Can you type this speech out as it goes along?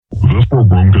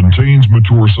program contains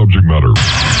mature subject matter,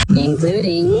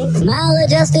 including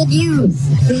maladjusted youth,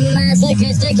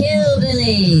 masochistic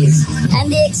hillbillies, and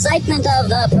the excitement of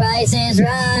The Price is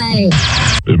Right.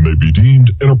 It may be deemed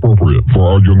inappropriate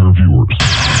for our younger viewers.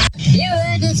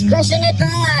 Viewer discretion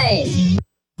advised.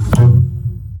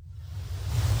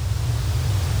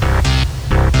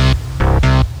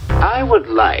 I would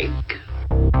like,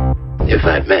 if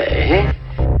I may,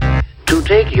 to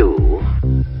take you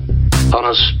on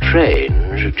a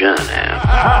strange journey.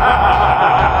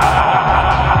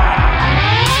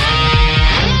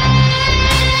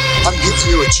 I'm giving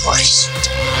you a choice.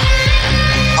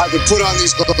 Either put on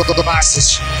these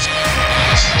glasses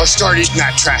or start eating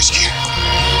that trash can.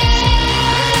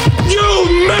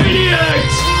 You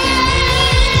maniacs!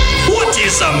 What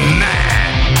is a man?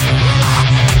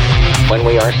 When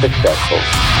we are successful,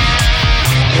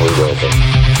 and we will be,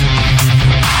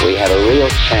 we have a real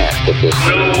chance at this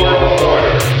new world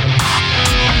order.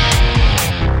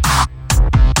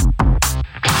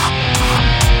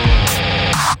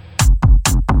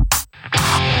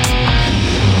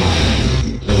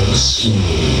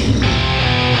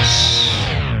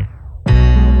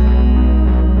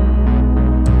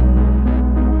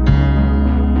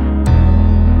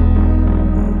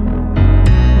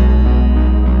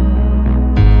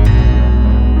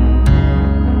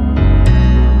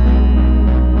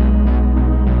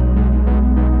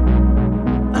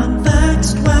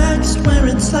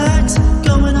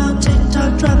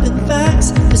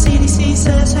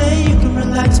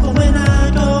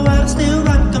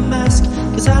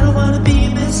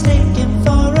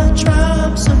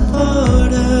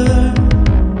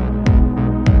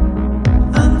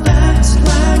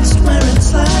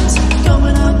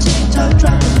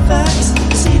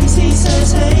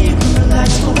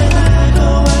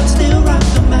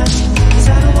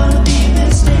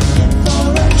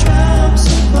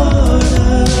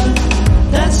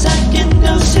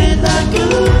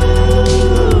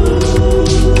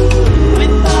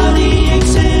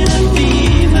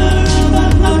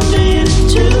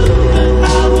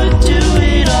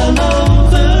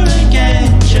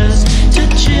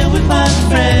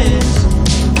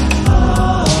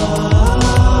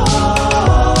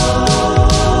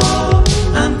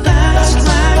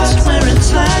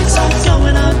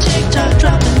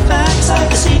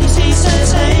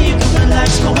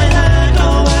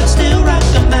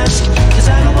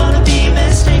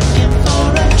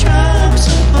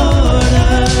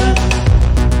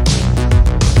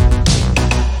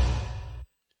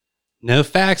 No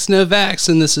facts, no vax,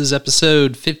 and this is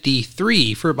episode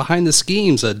 53 for Behind the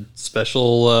Schemes, a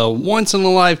special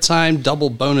once-in-a-lifetime double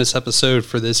bonus episode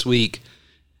for this week.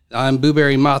 I'm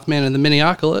Booberry Mothman of the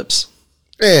Miniocalypse.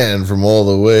 And from all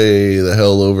the way the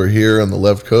hell over here on the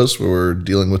left coast where we're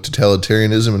dealing with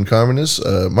totalitarianism and communists,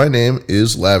 my name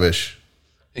is Lavish.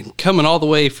 And coming all the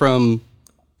way from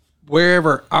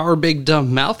wherever our big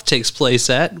dumb mouth takes place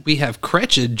at, we have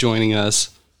Cretched joining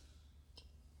us.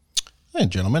 Hey,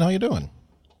 gentlemen, how you doing?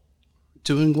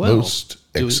 Doing well. Most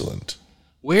excellent.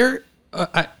 Where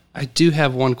I do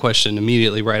have one question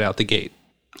immediately right out the gate.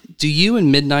 Do you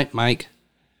and Midnight Mike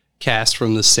cast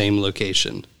from the same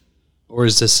location, or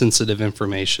is this sensitive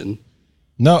information?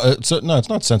 No, it's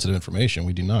not sensitive information.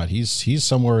 We do not. He's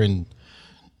somewhere in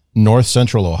north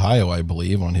central Ohio, I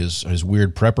believe, on his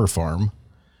weird prepper farm.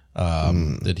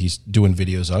 That he's doing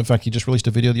videos of. In fact, he just released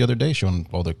a video the other day showing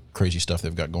all the crazy stuff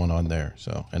they've got going on there.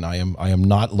 So, and I am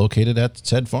not located at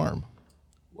said farm.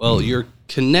 Well, your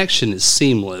connection is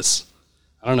seamless.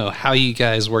 I don't know how you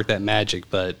guys work that magic,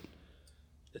 but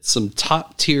it's some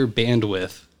top tier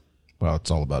bandwidth. Well,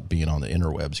 it's all about being on the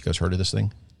interwebs. You guys heard of this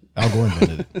thing? Al Gore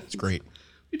invented it. It's great.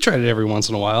 We tried it every once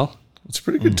in a while. It's a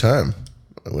pretty good time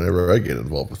whenever I get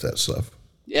involved with that stuff.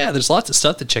 Yeah, there's lots of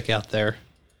stuff to check out there.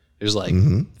 There's like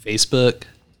Facebook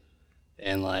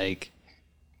and like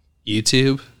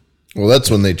YouTube. Well, that's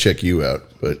when they check you out,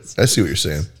 but I see what you're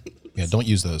saying. Yeah, don't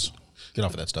use those. Get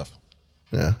off of that stuff.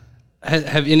 Yeah.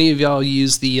 Have any of y'all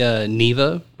used the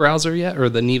Neva browser yet, or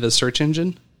the Neva search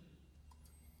engine?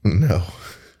 No.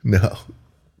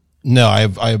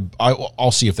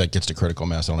 I'll see if that gets to critical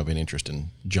mass. I don't have any interest in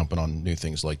jumping on new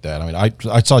things like that. I mean,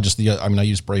 I saw just I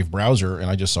used Brave browser, and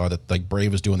I just saw that like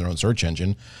Brave is doing their own search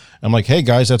engine. I'm like, hey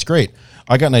guys, that's great.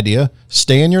 I got an idea.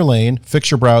 Stay in your lane,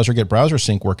 fix your browser, get browser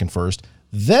sync working first,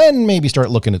 then maybe start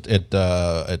looking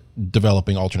at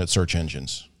developing alternate search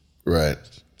engines. Right.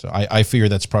 So I fear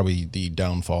that's probably the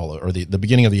downfall or the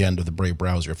beginning of the end of the Brave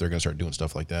browser if they're going to start doing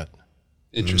stuff like that.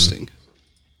 Interesting.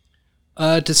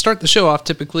 To start the show off,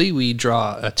 typically we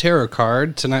draw a tarot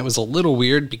card. Tonight was a little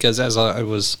weird because as I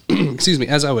was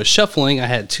shuffling, I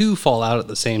had two fall out at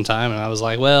the same time, and I was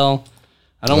like, well,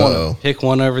 I don't want to pick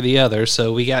one over the other,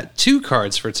 so we got 2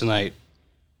 cards for tonight.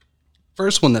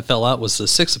 First one that fell out was the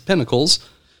 6 of Pentacles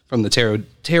from the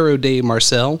Tarot de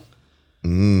Marseille.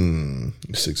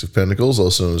 6 of Pentacles,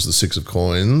 also known as the 6 of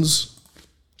Coins.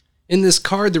 In this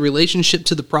card, the relationship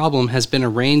to the problem has been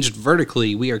arranged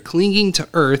vertically. We are clinging to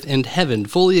earth and heaven,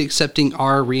 fully accepting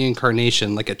our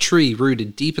reincarnation, like a tree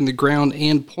rooted deep in the ground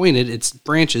and pointed its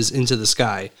branches into the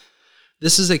sky.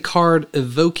 This is a card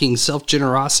evoking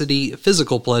self-generosity,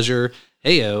 physical pleasure,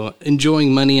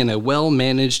 enjoying money in a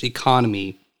well-managed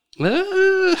economy,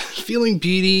 feeling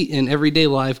beauty in everyday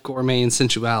life, gourmet, and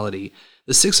sensuality.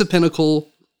 The 6 of Pentacles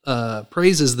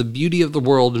praises the beauty of the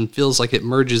world and feels like it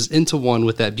merges into one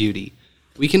with that beauty.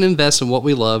 We can invest in what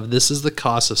we love. This is the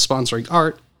cost of sponsoring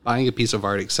art, buying a piece of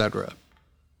art, etc.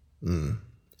 And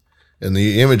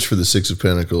the image for the 6 of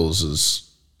Pentacles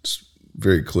is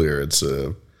very clear. It's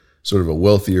a sort of a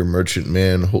wealthier merchant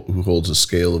man who holds a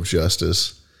scale of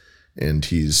justice, and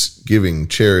he's giving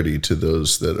charity to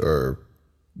those that are,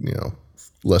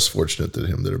 less fortunate than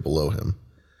him, that are below him.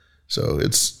 So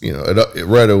it's,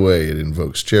 right away it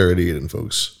invokes charity, it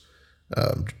invokes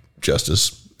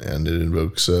justice, and it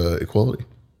invokes equality.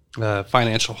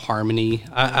 Financial harmony.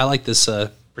 I like this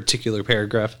particular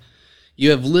paragraph. You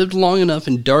have lived long enough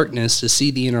in darkness to see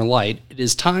the inner light. It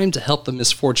is time to help the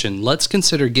misfortune. Let's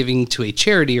consider giving to a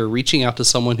charity or reaching out to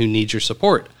someone who needs your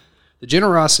support. The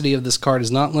generosity of this card is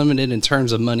not limited in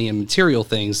terms of money and material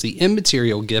things. The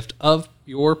immaterial gift of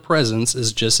your presence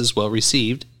is just as well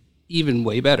received, even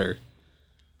way better.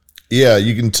 Yeah,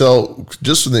 you can tell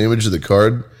just from the image of the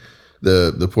card,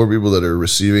 the poor people that are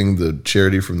receiving the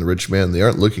charity from the rich man, they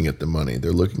aren't looking at the money.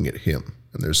 They're looking at him,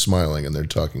 and they're smiling, and they're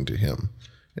talking to him.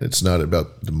 And it's not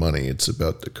about the money. It's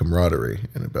about the camaraderie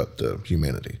and about the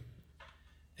humanity.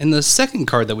 And the second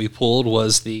card that we pulled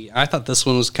was I thought this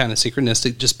one was kind of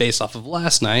synchronistic just based off of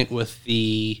last night with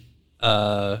the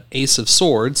Ace of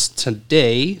Swords.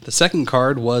 Today, the second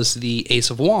card was the Ace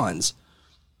of Wands.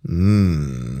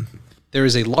 There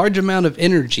is a large amount of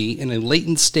energy in a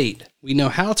latent state. We know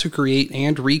how to create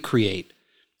and recreate.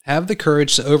 Have the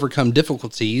courage to overcome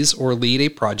difficulties or lead a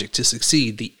project to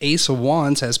succeed. The Ace of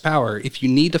Wands has power. If you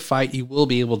need to fight, you will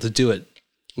be able to do it.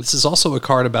 This is also a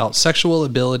card about sexual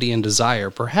ability and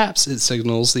desire. Perhaps it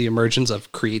signals the emergence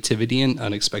of creativity in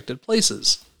unexpected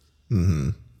places.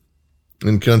 In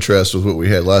contrast with what we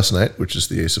had last night, which is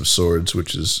the Ace of Swords,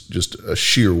 which is just a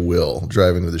sheer will,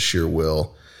 driving with a sheer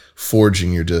will,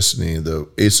 forging your destiny. The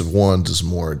Ace of Wands is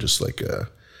more just like a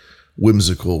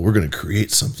whimsical, we're going to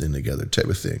create something together type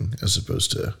of thing, as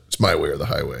opposed to it's my way or the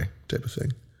highway type of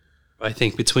thing. I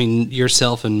think between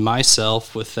yourself and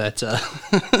myself with that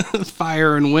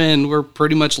fire and wind, we're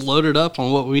pretty much loaded up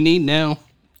on what we need now.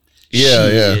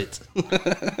 Yeah.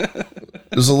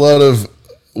 There's a lot of,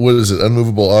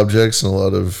 unmovable objects and a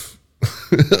lot of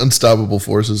unstoppable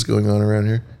forces going on around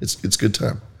here. It's good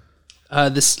time.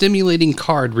 The stimulating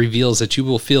card reveals that you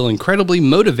will feel incredibly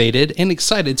motivated and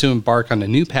excited to embark on a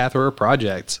new path or a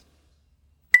project.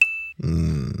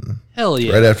 Hell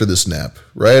yeah. Right after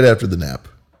the nap.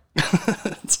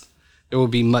 There will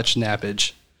be much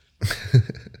nappage.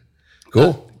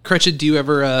 Cool. Cretched, do you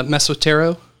ever mess with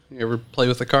tarot? You ever play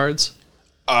with the cards?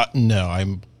 No,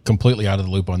 I'm completely out of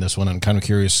the loop on this one. I'm kind of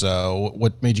curious,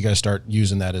 what made you guys start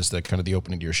using that as the kind of the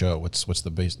opening to your show? What's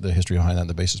the history behind that and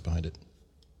the basis behind it?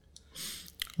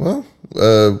 Well,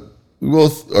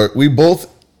 we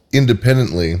both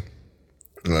independently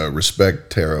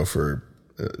respect tarot for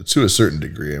to a certain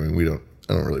degree. I mean,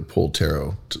 I don't really pull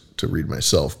tarot to read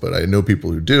myself, but I know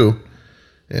people who do.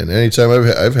 And anytime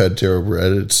I've had tarot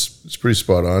read, it's pretty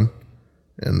spot on.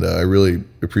 And I really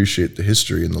appreciate the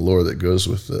history and the lore that goes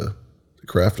with the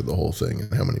craft of the whole thing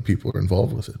and how many people are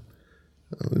involved with it.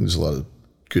 I think there's a lot of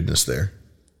goodness there.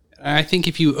 I think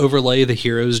if you overlay the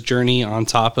hero's journey on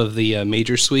top of the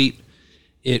major suite,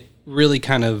 it really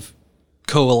kind of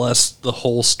coalesced the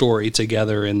whole story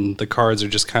together, and the cards are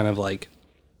just kind of like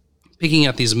picking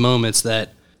out these moments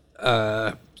that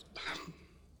I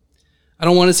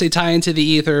don't want to say tie into the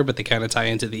ether, but they kind of tie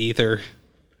into the ether,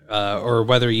 or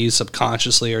whether you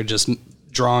subconsciously are just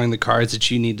drawing the cards that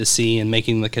you need to see and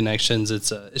making the connections.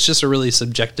 It's just a really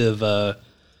subjective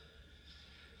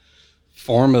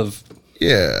form of.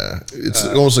 Yeah, it's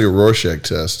almost like a Rorschach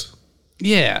test.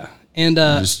 Yeah, and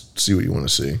you just see what you want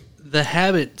to see. The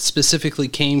habit specifically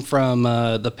came from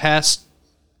the past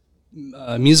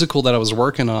musical that I was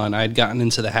working on. I'd gotten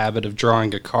into the habit of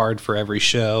drawing a card for every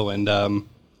show, and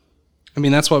I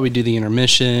mean, that's why we do the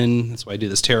intermission. That's why I do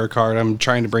this tarot card. I'm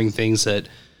trying to bring things that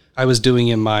I was doing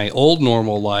in my old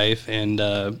normal life and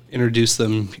introduce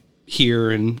them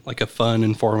here in like a fun,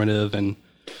 informative, and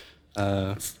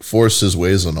Forced his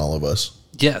ways on all of us.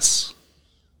 Yes,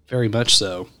 very much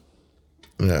so.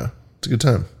 Yeah, it's a good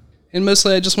time. And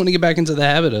mostly I just want to get back into the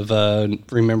habit of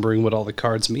remembering what all the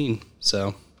cards mean.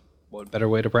 So what better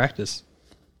way to practice?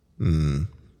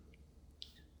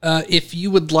 If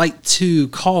you would like to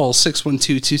call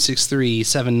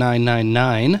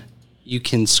 612-263-7999, you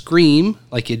can scream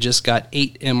like you just got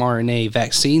 8 mRNA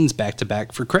vaccines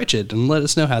back-to-back for Cretched and let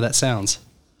us know how that sounds.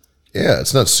 Yeah,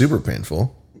 it's not super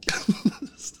painful.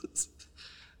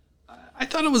 I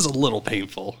thought it was a little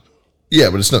painful. Yeah,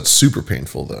 but it's not super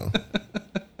painful, though.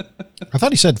 I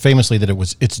thought he said famously that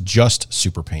it's just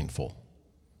super painful,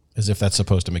 as if that's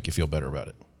supposed to make you feel better about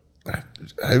it.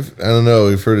 I don't know.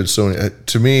 We've heard it so many.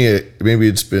 To me, maybe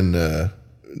it's been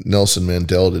Nelson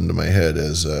Mandel'd into my head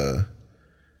as, well,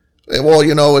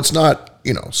 it's not,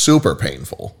 super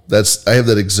painful. I have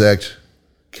that exact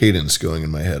cadence going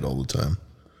in my head all the time.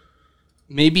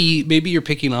 Maybe you're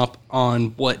picking up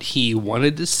on what he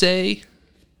wanted to say,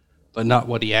 but not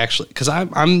what he actually. Because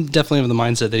I'm definitely of the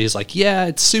mindset that he's like, yeah,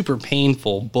 it's super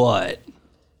painful, but.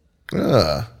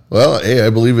 Well, hey,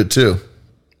 I believe it too.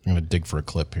 I'm going to dig for a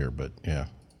clip here, but yeah,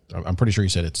 I'm pretty sure he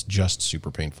said it's just super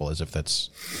painful, as if that's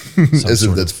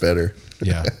better.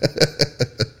 Yeah,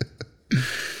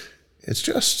 it's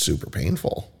just super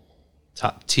painful.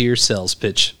 Top tier sales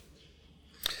pitch.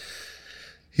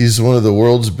 He's one of the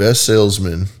world's best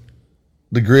salesmen,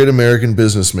 the great American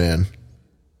businessman.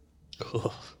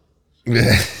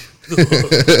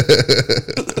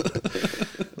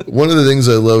 One of the things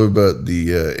I love about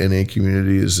the NA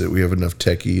community is that we have enough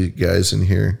techie guys in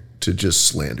here to just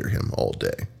slander him all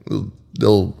day.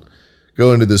 They'll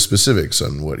go into the specifics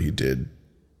on what he did.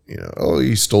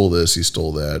 He stole this, he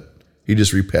stole that. He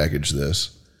just repackaged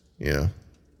this, Yeah,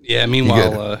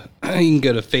 meanwhile, you can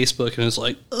go to Facebook and it's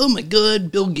like, oh my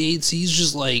God, Bill Gates, he's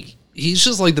just like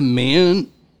the man.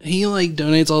 He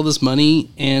donates all this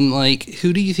money, and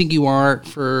who do you think you are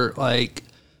for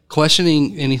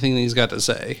questioning anything that he's got to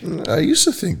say? I used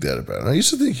to think that about him. I used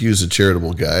to think he was a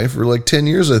charitable guy. For 10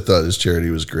 years, I thought his charity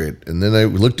was great. And then I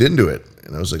looked into it,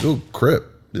 and I was like, oh, crap,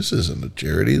 this isn't a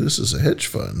charity. This is a hedge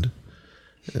fund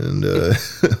and a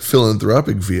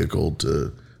philanthropic vehicle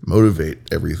to motivate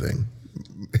everything.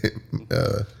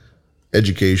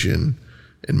 Education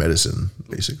and medicine,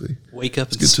 basically. Wake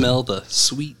up and smell the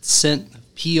sweet scent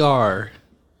of PR.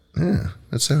 Yeah,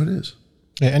 that's how it is.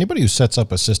 Yeah, anybody who sets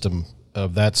up a system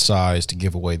of that size to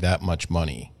give away that much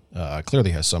money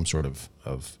clearly has some sort of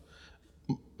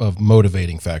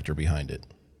motivating factor behind it.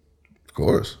 Of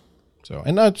course. So,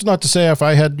 and that's not to say if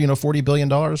I had $40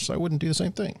 billion, I wouldn't do the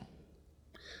same thing.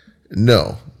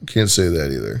 No, can't say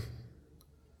that either. In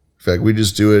fact, we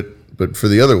just do it, but for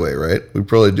the other way, right? We'd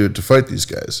probably do it to fight these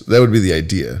guys. That would be the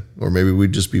idea, or maybe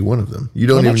we'd just be one of them. You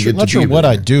don't even get to be. I'm not sure what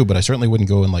I'd do, but I certainly wouldn't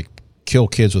go and kill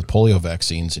kids with polio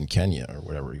vaccines in Kenya or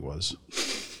whatever he was.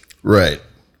 Right.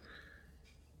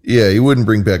 Yeah, he wouldn't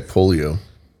bring back polio.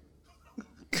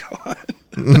 God.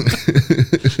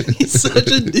 He's such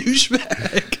a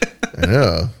douchebag. I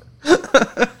know.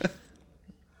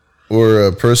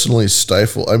 Or personally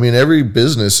stifle. I mean, every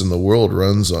business in the world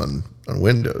runs on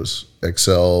Windows,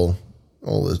 Excel,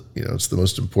 all the, it's the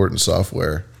most important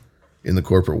software in the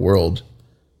corporate world.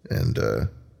 And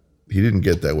he didn't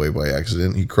get that way by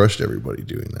accident. He crushed everybody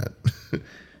doing that. A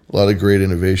lot of great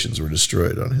innovations were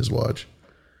destroyed on his watch.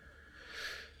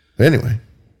 Anyway.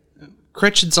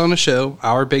 Cretched's on a show,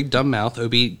 Our Big Dumb Mouth,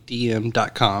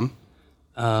 obdm.com.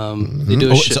 They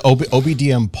do it's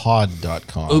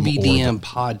obdmpod.com.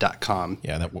 obdmpod.com.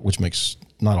 Yeah, which makes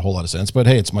not a whole lot of sense, but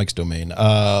hey, it's Mike's domain.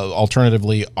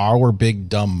 Alternatively,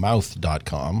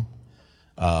 ourbigdumbmouth.com.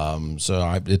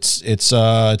 So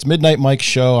it's Midnight Mike's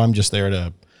show. I'm just there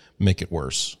to make it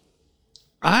worse.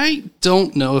 I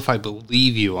don't know if I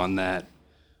believe you on that.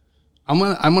 I'm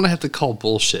gonna have to call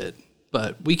bullshit,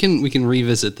 but we can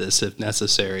revisit this if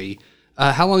necessary.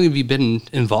 How long have you been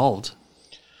involved?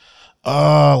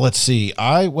 Let's see.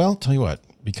 Tell you what,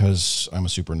 because I'm a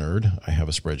super nerd, I have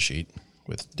a spreadsheet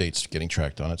with dates getting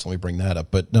tracked on it. So let me bring that up.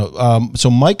 But no,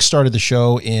 so Mike started the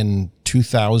show in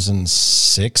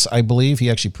 2006, I believe.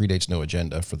 He actually predates No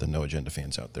Agenda for the No Agenda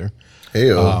fans out there.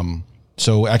 Heyo.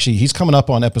 So actually, he's coming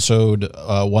up on episode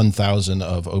 1000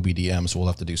 of OBDM, so we'll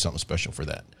have to do something special for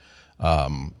that.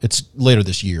 It's later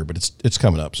this year, but it's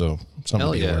coming up, so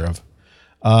something to be aware of.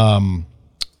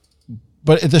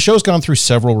 But the show's gone through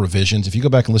several revisions. If you go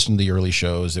back and listen to the early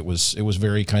shows, it was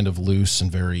very kind of loose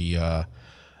and very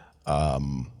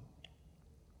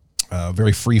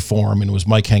very free form, and it was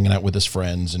Mike hanging out with his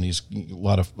friends, and he's a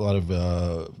lot of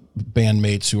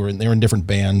bandmates they're in different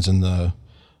bands in the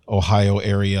Ohio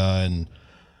area, and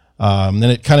Then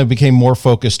it kind of became more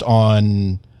focused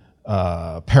on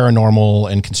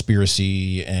paranormal and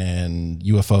conspiracy and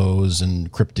UFOs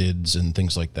and cryptids and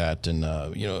things like that. And,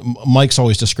 Mike's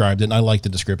always described it, and I like the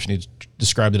description. He's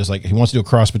described it as like he wants to do a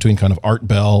cross between kind of Art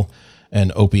Bell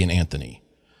and Opie and Anthony.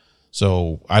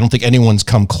 So I don't think anyone's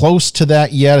come close to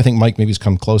that yet. I think Mike maybe has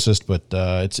come closest, but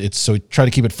it's so try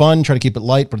to keep it fun, try to keep it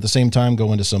light, but at the same time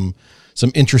go into some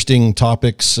interesting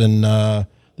topics and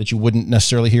that you wouldn't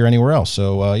necessarily hear anywhere else.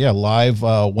 So live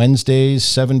Wednesdays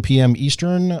 7 p.m.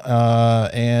 Eastern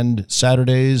and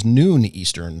Saturdays noon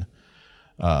Eastern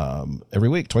every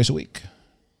week, twice a week.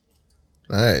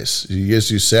 Nice. You guys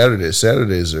do Saturdays.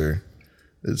 Saturdays are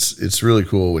it's really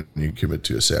cool when you commit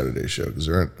to a Saturday show because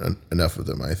there aren't enough of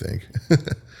them, I think.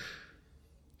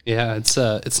 Yeah,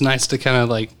 it's nice to kind of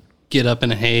like get up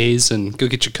in a haze and go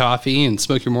get your coffee and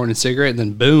smoke your morning cigarette, and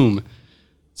then boom,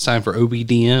 it's time for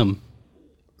OBDM.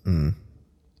 Mm.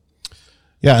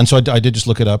 Yeah, and so I did just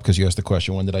look it up because you asked the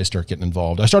question, when did I start getting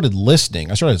involved? I started listening.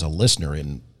 I started as a listener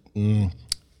in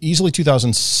easily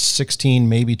 2016,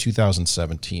 maybe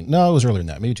 2017. No, it was earlier than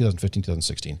that, maybe 2015,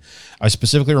 2016. I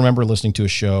specifically remember listening to a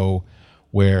show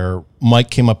where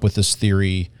Mike came up with this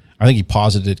theory. I think he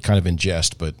posited it kind of in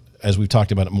jest, but as we've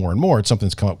talked about it more and more, it's something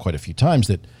that's come up quite a few times,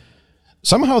 that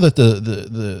somehow that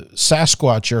the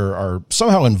Sasquatch are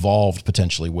somehow involved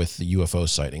potentially with the UFO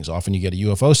sightings. Often you get a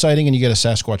UFO sighting and you get a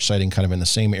Sasquatch sighting kind of in the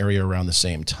same area around the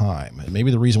same time. And maybe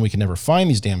the reason we can never find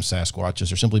these damn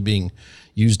Sasquatches are simply being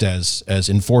used as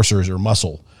enforcers or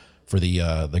muscle for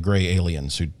the gray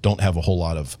aliens who don't have a whole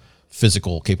lot of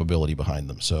physical capability behind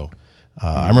them. So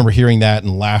I remember hearing that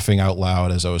and laughing out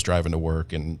loud as I was driving to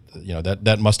work. And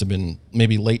that must have been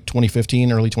maybe late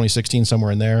 2015, early 2016, somewhere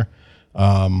in there.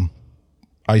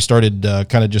 I started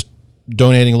kind of just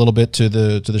donating a little bit to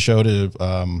the show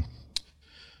to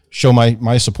show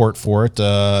my support for it.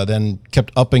 Then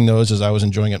kept upping those as I was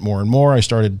enjoying it more and more. I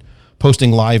started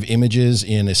posting live images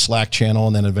in a Slack channel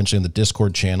and then eventually in the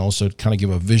Discord channel, so to kind of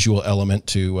give a visual element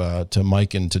to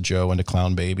Mike and to Joe and to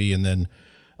Clown Baby. And then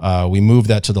we moved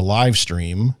that to the live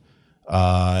stream,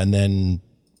 and then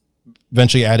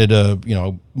eventually added a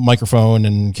microphone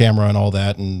and camera and all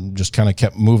that, and just kind of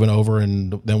kept moving over.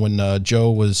 And then when Joe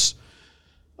was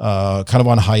kind of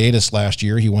on hiatus last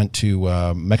year, he went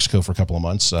to Mexico for a couple of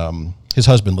months. His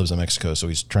husband lives in Mexico, so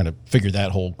he's trying to figure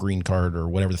that whole green card or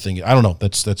whatever the thing is. I don't know.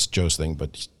 That's Joe's thing,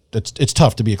 but it's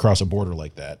tough to be across a border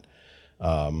like that.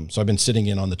 So I've been sitting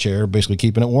in on the chair, basically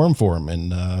keeping it warm for him,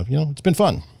 and it's been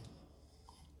fun.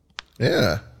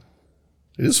 Yeah,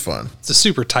 it is fun. It's a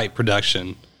super tight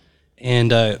production.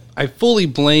 And I fully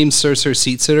blame Sir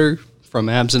Seat Sitter from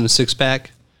Abs in a Six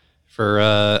Pack for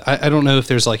I don't know if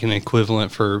there's like an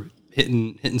equivalent for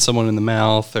hitting someone in the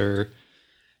mouth or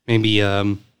maybe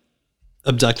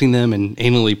abducting them and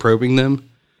anally probing them,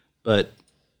 but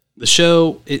the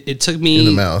show it took me in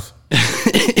the mouth.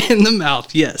 In the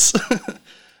mouth, yes.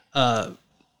 But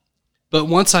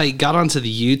once I got onto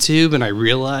the YouTube and I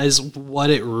realized what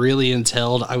it really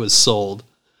entailed, I was sold.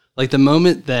 Like the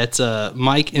moment that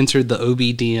Mike entered the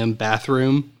OBDM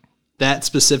bathroom, that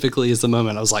specifically is the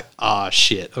moment I was like,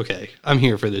 shit, okay, I'm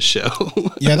here for this show.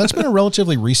 Yeah, that's been a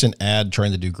relatively recent ad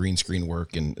trying to do green screen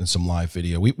work and some live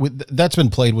video. That's been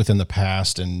played with in the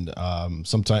past, and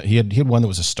sometimes he had one that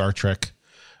was a Star Trek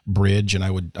bridge, and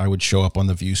I would show up on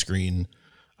the view screen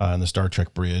on the Star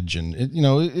Trek bridge, and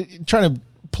trying to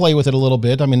play with it a little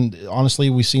bit. I mean, honestly,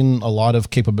 we've seen a lot of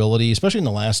capability, especially in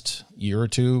the last year or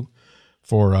two,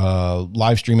 for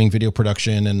live streaming video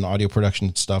production and audio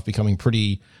production stuff becoming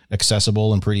pretty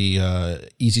accessible and pretty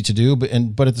easy to do.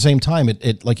 But at the same time,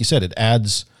 it like you said, it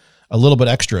adds a little bit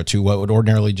extra to what would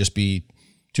ordinarily just be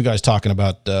two guys talking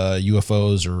about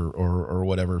UFOs or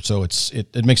whatever. So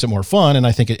it makes it more fun, and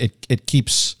I think it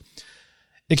keeps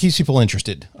people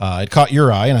interested. It caught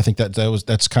your eye, and I think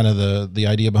that's kind of the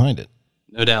idea behind it.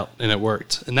 No doubt, and it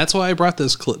worked. And that's why I brought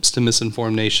those clips to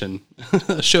Misinformed Nation,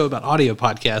 a show about audio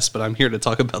podcasts, but I'm here to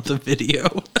talk about the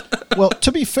video. Well,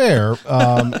 to be fair,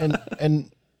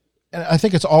 and I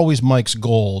think it's always Mike's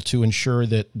goal to ensure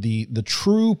that the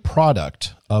true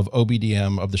product of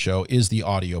OBDM of the show is the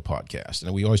audio podcast.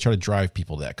 And we always try to drive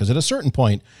people to that, because at a certain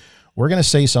point, we're going to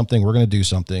say something, we're going to do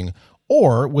something,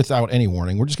 or without any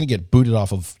warning, we're just going to get booted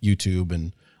off of YouTube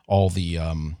and all the,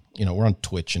 we're on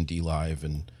Twitch and DLive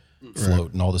and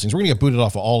Float and all those things. We're going to get booted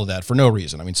off of all of that for no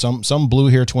reason. I mean, some blue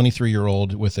hair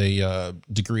 23-year-old with a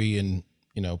degree in,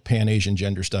 Pan-Asian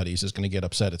gender studies is going to get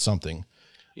upset at something.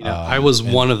 I was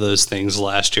one of those things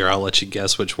last year. I'll let you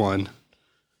guess which one.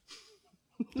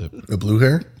 The blue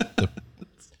hair?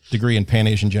 degree in Pan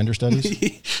Asian Gender Studies.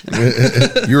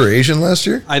 You were Asian last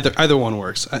year? Either one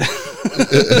works.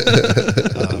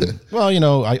 Well,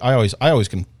 I always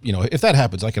can, if that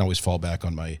happens, I can always fall back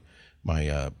on my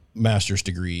master's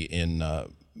degree in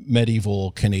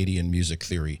medieval Canadian music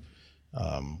theory,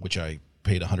 which I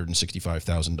paid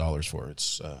 $165,000 for.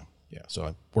 It's so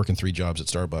I'm working 3 jobs at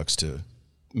Starbucks to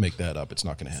make that up. It's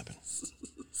not going to happen.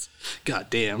 God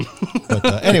damn.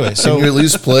 But anyway, so Can you at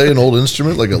least play an old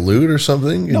instrument like a lute or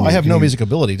something? no, I have no music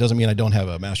ability. Doesn't mean I don't have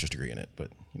a master's degree in it, but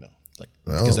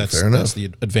because fair enough. that's the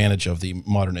advantage of the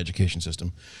modern education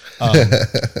system.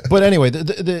 But anyway,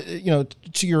 to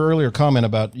your earlier comment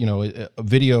about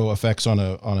video effects on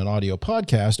an audio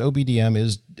podcast, OBDM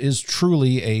is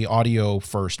truly a audio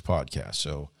first podcast.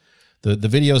 So the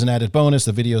video is an added bonus.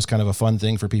 The video is kind of a fun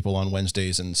thing for people on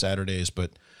Wednesdays and Saturdays,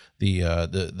 but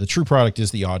the true product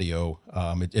is the audio.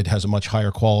 It has a much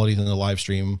higher quality than the live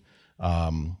stream.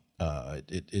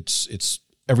 It's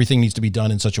everything needs to be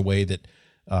done in such a way that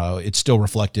it's still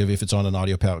reflective if it's on an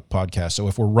audio podcast. So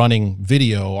if we're running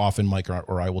video, often Mike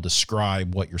or I will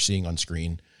describe what you're seeing on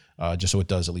screen, just so it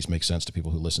does at least make sense to people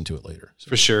who listen to it later.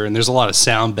 For sure. And there's a lot of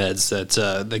sound beds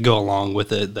that go along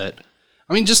with it that,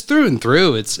 I mean, just through and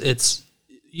through, it's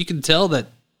you can tell that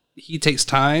he takes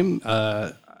time.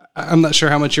 I'm not sure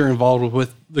how much you're involved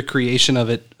with the creation of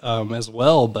it as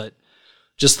well, but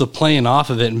just the playing off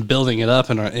of it and building it up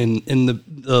in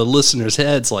the listeners'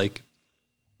 heads. Like,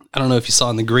 I don't know if you saw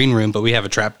in the green room, but we have a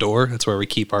trap door. That's where we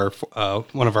keep our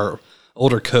one of our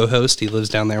older co-hosts. He lives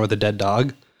down there with a dead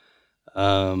dog.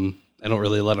 I don't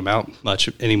really let him out much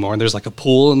anymore. And there's like a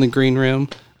pool in the green room.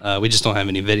 We just don't have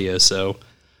any videos, so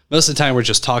most of the time we're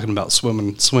just talking about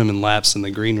swimming laps in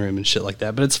the green room and shit like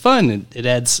that. But it's fun. It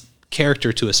adds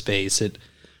character to a space. It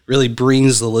really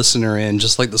brings the listener in,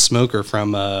 just like the smoker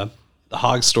from the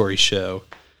Hog Story show.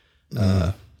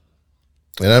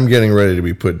 And I'm getting ready to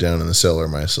be put down in the cellar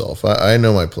myself. I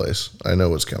know my place. I know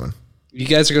what's coming. You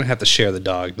guys are going to have to share the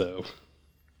dog, though.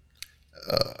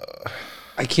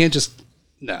 I can't just...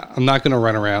 No, I'm not going to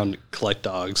run around and collect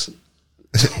dogs.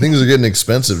 Things are getting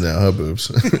expensive now, huh,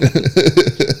 Boobs?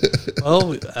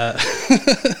 Well,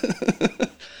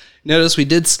 notice we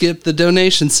did skip the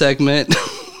donation segment.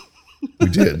 We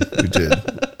did.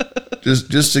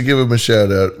 Just to give them a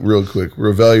shout out real quick. We're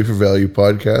a value for value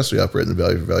podcast. We operate in the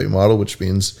value for value model, which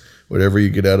means whatever you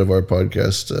get out of our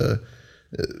podcast,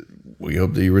 we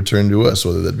hope that you return to us,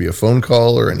 whether that be a phone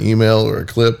call or an email or a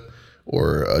clip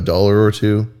or $1 or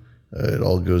 $2. It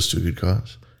all goes to a good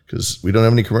cause because we don't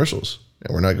have any commercials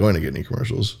and we're not going to get any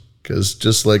commercials because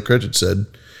just like Cratchit said,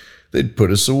 they'd put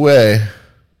us away.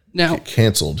 Now, get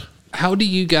canceled. How do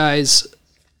you guys,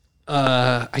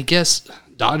 I guess,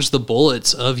 dodge the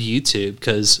bullets of YouTube?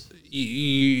 Because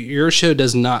your show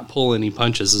does not pull any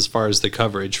punches as far as the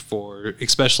coverage for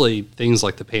especially things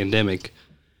like the pandemic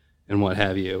and what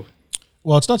have you.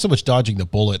 Well, it's not so much dodging the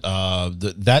bullet.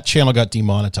 That channel got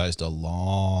demonetized a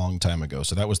long time ago,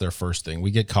 so that was their first thing. We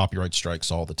get copyright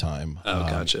strikes all the time. Oh,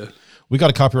 gotcha. We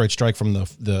got a copyright strike from the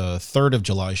 3rd of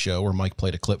July show where Mike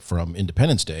played a clip from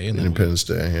Independence Day. And Independence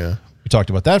Day, yeah. We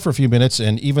talked about that for a few minutes,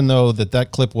 and even though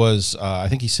that clip was, I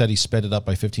think he said he sped it up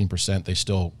by 15%, they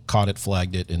still caught it,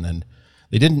 flagged it, and then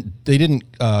they didn't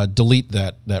delete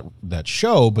that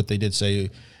show, but they did say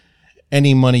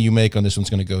any money you make on this one's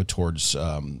going to go towards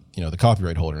the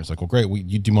copyright holder. And it's like, well, great,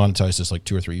 you demonetized this like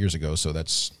 2 or 3 years ago, so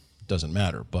that's doesn't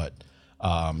matter. But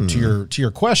to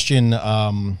your question,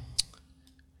 at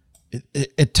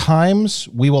times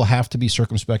we will have to be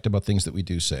circumspect about things that we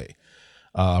do say.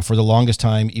 For the longest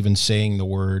time, even saying the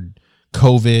word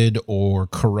COVID or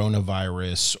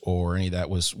coronavirus or any of that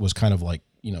was kind of like,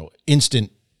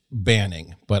 instant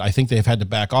banning. But I think they've had to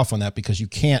back off on that because you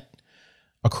can't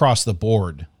across the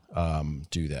board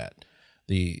do that.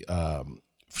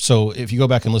 So if you go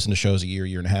back and listen to shows a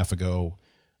year and a half ago,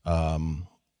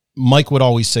 Mike would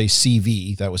always say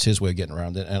CV. That was his way of getting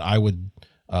around it. And I would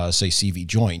say CV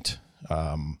joint.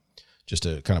 Just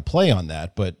to kind of play on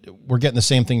that, but we're getting the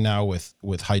same thing now with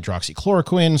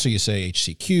hydroxychloroquine. So you say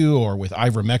HCQ, or with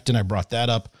ivermectin. I brought that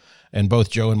up, and both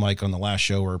Joe and Mike on the last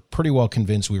show were pretty well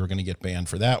convinced we were going to get banned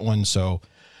for that one. So,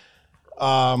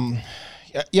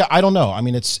 yeah, I don't know. I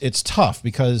mean, it's tough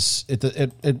because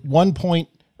at one point,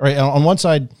 right, on one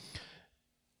side,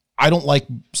 I don't like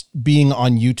being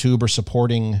on YouTube or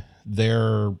supporting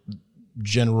their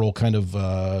general kind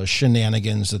of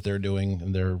shenanigans that they're doing,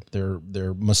 and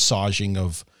their massaging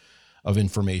of of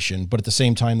information, but at the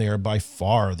same time, they are by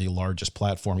far the largest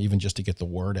platform, even just to get the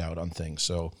word out on things.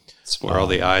 So it's where all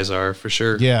the eyes are, for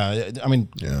sure. Yeah, I mean,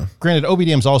 granted,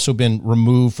 OBDM's also been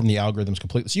removed from the algorithms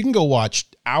completely. So you can go watch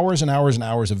hours and hours and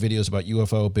hours of videos about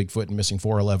UFO, Bigfoot, and missing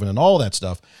 411 and all that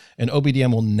stuff, and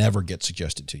OBDM will never get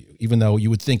suggested to you, even though you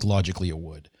would think logically it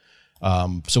would.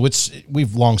 So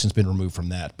we've long since been removed from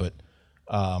that, but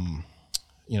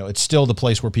it's still the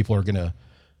place where people are gonna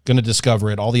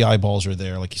discover it. All the eyeballs are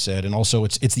there, like you said, and also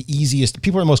it's the easiest.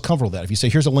 People are the most comfortable with that. If you say,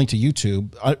 here's a link to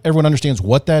YouTube, everyone understands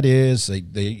what that is.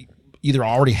 They either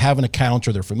already have an account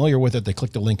or they're familiar with it. They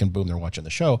click the link and boom, they're watching the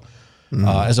show.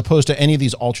 As opposed to any of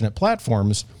these alternate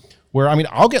platforms where,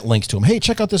 I'll get links to them. Hey,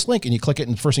 check out this link. And you click it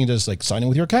and the first thing it does is like sign in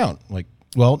with your account. Like,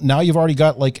 well, now you've already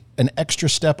got like an extra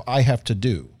step I have to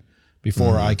do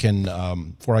before I can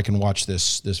watch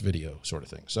this video sort of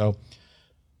thing. So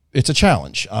it's a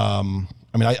challenge. I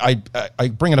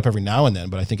bring it up every now and then,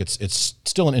 but I think it's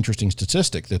still an interesting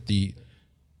statistic that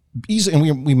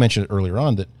and we mentioned it earlier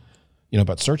on that,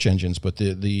 about search engines, but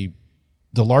the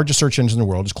largest search engine in the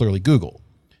world is clearly Google.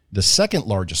 The second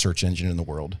largest search engine in the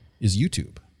world is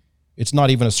YouTube. It's not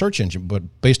even a search engine,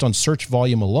 but based on search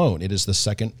volume alone, it is the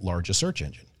second largest search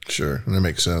engine. Sure, and that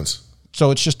makes sense.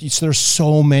 So there's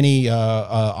so many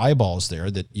eyeballs there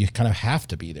that you kind of have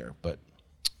to be there. But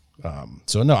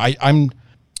so no, I think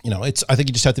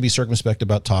you just have to be circumspect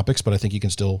about topics, but I think you can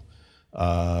still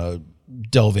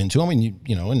delve into them,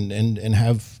 and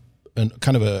have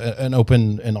an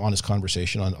open and honest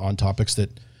conversation on topics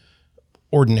that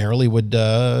ordinarily would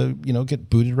get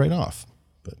booted right off,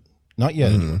 but not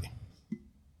yet anyway.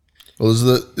 Well, is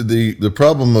the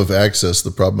problem of access,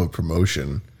 the problem of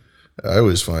promotion. I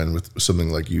always find with something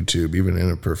like YouTube, even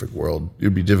in a perfect world,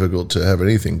 it'd be difficult to have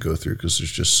anything go through because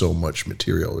there's just so much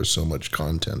material, there's so much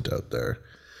content out there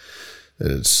that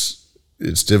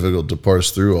it's difficult to parse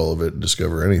through all of it and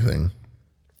discover anything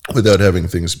without having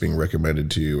things being recommended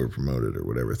to you or promoted or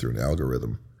whatever through an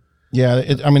algorithm. Yeah,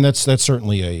 that's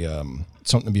certainly a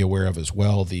something to be aware of as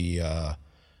well. The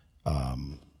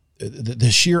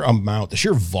sheer amount, the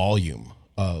sheer volume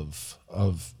of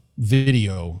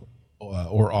video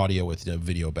or audio with the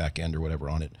video back end or whatever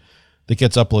on it that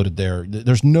gets uploaded there.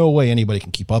 There's no way anybody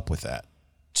can keep up with that.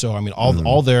 So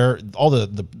all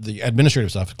the administrative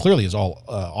stuff clearly is all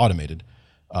automated,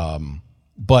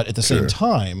 but at the same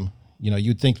time,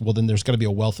 you'd think, well, then there's got to be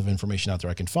a wealth of information out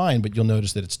there I can find, but you'll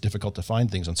notice that it's difficult to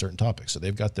find things on certain topics. So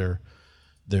they've got their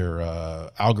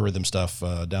algorithm stuff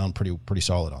down pretty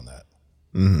solid on that.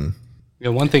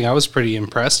 Mm-hmm. One thing I was pretty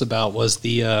impressed about was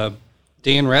the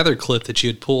Dan Rather clip that you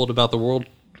had pulled about the World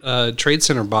Trade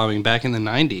Center bombing back in the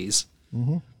 90s.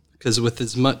 Because with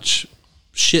as much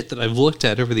shit that I've looked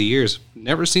at over the years,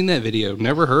 never seen that video,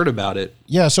 never heard about it.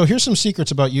 Yeah, so here's some secrets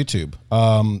about YouTube.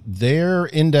 They're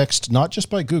indexed not just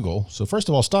by Google. So first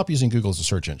of all, stop using Google as a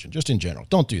search engine, just in general.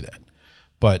 Don't do that.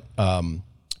 But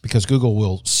because Google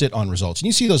will sit on results. And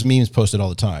you see those memes posted all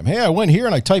the time. Hey, I went here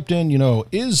and I typed in,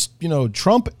 is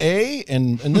Trump A?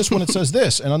 And this one it says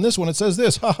this. And on this one it says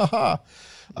this. Ha, ha, ha.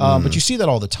 But you see that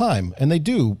all the time. And they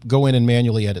do go in and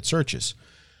manually edit searches.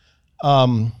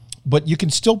 But you can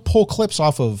still pull clips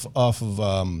off of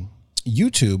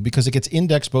YouTube because it gets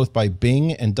indexed both by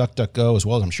Bing and DuckDuckGo as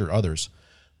well as I'm sure others.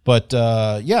 But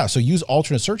so use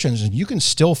alternate search engines. You can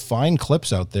still find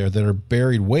clips out there that are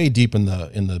buried way deep in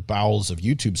the bowels of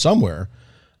YouTube somewhere.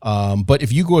 But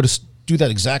if you go to do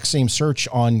that exact same search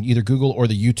on either Google or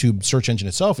the YouTube search engine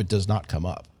itself, it does not come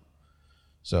up.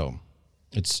 So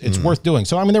it's worth doing.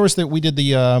 So we did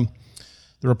the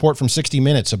report from 60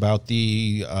 Minutes about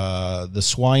the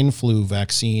swine flu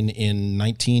vaccine in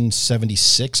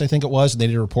 1976, I think it was. And they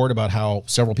did a report about how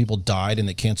several people died and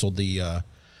they canceled the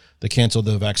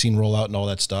vaccine rollout and all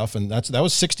that stuff. And that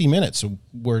was 60 Minutes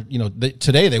where,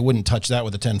 today they wouldn't touch that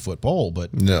with a 10-foot pole,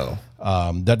 but no,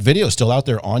 that video is still out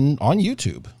there on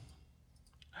YouTube.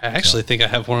 I actually think I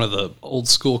have one of the old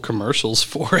school commercials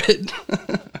for it.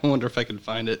 I wonder if I can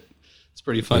find it. It's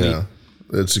pretty funny. Yeah,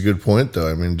 that's a good point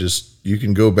though. You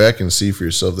can go back and see for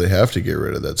yourself. They have to get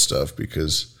rid of that stuff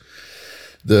because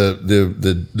the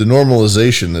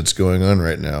normalization that's going on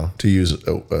right now, to use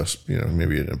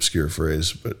maybe an obscure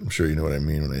phrase, but I'm sure you know what I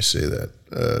mean when I say that,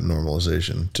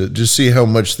 normalization, to just see how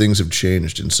much things have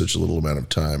changed in such a little amount of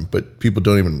time. But people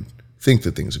don't even think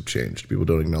that things have changed. People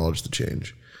don't acknowledge the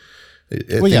change.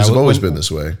 Things have always been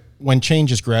this way. When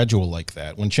change is gradual like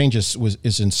that, when change is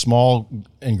in small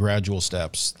and gradual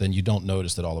steps, then you don't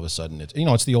notice that all of a sudden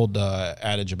it's the old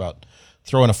adage about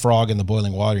throwing a frog in the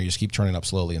boiling water. You just keep turning up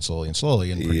slowly and slowly and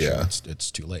slowly, and pretty sure it's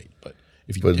too late. But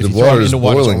if you throw it into water that's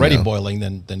already boiling,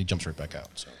 then he jumps right back out.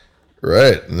 So.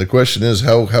 Right. And the question is,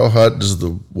 how hot does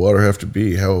the water have to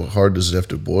be? How hard does it have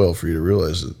to boil for you to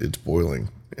realize that it's boiling?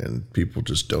 And people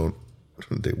just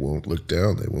they won't look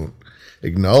down. They won't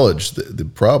acknowledge the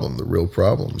problem, the real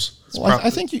problems. Well, I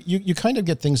think you kind of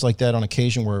get things like that on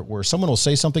occasion where someone will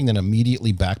say something then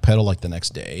immediately backpedal like the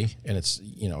next day. And it's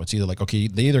either like, okay,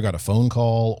 they either got a phone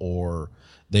call or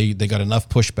they got enough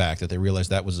pushback that they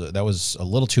realized that was a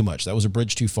little too much. That was a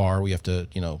bridge too far. We have to,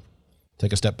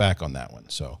 take a step back on that one.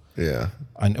 So yeah,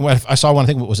 I saw one. I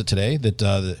think what was it today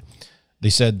that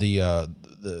they said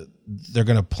they're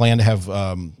going to plan to have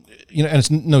and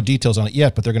it's no details on it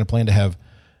yet, but they're going to plan to have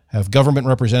government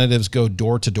representatives go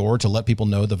door to door to let people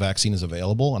know the vaccine is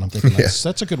available. And I'm thinking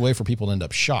that's a good way for people to end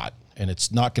up shot, and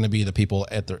it's not going to be the people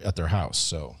at their house.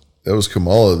 So that was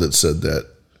Kamala that said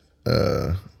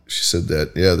that. She said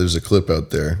that, there's a clip out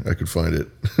there. I could find it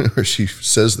where she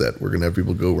says that we're going to have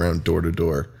people go around door to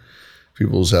door,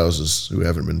 people's houses who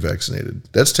haven't been vaccinated.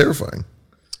 That's terrifying.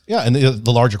 Yeah. And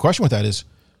the larger question with that is,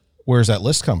 where's that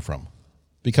list come from?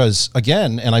 Because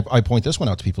again, and I point this one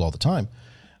out to people all the time.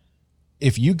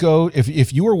 If you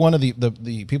were one of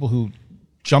the people who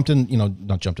jumped in,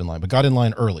 not jumped in line, but got in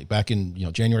line early back in,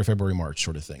 January, February, March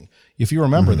sort of thing. If you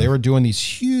remember, they were doing these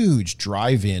huge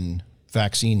drive-in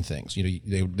vaccine things.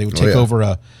 They would take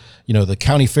over the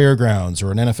county fairgrounds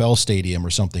or an NFL stadium or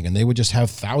something, and they would just have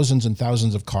thousands and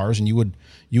thousands of cars, and you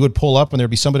would pull up and there'd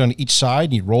be somebody on each side,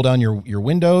 and you'd roll down your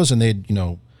windows, and they'd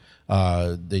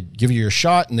give you your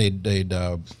shot, and they'd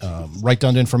write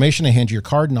down the information, they hand you your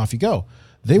card, and off you go.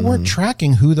 They weren't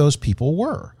tracking who those people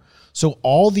were. So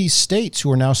all these states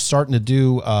who are now starting to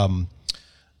do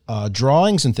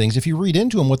drawings and things, if you read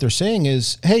into them, what they're saying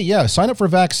is, hey, sign up for a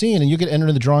vaccine and you get entered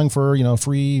in the drawing for,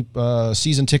 free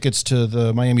season tickets to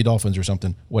the Miami Dolphins or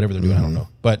something, whatever they're doing, I don't know.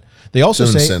 But they also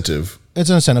say incentive.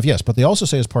 It's an incentive, yes. But they also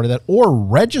say as part of that, or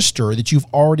register that you've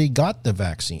already got the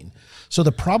vaccine. So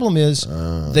the problem is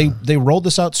they rolled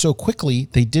this out so quickly,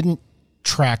 they didn't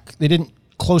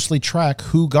closely track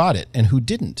who got it and who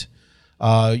didn't.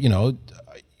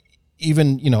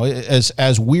 Even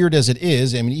as weird as it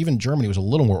is, I mean, even Germany was a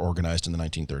little more organized in the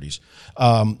 1930s.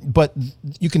 But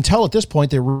you can tell at this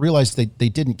point they realized they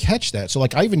didn't catch that. So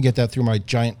like I even get that through my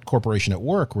giant corporation at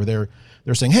work where they're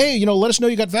saying, hey, let us know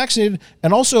you got vaccinated,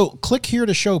 and also click here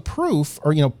to show proof,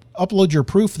 or upload your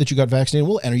proof that you got vaccinated.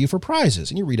 We'll enter you for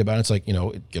prizes. And you read about it, it's like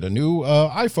get a new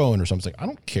iPhone or something. It's like, I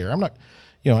don't care. I'm not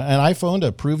an iPhone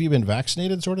to prove you've been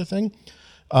vaccinated, sort of thing.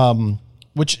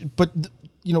 What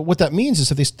that means is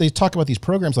that they talk about these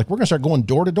programs like we're going to start going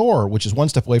door to door, which is one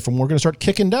step away from we're going to start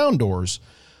kicking down doors.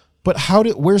 But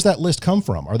where's that list come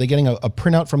from? Are they getting a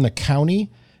printout from the county?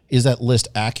 Is that list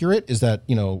accurate? Is that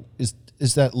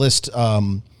is that list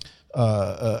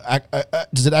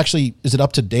is it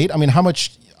up to date? I mean, how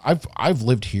much I've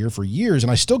lived here for years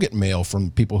and I still get mail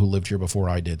from people who lived here before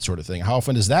I did, sort of thing. How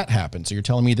often does that happen? So you're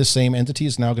telling me this same entity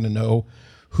is now going to know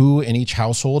who in each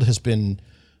household has been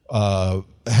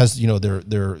has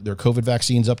their COVID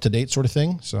vaccines up to date, sort of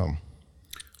thing. So,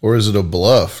 or is it a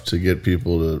bluff to get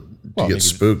people to get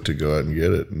spooked to go out and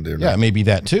get it? And they're not. Maybe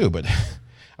that too. But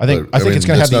I think it's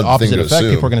going to have the opposite effect.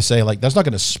 People are going to say like that's not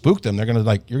going to spook them. They're going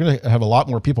to you're going to have a lot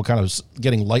more people kind of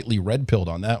getting lightly red pilled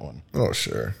on that one. Oh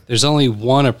sure. There's only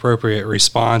one appropriate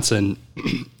response, and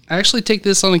I actually take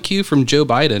this on a cue from Joe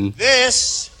Biden.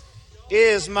 This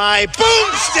is my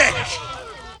boomstick.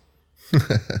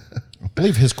 I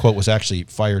believe his quote was actually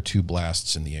 "fire 2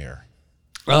 blasts in the air."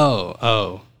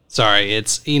 Oh, sorry.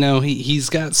 It's he's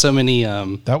got so many.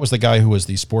 That was the guy who was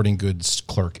the sporting goods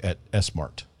clerk at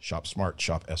S-Mart. Shop smart,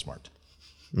 shop S-Mart.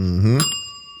 Mm-hmm.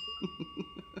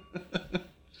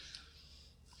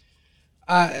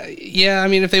 Yeah, I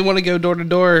mean, if they want to go door to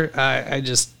door,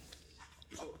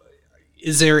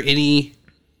 is there any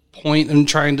point in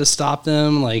trying to stop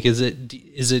them? Like, is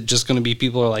it just going to be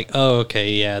people are like, oh,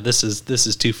 okay, yeah, this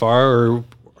is too far, or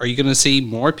are you going to see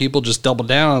more people just double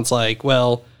down? It's like,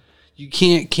 well, you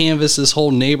can't canvass this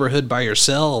whole neighborhood by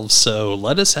yourselves, so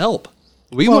let us help.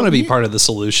 We want to be part of the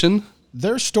solution.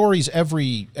 There's stories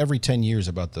every 10 years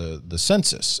about the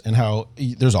census, and how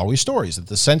there's always stories that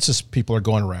the census people are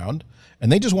going around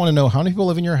and they just want to know how many people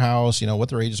live in your house, what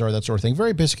their ages are, that sort of thing.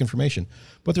 Very basic information.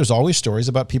 But there's always stories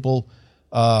about people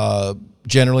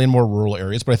generally in more rural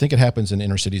areas, but I think it happens in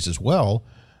inner cities as well.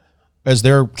 As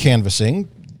they're canvassing,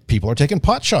 people are taking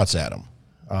pot shots at them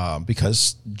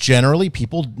because generally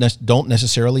people don't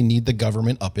necessarily need the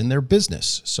government up in their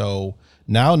business. So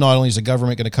now not only is the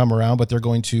government going to come around, but they're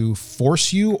going to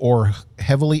force you or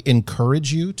heavily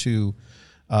encourage you to,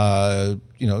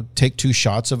 take 2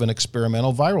 shots of an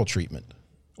experimental viral treatment,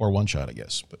 or 1 shot, I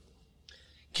guess. But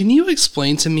can you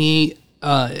explain to me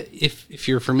if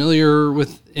you're familiar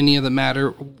with any of the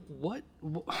matter,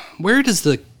 where does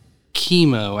the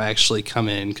chemo actually come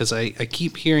in? Because I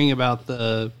keep hearing about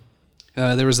there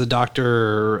was the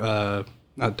doctor,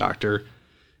 not doctor,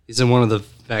 he's in one of the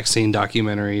vaccine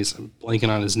documentaries. I'm blanking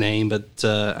on his name, but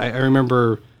I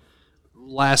remember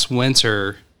last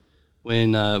winter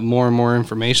when more and more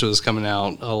information was coming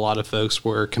out, a lot of folks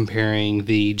were comparing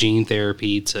the gene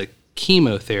therapy to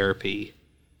chemotherapy.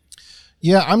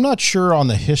 Yeah, I'm not sure on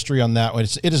the history on that one.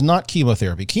 It is not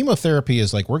chemotherapy. Chemotherapy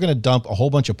is like, we're going to dump a whole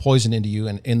bunch of poison into you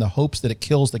in the hopes that it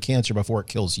kills the cancer before it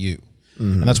kills you.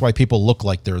 Mm-hmm. And that's why people look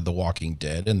like they're the Walking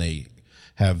Dead, and they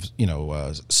have,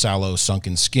 sallow,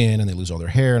 sunken skin, and they lose all their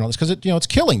hair and all this, because it's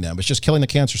killing them. It's just killing the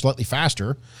cancer slightly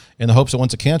faster in the hopes that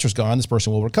once the cancer's gone, this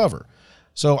person will recover.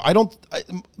 So I don't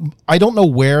know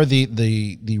where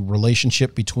the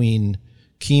relationship between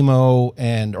chemo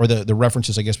or the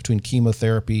references, I guess, between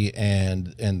chemotherapy and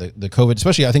the COVID,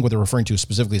 especially I think what they're referring to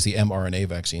specifically is the mRNA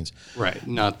vaccines. Right,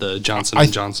 not the Johnson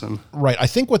 & Johnson. Right. I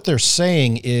think what they're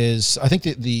saying is, I think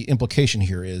the implication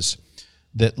here is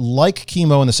that, like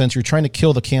chemo in the sense you're trying to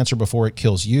kill the cancer before it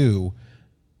kills you,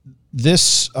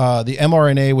 this, the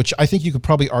mRNA, which I think you could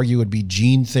probably argue would be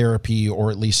gene therapy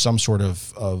or at least some sort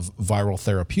of viral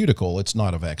therapeutical. It's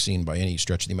not a vaccine by any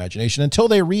stretch of the imagination until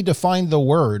they redefined the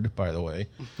word, by the way.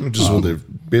 Which is what they've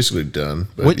basically done.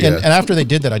 But and after they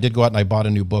did that, I did go out and I bought a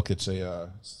new book. It's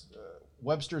a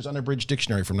Webster's Unabridged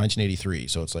Dictionary from 1983.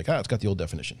 So it's like, it's got the old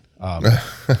definition. I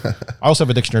also have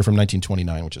a dictionary from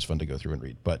 1929, which is fun to go through and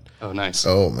read. But oh, nice.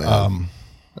 Oh, man.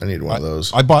 I need one of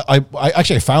those. I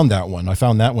actually found that one. I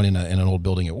found that one in an old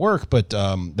building at work, but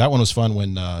that one was fun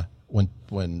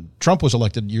when Trump was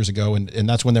elected years ago, and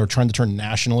that's when they were trying to turn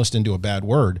nationalist into a bad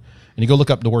word. And you go look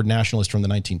up the word nationalist from the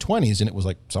 1920s, and it was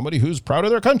like somebody who's proud of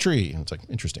their country. And it's like,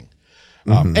 interesting.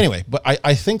 Anyway, but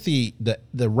I think the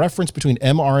reference between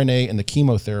mRNA and the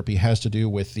chemotherapy has to do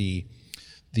with the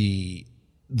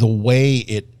way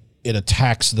it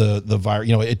attacks the virus,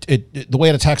 the way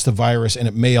it attacks the virus, and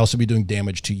it may also be doing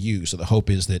damage to you. So the hope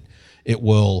is that it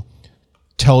will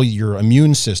tell your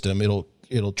immune system,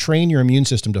 it'll train your immune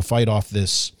system to fight off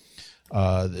this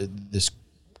this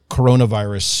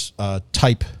coronavirus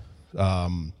type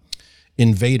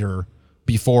invader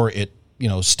before it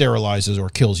sterilizes or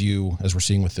kills you, as we're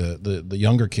seeing with the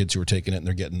younger kids who are taking it and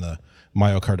they're getting the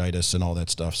myocarditis and all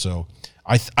that stuff. So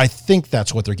I think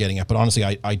that's what they're getting at, but honestly,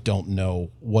 I don't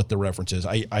know what the reference is.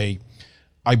 I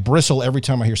bristle every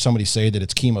time I hear somebody say that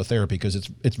it's chemotherapy, because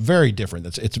it's very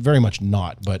different. It's very much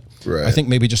not, but right. I think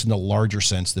maybe just in the larger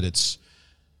sense that it's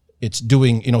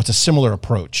doing, it's a similar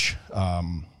approach,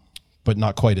 but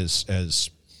not quite as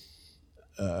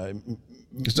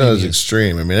it's not as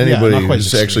extreme. I mean, anybody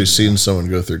who's actually seen someone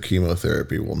go through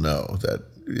chemotherapy will know that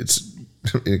it's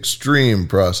an extreme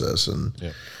process, and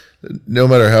no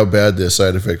matter how bad the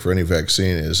side effect for any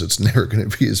vaccine is, it's never going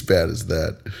to be as bad as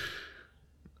that.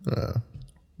 But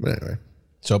anyway.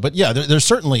 So, but yeah, there's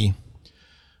certainly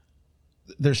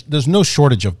there's no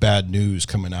shortage of bad news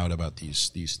coming out about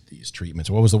these treatments.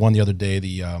 What was the one the other day?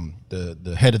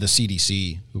 The head of the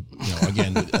CDC, who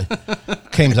again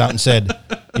came out and said,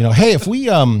 hey, if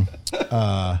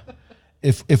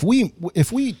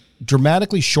we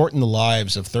dramatically shorten the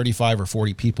lives of 35 or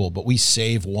 40 people, but we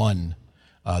save one,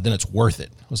 then it's worth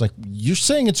it. I was like, you're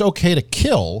saying it's okay to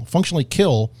functionally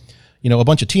kill, a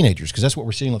bunch of teenagers, because that's what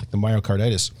we're seeing with the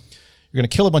myocarditis. You're going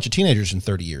to kill a bunch of teenagers in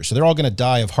 30 years. So they're all going to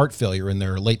die of heart failure in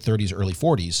their late 30s, early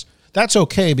 40s. That's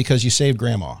okay because you saved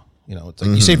grandma. It's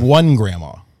like you saved one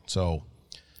grandma. So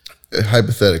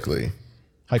hypothetically,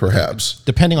 perhaps.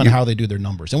 Depending on how they do their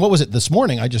numbers. And what was it this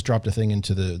morning? I just dropped a thing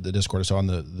into the Discord I saw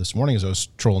this morning as I was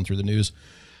trolling through the news.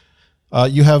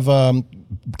 You have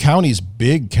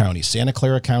big counties, Santa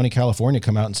Clara County, California,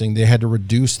 come out and saying they had to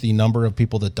reduce the number of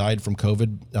people that died from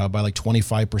COVID by like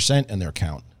 25% in their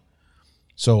count.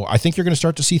 So I think you're going to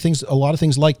start to see a lot of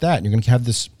things like that. And you're going to have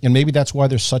this, and maybe that's why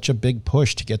there's such a big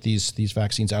push to get these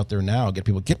vaccines out there now.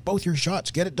 Get both your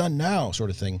shots, get it done now, sort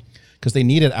of thing, because they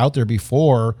need it out there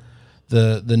before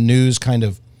the news kind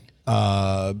of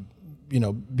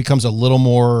becomes a little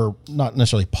more, not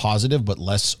necessarily positive, but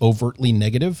less overtly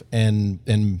negative,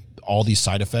 and all these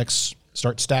side effects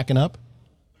start stacking up.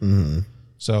 Mm-hmm.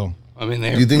 So, I mean,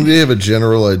 do you think they have a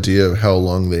general idea of how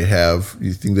long they have?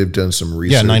 You think they've done some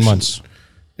research? Yeah, 9 months.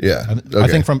 Yeah, I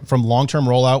think from long-term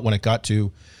rollout, when it got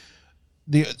to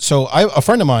a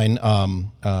friend of mine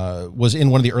was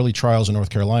in one of the early trials in North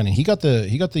Carolina, and he got the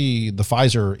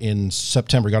Pfizer in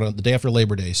September. He got it the day after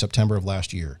Labor Day, September of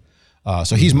last year.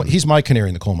 So he's my canary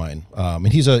in the coal mine. And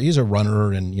he's a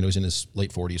runner, and he's in his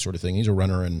late 40s, sort of thing. He's a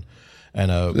runner, and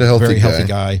and a very healthy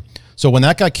guy. So when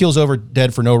that guy keels over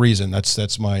dead for no reason,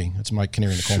 that's my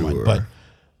canary in the coal mine.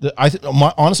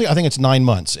 But honestly, I think it's 9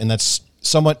 months, and that's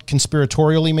somewhat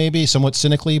conspiratorially, maybe somewhat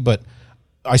cynically, but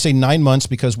I say 9 months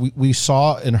because we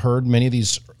saw and heard many of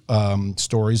these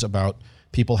stories about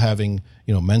people having,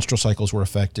 menstrual cycles were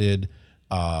affected,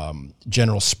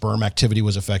 general sperm activity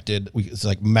was affected. It's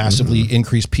like massively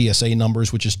increased PSA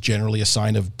numbers, which is generally a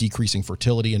sign of decreasing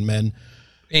fertility in men.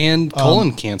 And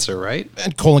colon cancer, right?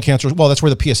 And colon cancer. Well, that's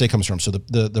where the PSA comes from. So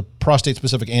the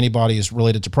prostate-specific antibody is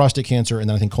related to prostate cancer, and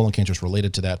then I think colon cancer is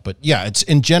related to that. But yeah, it's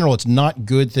in general, it's not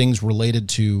good things related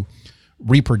to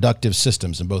reproductive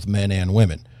systems in both men and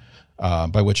women.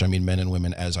 By which I mean men and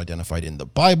women as identified in the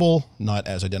Bible, not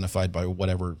as identified by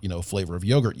whatever flavor of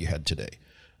yogurt you had today.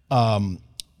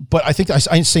 But I think I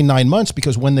say 9 months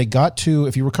because when they got to,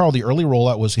 if you recall, the early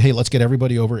rollout was, hey, let's get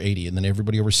everybody over 80 and then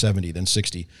everybody over 70, then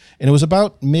 60. And it was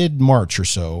about mid-March or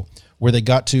so where they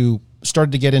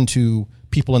started to get into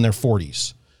people in their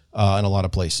 40s in a lot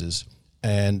of places.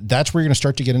 And that's where you're going to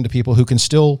start to get into people who can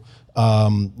still,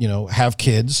 have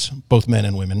kids, both men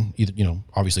and women, either,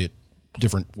 obviously at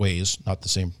different ways, not the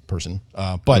same person.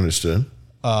 But understood.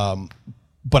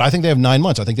 But I think they have 9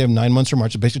 months. I think they have 9 months or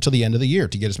March, basically till the end of the year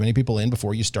to get as many people in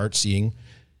before you start seeing,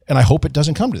 and I hope it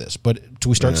doesn't come to this, but till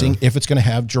we start seeing if it's going to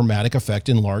have dramatic effect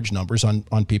in large numbers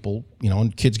on people,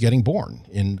 and kids getting born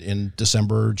in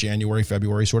December, January,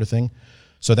 February sort of thing.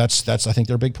 So that's I think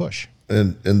their big push.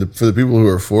 And for the people who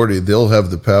are 40, they'll have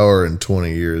the power in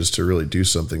 20 years to really do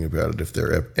something about it if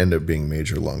there end up being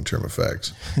major long-term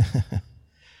effects.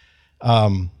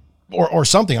 Or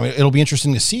something. I mean, it'll be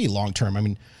interesting to see long-term. I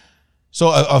mean, so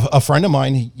a friend of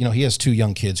mine, he has 2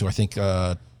 young kids who I think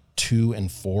 2 and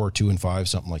 4, 2 and 5,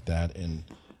 something like that,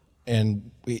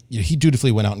 and he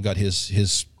dutifully went out and got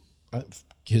his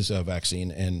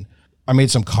vaccine, and I made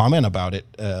some comment about it,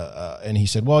 and he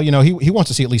said, well, he wants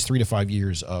to see at least 3 to 5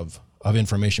 years of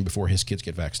information before his kids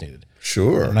get vaccinated.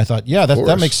 Sure. And I thought, yeah,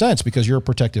 that makes sense because you're a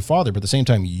protective father, but at the same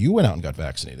time, you went out and got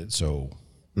vaccinated, so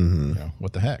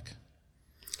what the heck.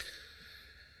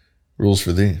 Rules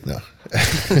for thee? No. I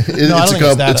think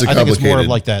it's more of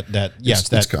like that.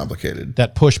 It's complicated.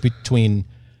 That push between,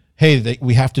 hey,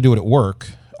 we have to do it at work.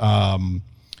 I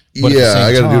got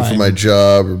to do it for my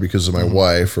job or because of my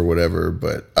wife or whatever.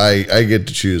 But I get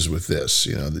to choose with this.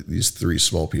 These 3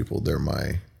 small people, they're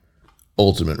my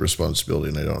ultimate responsibility,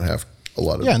 and I don't have a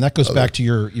lot of. Yeah, and that goes back to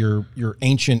your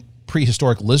ancient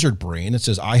prehistoric lizard brain. It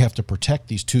says I have to protect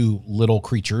these 2 little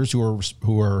creatures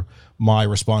who are my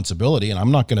responsibility, and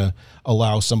I'm not going to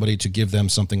allow somebody to give them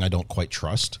something I don't quite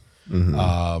trust.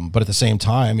 But at the same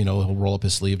time, he'll roll up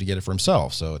his sleeve to get it for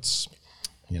himself. So it's,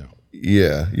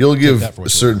 yeah, you'll give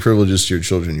certain privileges to your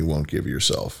children you won't give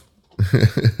yourself.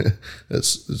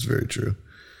 That's very true.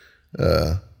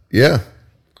 Yeah,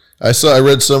 I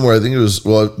read somewhere. I think it was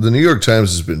the New York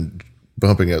Times has been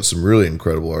bumping out some really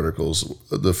incredible articles.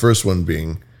 The first one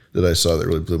being that I saw that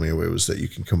really blew me away was that you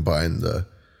can combine the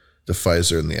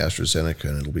Pfizer and the AstraZeneca,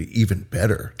 and it'll be even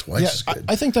better, twice as good.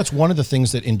 I think that's one of the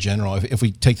things that in general, if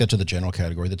we take that to the general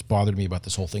category, that's bothered me about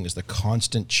this whole thing is the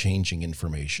constant changing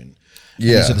information. Yeah,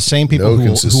 and these are the same people who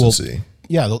consistency.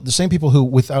 The same people who,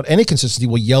 without any consistency,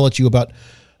 will yell at you about,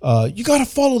 you got to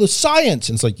follow the science.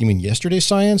 And it's like, you mean yesterday's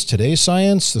science, today's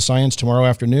science, the science tomorrow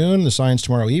afternoon, the science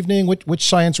tomorrow evening? Which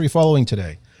science are we following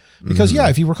today? Because,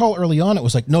 if you recall early on, it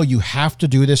was like, no, you have to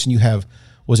do this, and you have,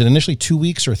 was it initially 2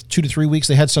 weeks or 2 to 3 weeks?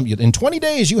 They had some, in 20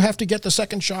 days, you have to get the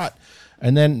second shot.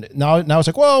 And then now it's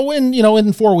like, well,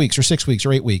 in 4 weeks or 6 weeks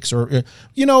or 8 weeks or,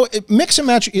 mix and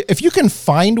match. If you can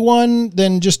find one,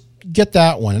 then just get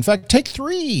that one. In fact, take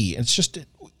 3. It's just,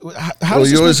 how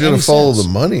does you're always going to follow sense?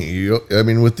 The money.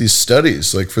 With these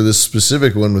studies, like for this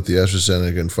specific one with the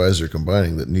AstraZeneca and Pfizer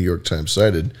combining that New York Times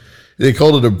cited, they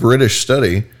called it a British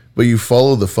study, but you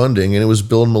follow the funding, and it was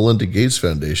Bill and Melinda Gates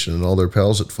Foundation and all their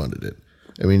pals that funded it.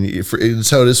 I mean, it's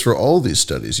how it is for all these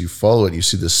studies. You follow it, and you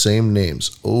see the same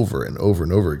names over and over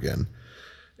and over again.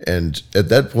 And at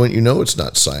that point, it's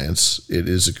not science. It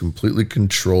is a completely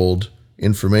controlled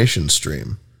information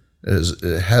stream.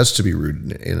 It has to be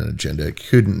rooted in an agenda. It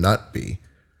couldn't not be.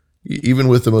 Even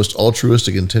with the most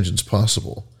altruistic intentions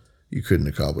possible, you couldn't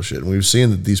accomplish it. And we've seen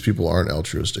that these people aren't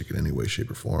altruistic in any way, shape,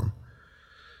 or form.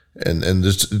 And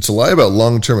it's a lie about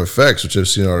long-term effects, which I've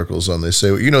seen articles on. They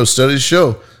say, studies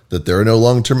show that there are no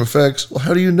long-term effects. Well,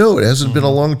 how do you know? It hasn't been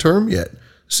a long-term yet.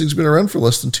 This thing's been around for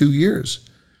less than 2 years.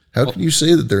 How can you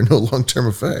say that there are no long-term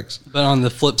effects? But on the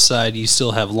flip side, you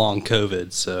still have long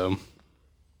COVID, so...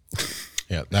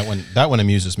 Yeah, that one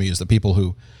amuses me is the people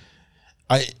who,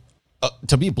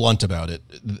 to be blunt about it,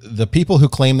 the people who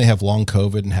claim they have long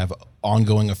COVID and have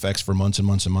ongoing effects for months and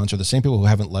months and months are the same people who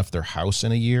haven't left their house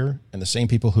in a year, and the same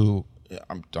people who,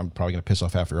 I'm probably going to piss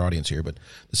off half your audience here, but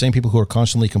the same people who are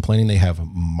constantly complaining they have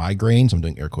migraines. I'm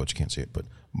doing air quotes, you can't see it, but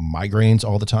migraines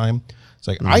all the time. It's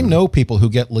like, I know people who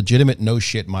get legitimate no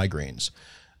shit migraines.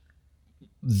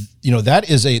 You know,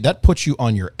 that puts you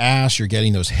on your ass. You're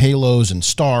getting those halos and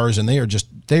stars, and they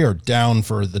are down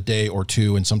for the day or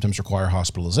two and sometimes require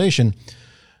hospitalization.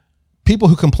 People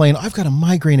who complain, I've got a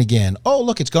migraine again. Oh,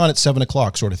 look, it's gone at 7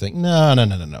 o'clock sort of thing.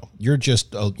 No. You're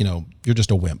just, you're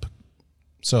just a wimp.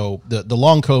 So the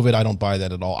long COVID, I don't buy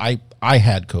that at all. I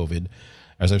had COVID,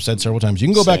 as I've said several times. You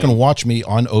can go back and watch me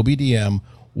on OBDM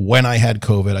when I had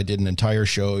COVID. I did an entire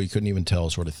show. You couldn't even tell,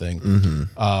 sort of thing.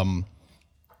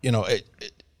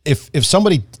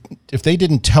 If they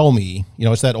didn't tell me,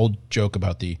 it's that old joke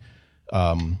about the,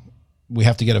 we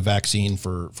have to get a vaccine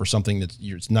for something that's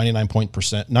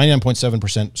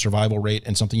 99.7% survival rate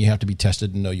and something you have to be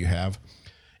tested and know you have.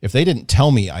 If they didn't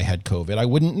tell me I had COVID, I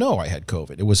wouldn't know I had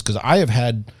COVID. It was because I have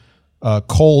had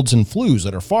colds and flus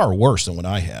that are far worse than what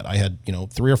I had. I had,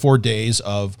 3 or 4 days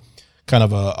of kind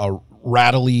of a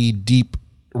rattly, deep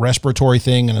respiratory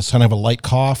thing and a kind of a light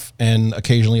cough and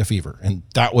occasionally a fever. And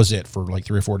that was it for like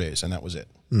 3 or 4 days. And that was it.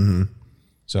 Mm-hmm.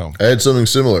 So I had something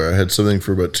similar. I had something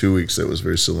for about 2 weeks that was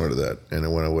very similar to that. And it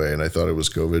went away. And I thought it was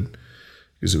COVID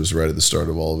because it was right at the start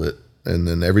of all of it. And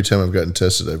then every time I've gotten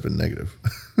tested, I've been negative.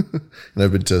 And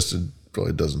I've been tested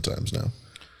probably a dozen times now.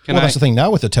 That's the thing.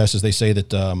 Now with the test is they say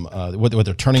that what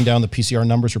they're turning down the PCR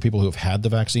numbers for people who have had the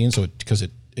vaccine, so because it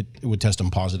would test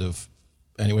them positive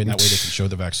anyway, and that way they can show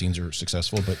the vaccines are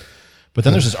successful. But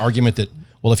then there's this argument that,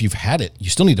 well, if you've had it, you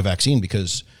still need the vaccine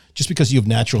because just because you have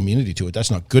natural immunity to it,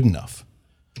 that's not good enough.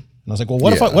 And I was like, well,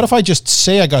 what if I just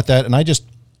say I got that and I just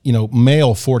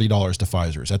mail $40 to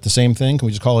Pfizer? Is that the same thing? Can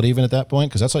we just call it even at that point?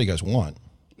 Because that's all you guys want.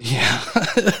 Yeah,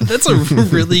 that's a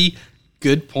really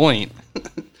good point.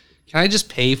 Can I just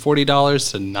pay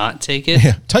 $40 to not take it?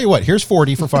 Yeah. Tell you what, here's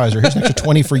 40 for Pfizer. Here's an extra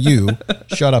 20 for you.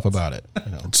 Shut up about it.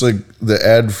 It's like the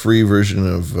ad-free version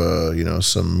of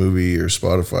some movie or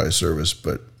Spotify service,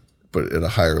 but at a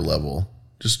higher level.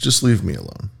 Just leave me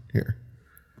alone. Here,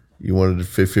 you wanted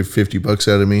 $50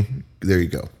 out of me. There you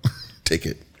go. Take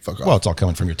it. Fuck off. Well, it's all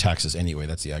coming from your taxes anyway.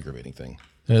 That's the aggravating thing.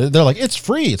 They're like, it's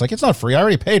free. It's like, it's not free. I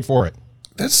already paid for it.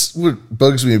 That's what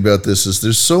bugs me about this is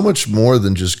there's so much more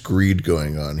than just greed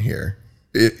going on here.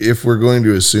 If we're going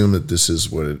to assume that this is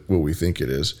what we think it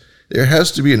is, there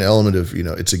has to be an element of,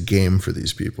 it's a game for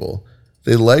these people.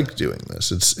 They like doing this.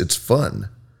 It's fun.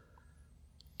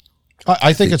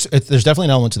 I think there's definitely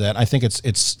an element to that. I think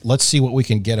it's let's see what we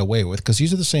can get away with, because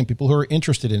these are the same people who are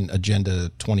interested in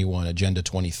Agenda 21, Agenda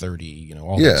 2030,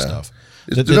 all that stuff.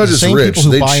 They're not just rich;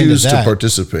 they choose to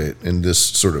participate in this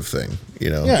sort of thing.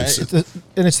 Yeah,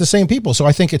 and it's the same people. So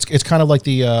I think it's kind of like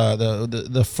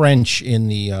the French in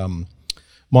the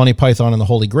Monty Python and the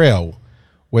Holy Grail,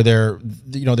 where they're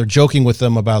joking with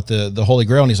them about the Holy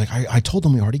Grail, and he's like, I told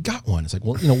them we already got one. It's like,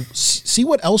 well, see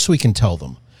what else we can tell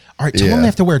them. All right, tell them they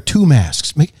have to wear 2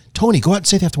 masks. Tony, go out and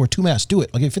say they have to wear 2 masks. Do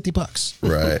it. I'll give you $50.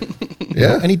 Right.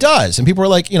 Yeah. And he does. And people are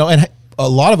like, and a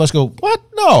lot of us go, what?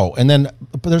 No. And then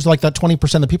there's like that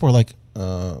 20% of people are like,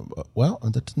 well,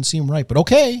 that doesn't seem right, but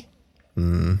okay.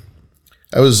 Mm.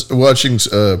 I was watching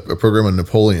a program on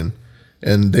Napoleon,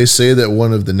 and they say that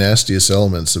one of the nastiest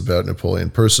elements about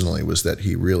Napoleon personally was that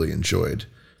he really enjoyed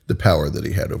the power that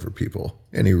he had over people.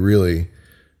 And he really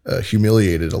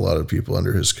humiliated a lot of people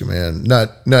under his command,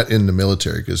 not in the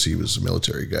military because he was a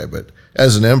military guy, but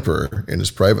as an emperor in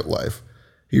his private life,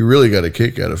 he really got a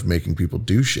kick out of making people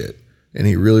do shit, and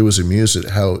he really was amused at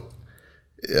how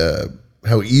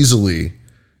easily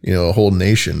a whole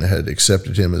nation had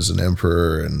accepted him as an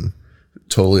emperor and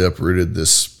totally uprooted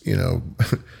this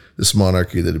this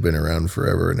monarchy that had been around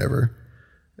forever and ever.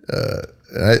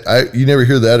 You never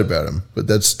hear that about him, but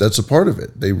that's a part of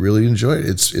it. They really enjoy it.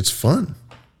 It's fun.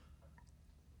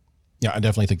 Yeah, I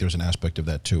definitely think there's an aspect of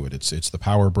that to it. It's the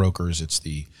power brokers. It's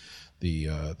the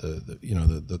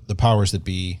powers that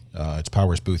be. It's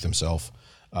Powers Booth himself.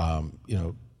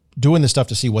 Doing this stuff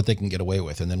to see what they can get away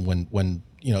with, and then when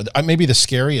maybe the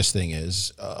scariest thing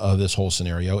is of this whole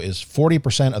scenario is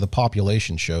 40% of the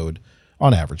population showed,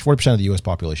 on average, 40% of the U.S.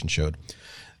 population showed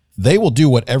they will do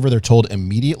whatever they're told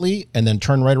immediately, and then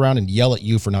turn right around and yell at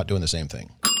you for not doing the same thing.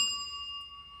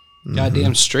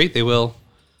 Goddamn straight they will.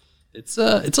 It's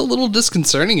a little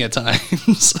disconcerting at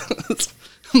times.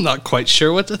 I'm not quite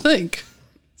sure what to think.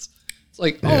 It's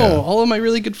like, all of my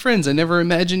really good friends, I never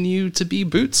imagined you to be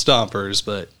boot stompers,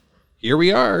 but here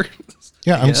we are.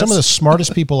 Yeah, I mean, some of the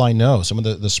smartest people I know, some of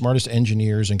the smartest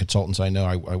engineers and consultants I know,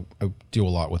 I deal a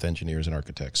lot with engineers and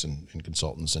architects and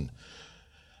consultants, and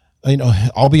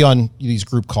I'll be on these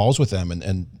group calls with them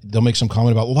and they'll make some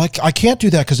comment about, well, I can't do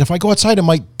that because if I go outside, I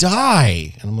might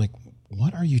die. And I'm like,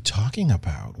 what are you talking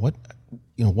about? What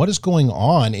is going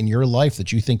on in your life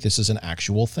that you think this is an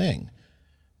actual thing?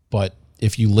 But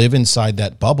if you live inside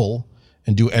that bubble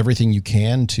and do everything you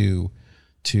can to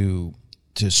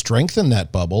strengthen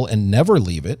that bubble and never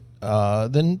leave it,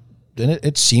 then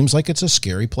it seems like it's a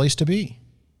scary place to be.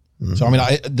 Mm-hmm. So, I mean,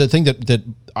 the thing that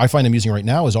I find amusing right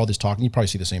now is all this talk, and you probably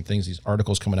see the same things, these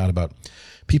articles coming out about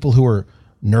people who are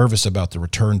nervous about the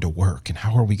return to work and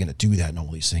how are we going to do that and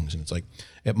all these things. And it's like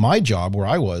at my job where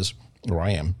I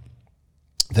am,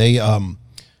 they,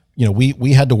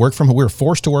 we had to work from home. We were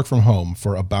forced to work from home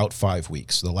for about 5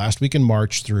 weeks, the last week in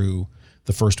March through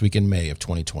the first week in May of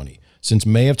 2020. Since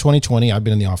May of 2020, I've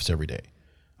been in the office every day.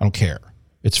 I don't care.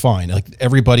 It's fine. Like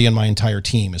everybody in my entire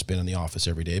team has been in the office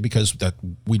every day because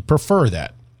we'd prefer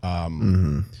that.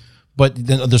 But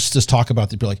then there's this talk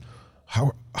about people like,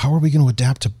 how are we going to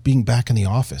adapt to being back in the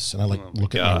office? And I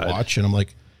look at my watch and I'm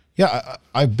like, yeah,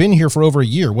 I've been here for over a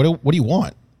year. What do you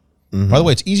want? Mm-hmm. By the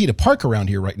way, it's easy to park around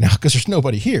here right now because there's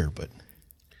nobody here. But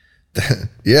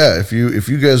yeah, if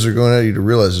you guys are going out, you to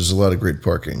realize there's a lot of great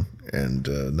parking and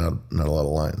not a lot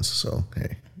of lines. So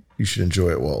hey, you should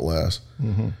enjoy it while it lasts.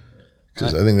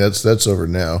 Because I think that's over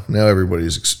now. Now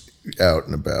everybody's out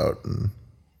and about and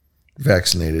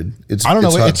vaccinated. I don't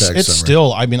know. It's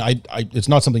still. I mean, it's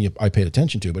not something I paid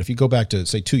attention to. But if you go back to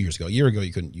say 2 years ago, a year ago,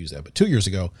 you couldn't use that. But 2 years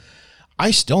ago,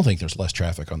 I still think there's less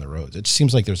traffic on the roads. It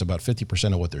seems like there's about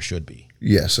 50% of what there should be.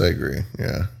 Yes, I agree.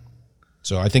 Yeah.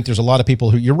 So I think there's a lot of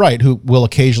people you're right, who will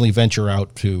occasionally venture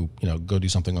out to, go do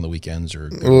something on the weekends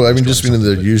or. Well, I mean, just being in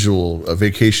the usual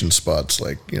vacation spots,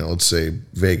 like, let's say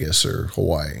Vegas or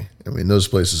Hawaii. I mean, those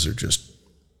places are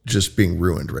just being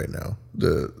ruined right now.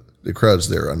 The crowds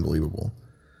there are unbelievable.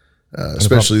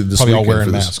 Especially this weekend. Probably all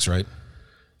wearing masks, right?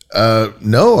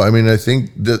 No, I mean, I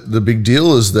think that the big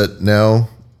deal is that now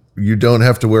you don't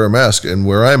have to wear a mask. And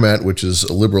where I'm at, which is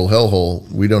a liberal hellhole,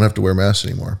 we don't have to wear masks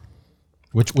anymore.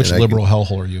 Which liberal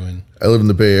hellhole are you in? I live in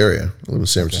the Bay Area. I live in the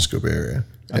San Francisco Bay Area.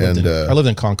 I lived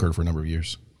in Concord for a number of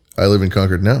years. I live in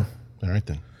Concord now. All right,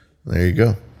 then. There you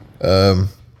go.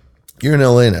 You're in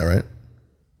LA now, right?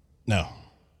 No.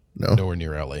 Nowhere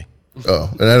near LA. Oh,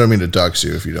 and I don't mean to dox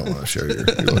you if you don't want to share your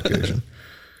location.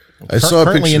 I saw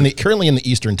currently in the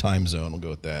Eastern time zone. We'll go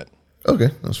with that. Okay,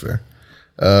 that's fair.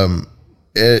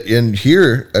 And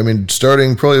here, I mean,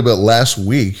 starting probably about last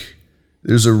week,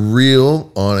 there's a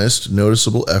real, honest,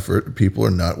 noticeable effort. People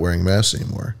are not wearing masks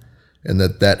anymore. And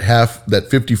that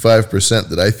 55%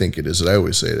 that I think it is, that I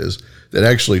always say it is, that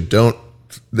actually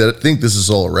that think this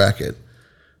is all a racket,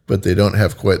 but they don't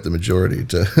have quite the majority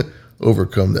to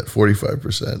overcome that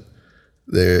 45%.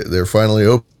 They're finally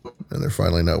open and they're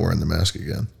finally not wearing the mask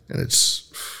again. And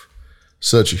it's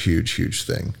such a huge, huge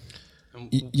thing.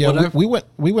 Yeah, we went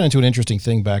into an interesting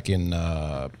thing back in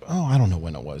I don't know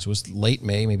when it was. It was late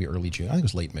May, maybe early June. I think it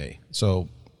was late May. So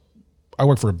I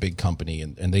work for a big company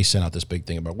and they sent out this big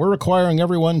thing about we're requiring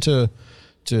everyone to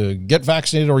get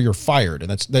vaccinated or you're fired.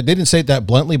 And they didn't say it that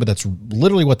bluntly, but that's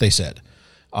literally what they said.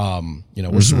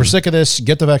 We're sick of this,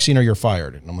 get the vaccine or you're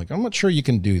fired. And I'm like, I'm not sure you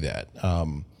can do that.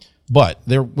 But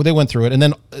they went through it, and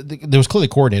then there was clearly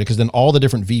coordinated because then all the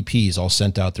different VPs all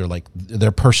sent out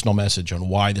their personal message on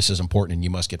why this is important and you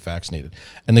must get vaccinated.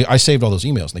 And I saved all those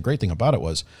emails. And the great thing about it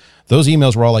was those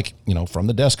emails were all like, from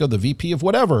the desk of the VP of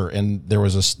whatever, and there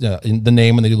was the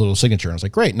name and they do a little signature. And I was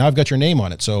like, great, now I've got your name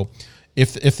on it. So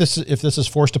if this is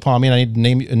forced upon me and I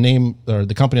need to name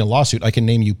the company in a lawsuit, I can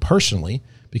name you personally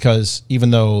because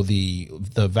even though the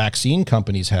vaccine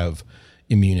companies have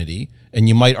immunity, and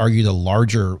you might argue the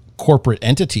larger corporate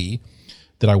entity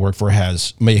that I work for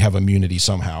may have immunity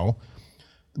somehow.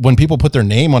 When people put their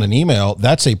name on an email,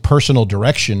 that's a personal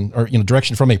direction or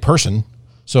direction from a person.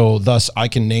 So thus I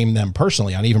can name them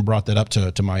personally. I even brought that up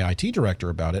to my IT director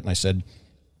about it. And I said,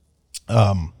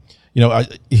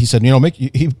 he said,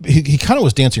 he kind of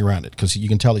was dancing around it because you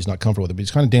can tell he's not comfortable with it, but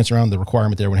he's kind of dancing around the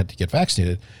requirement that everyone had to get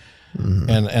vaccinated.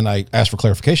 Mm-hmm. And I asked for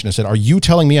clarification. I said, are you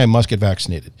telling me I must get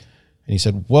vaccinated? And he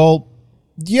said, well,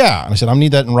 yeah. And I said, I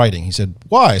need that in writing. He said,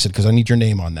 why? I said, because I need your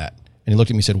name on that. And he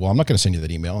looked at me and said, well, I'm not going to send you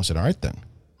that email. I said, all right, then.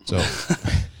 So,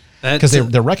 because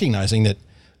they're recognizing that,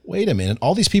 wait a minute,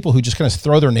 all these people who just kind of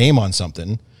throw their name on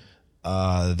something,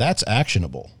 that's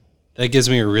actionable. That gives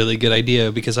me a really good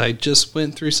idea because I just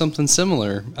went through something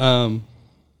similar.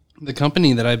 The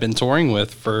company that I've been touring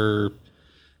with for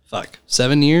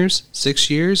 6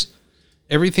 years,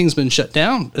 everything's been shut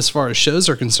down as far as shows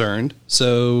are concerned.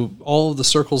 So all of the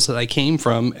circles that I came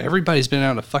from, everybody's been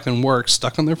out of fucking work,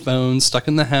 stuck on their phones, stuck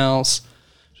in the house,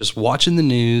 just watching the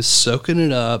news, soaking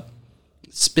it up.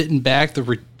 spitting back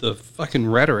the fucking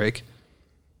rhetoric.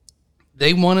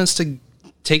 They want us to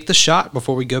take the shot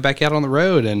before we go back out on the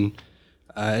road, and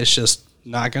it's just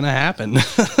not going to happen.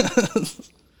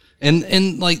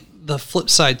 and like the flip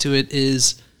side to it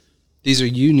is these are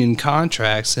union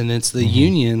contracts, and it's the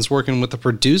unions working with the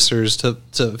producers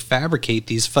to fabricate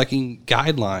these fucking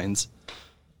guidelines.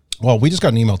 Well, we just got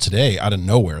an email today out of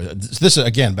nowhere. This is,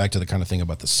 again, back to the kind of thing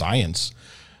about the science.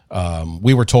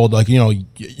 We were told, like, you know,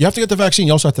 you have to get the vaccine.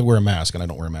 You also have to wear a mask, and I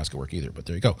don't wear a mask at work either. But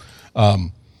there you go.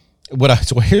 Here's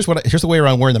the way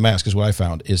around wearing the mask is what I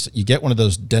found is you get one of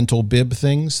those dental bib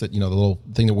things that, you know, the little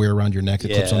thing to wear around your neck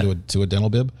that clips onto to a dental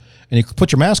bib, and you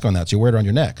put your mask on that, so you wear it around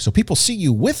your neck. So people see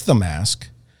you with the mask,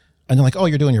 and they're like, "Oh,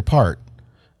 you're doing your part,"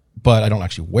 but I don't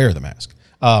actually wear the mask.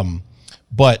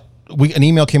 But an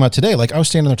email came out today. Like I was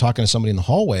standing there talking to somebody in the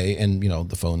hallway, and you know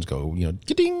the phones go, you know,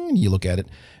 ding, and you look at it,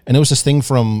 and it was this thing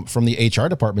from the HR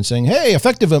department saying, "Hey,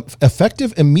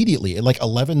 effective immediately at like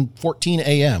 11:14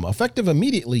 a.m. Effective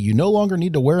immediately, you no longer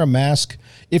need to wear a mask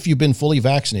if you've been fully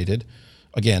vaccinated."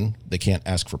 Again, they can't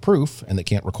ask for proof, and they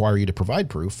can't require you to provide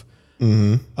proof.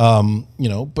 You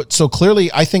know, but so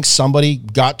clearly, I think somebody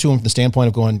got to him from the standpoint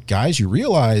of going, guys, you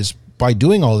realize by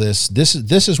doing all this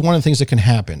is one of the things that can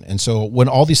happen. And so when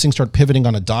all these things start pivoting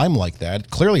on a dime like that,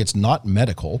 clearly it's not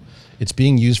medical. It's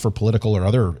being used for political or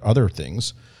other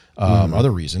things,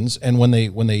 other reasons. And when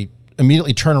they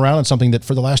immediately turn around on something that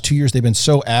for the last 2 years they've been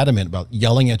so adamant about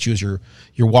yelling at you as you're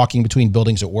walking between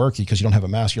buildings at work because you don't have a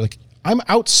mask, you're like, I'm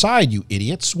outside, you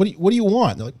idiots. What do you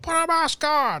want? They're like, put a mask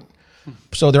on.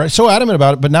 So they're so adamant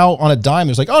about it, but now on a dime,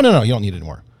 it's like, oh no, you don't need it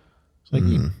anymore. It's like,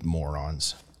 you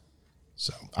morons.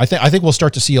 So I think we'll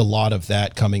start to see a lot of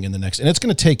that coming in the next, and it's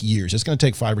going to take years. It's going to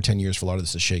take 5 or 10 years for a lot of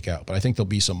this to shake out. But I think there'll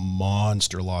be some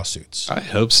monster lawsuits. I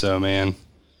hope so, man.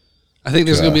 I think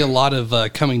there's going to be a lot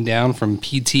of coming down from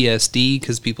PTSD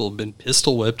because people have been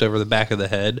pistol whipped over the back of the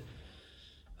head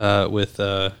with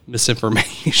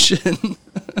misinformation.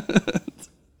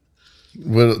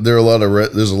 Well, there's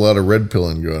a lot of red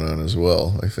pilling going on as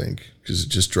well, I think, because it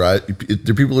just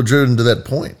the people are driven to that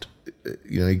point.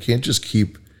 You know, you can't just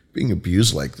keep being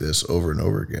abused like this over and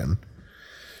over again.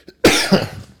 I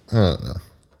don't know.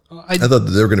 I thought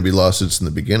that there were going to be lawsuits in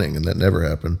the beginning, and that never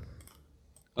happened.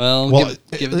 Well,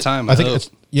 give it time. I think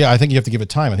I think you have to give it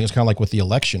time. I think it's kind of like with the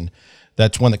election.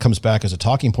 That's one that comes back as a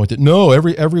talking point that no,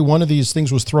 every one of these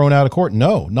things was thrown out of court.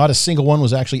 No, not a single one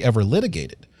was actually ever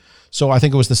litigated. So I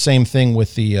think it was the same thing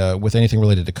with the with anything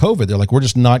related to COVID. They're like, we're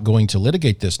just not going to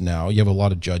litigate this now. You have a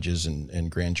lot of judges and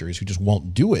grand juries who just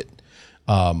won't do it.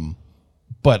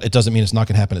 But it doesn't mean it's not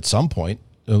going to happen at some point.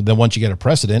 Then once you get a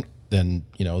precedent, then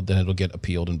it'll get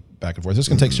appealed and back and forth. This is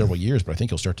going to take several years, but I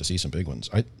think you'll start to see some big ones.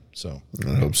 I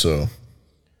hope so.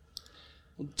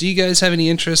 Do you guys have any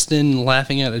interest in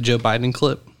laughing at a Joe Biden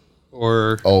clip?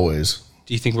 Or always.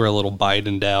 Do you think we're a little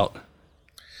Bidened out?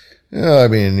 Yeah, I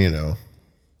mean,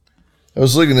 I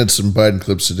was looking at some Biden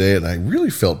clips today, and I really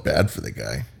felt bad for the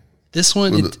guy. This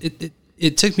one,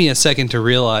 it took me a second to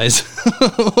realize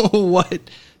what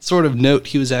sort of note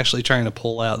he was actually trying to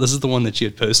pull out. This is the one that you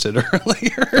had posted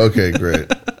earlier. Okay,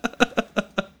 great.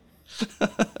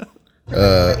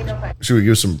 Should we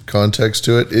give some context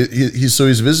to it? He's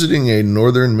visiting a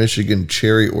northern Michigan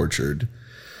cherry orchard.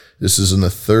 This is on the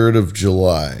 3rd of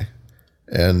July.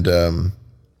 And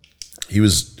he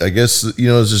was, I guess, it's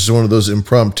just one of those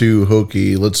impromptu,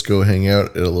 hokey, let's go hang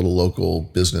out at a little local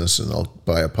business and I'll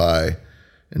buy a pie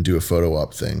and do a photo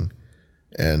op thing.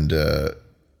 And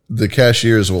the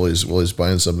cashiers, while he's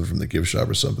buying something from the gift shop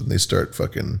or something, they start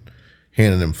fucking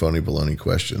handing him phony baloney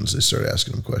questions. They start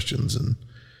asking him questions, and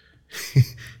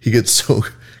he gets so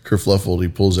kerfluffled he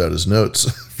pulls out his notes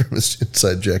from his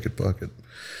inside jacket pocket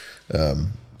to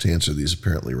answer these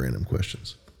apparently random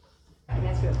questions. Can I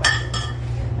ask you a question?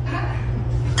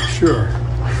 Sure.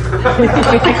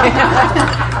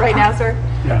 Right now, sir?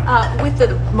 Yeah. With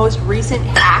the most recent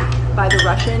hack by the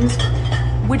Russians,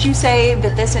 would you say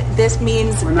that this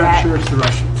means We're not sure it's the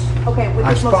Russians. Okay. With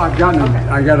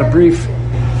I got a brief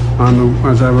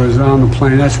as I was on the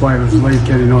plane. That's why I was late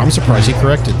getting off. I'm surprised he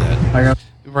corrected that.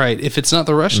 Right. If it's not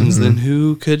the Russians, then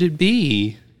who could it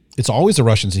be? It's always the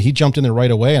Russians. And he jumped in there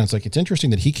right away. And it's interesting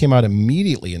that he came out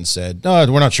immediately and said,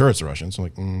 no, we're not sure it's the Russians. I'm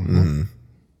like,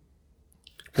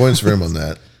 Points for him on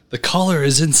that. The caller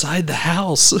is inside the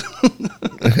house.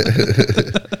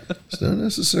 It's not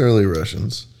necessarily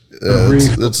Russians.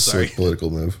 That's a political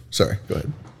move. Sorry, go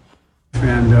ahead.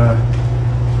 And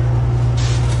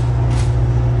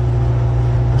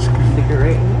Stick it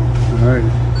right in. All right.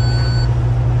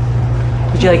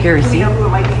 Would you like your receipt? Do you know who it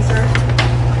might be, sir?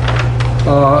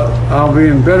 I'll be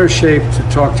in better shape to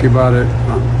talk to you about it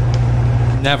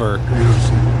Never.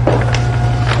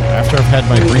 After I've had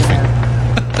my briefing.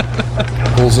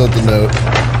 Pulls out the note.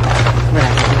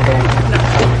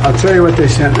 I'll tell you what they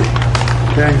sent me.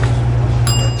 Okay.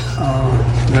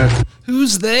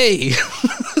 Who's they?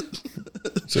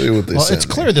 Tell you what they Well, sent it's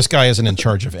me. clear this guy isn't in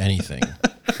charge of anything.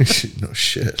 No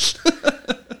shit.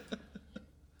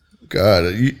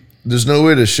 God, there's no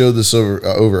way to show this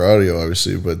over audio,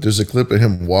 obviously, but there's a clip of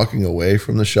him walking away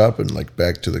from the shop and like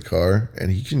back to the car,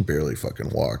 and he can barely fucking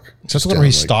walk. So that's the one where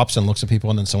he stops and looks at people,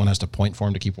 and then someone has to point for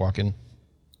him to keep walking.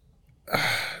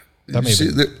 That may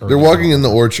See, be they're walking in the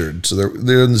orchard, so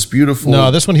they're in this beautiful.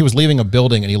 No, this one he was leaving a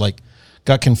building, and he like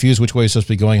got confused which way he's supposed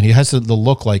to be going, and he has the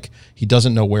look like he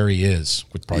doesn't know where he is,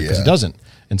 because he doesn't.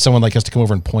 And someone like has to come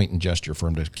over and point and gesture for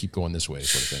him to keep going this way,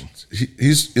 sort of thing.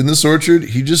 He's in this orchard.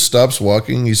 He just stops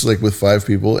walking. He's like with 5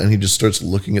 people, and he just starts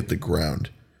looking at the ground.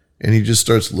 And he just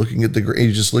starts looking at the ground.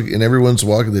 He just and everyone's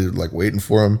walking. They're like waiting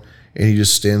for him, and he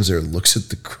just stands there and looks at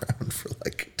the ground for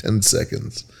like 10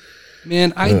 seconds.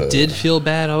 Man, I did feel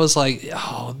bad. I was like,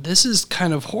 oh, this is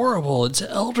kind of horrible. It's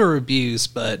elder abuse,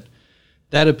 but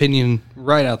that opinion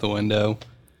right out the window.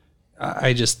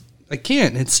 I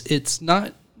can't. It's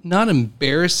not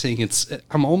embarrassing.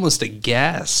 I'm almost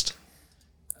aghast.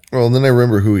 Well, and then I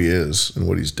remember who he is and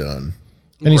what he's done.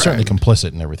 And he's certainly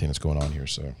complicit in everything that's going on here.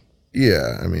 So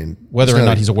yeah, I mean, whether or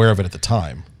not he's aware of it at the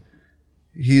time,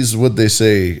 he's what they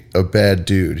say a bad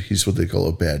dude. He's what they call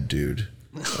a bad dude.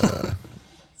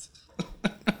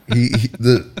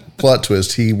 The plot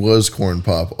twist: he was Corn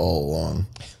Pop all along.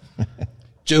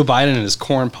 Joe Biden and his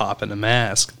corn pop and a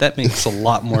mask. That makes a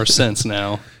lot more sense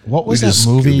now. What was that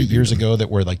movie years ago that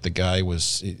where like the guy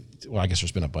was? Well, I guess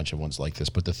there's been a bunch of ones like this,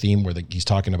 but the theme where he's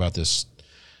talking about this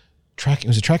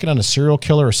tracking down a serial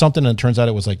killer or something, and it turns out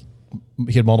it was like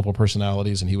he had multiple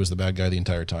personalities and he was the bad guy the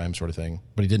entire time, sort of thing,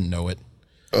 but he didn't know it.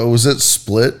 Oh, was it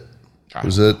Split?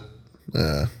 Was it?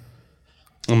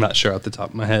 I'm not sure off the top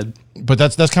of my head, but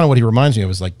that's kind of what he reminds me of.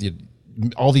 Is like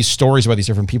all these stories about these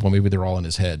different people. Maybe they're all in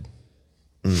his head.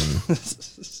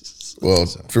 Well,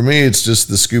 for me, it's just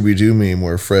the Scooby-Doo meme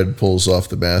where Fred pulls off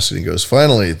the mask and he goes,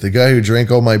 "Finally, the guy who drank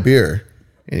all my beer,"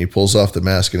 and he pulls off the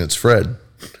mask and it's Fred.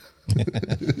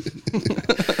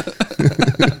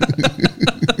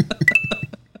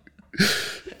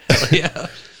 Hell yeah.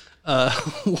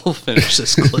 We'll finish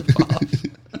this clip off.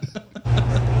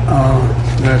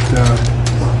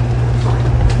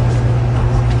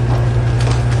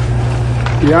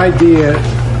 The idea,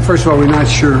 first of all, we're not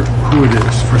sure who it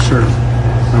is for certain,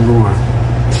 number one.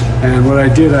 And what I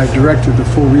did, I directed the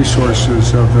full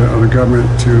resources of the government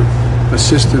to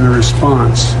assist in a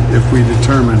response if we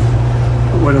determine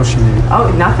what else you need.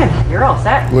 Oh, nothing. You're all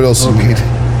set. What else you need?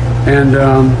 And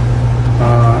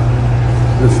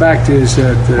the fact is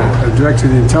that I directed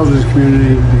the intelligence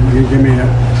community to give me a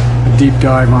deep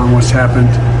dive on what's happened,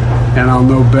 and I'll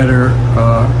know better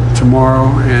tomorrow.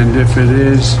 And if it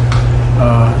is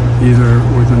either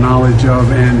with the knowledge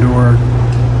of and or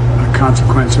a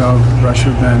consequence of Russia,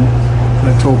 then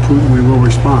I told Putin we will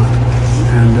respond.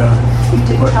 And you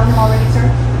didn't tell him already, sir?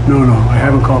 No, I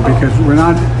haven't called because we're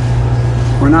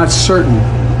not certain.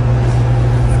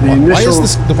 Why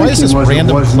is this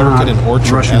random clerk at an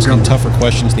orchard asking tougher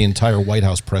questions the entire White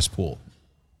House press pool?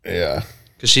 Yeah.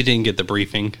 Because she didn't get the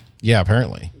briefing. Yeah,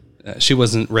 apparently. She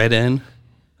wasn't read in.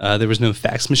 There was no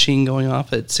fax machine going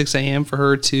off at 6 a.m. for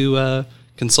her to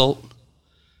consult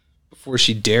before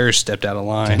she dares stepped out of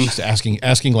line. She's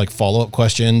asking like follow-up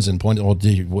questions and pointing, what do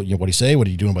you say? What are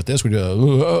you doing about this?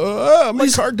 My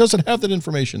card doesn't have that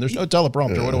information. There's no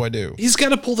teleprompter. What do I do? He's got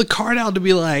to pull the card out to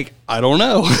be like, I don't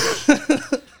know.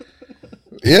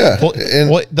 Yeah.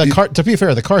 The card, to be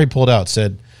fair, the card he pulled out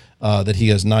said that he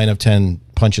has 9 of 10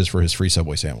 punches for his free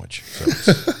Subway sandwich. So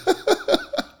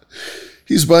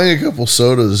he's buying a couple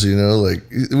sodas,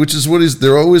 which is what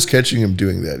they're always catching him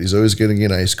doing that. He's always getting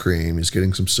an ice cream. He's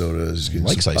getting some sodas. He's getting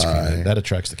likes some ice pie. cream. That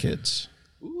attracts the kids.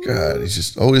 God,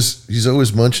 he's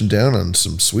always munching down on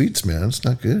some sweets, man. It's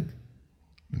not good.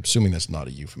 I'm assuming that's not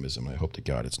a euphemism. I hope to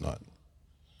God it's not.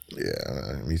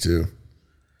 Yeah, me too.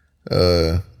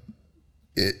 The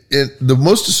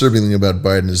most disturbing thing about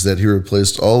Biden is that he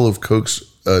replaced all of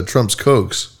Trump's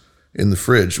Cokes in the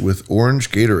fridge with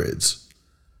orange Gatorades.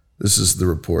 This is the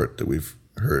report that we've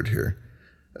heard here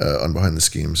on Behind the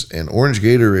Schemes. And orange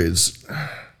Gatorades,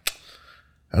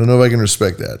 I don't know if I can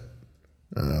respect that.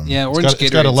 Yeah, orange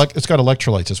Gatorades. It's got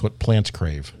electrolytes. It's what plants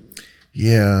crave.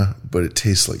 Yeah, but it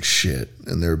tastes like shit,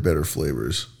 and there are better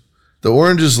flavors. The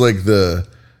orange is like the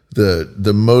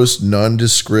most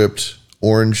nondescript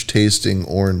orange tasting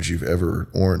orange you've ever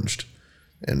oranged,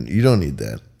 and you don't need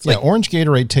that. Orange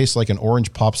Gatorade tastes like an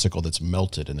orange popsicle that's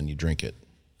melted and then you drink it.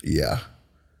 Yeah.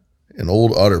 an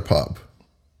old otter pop.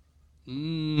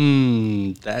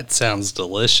 That sounds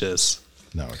delicious.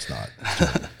 No, it's not.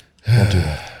 Won't do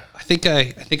that. I think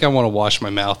I want to wash my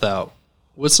mouth out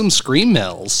with some Scream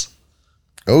Mells.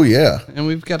 Oh yeah, and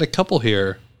we've got a couple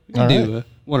here. We can do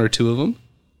one or two of them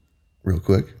real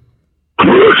quick. I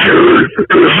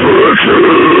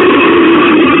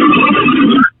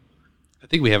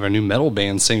think we have our new metal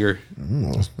band singer.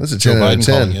 That's a 10 out of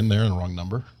 10. Calling in there in the wrong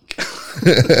number.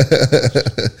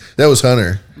 That was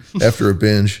Hunter after a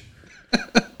binge.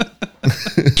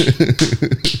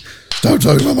 Stop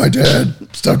talking about my dad.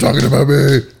 Stop talking about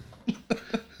me.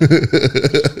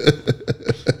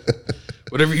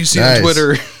 Whatever you see on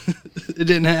Twitter, it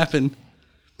didn't happen.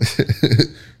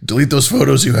 Delete those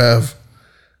photos you have.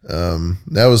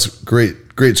 That was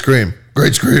great. Great scream.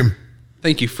 Great scream.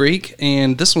 Thank you, Freak.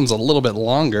 And this one's a little bit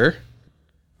longer.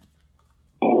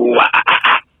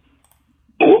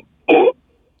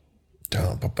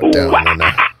 Down, down. I don't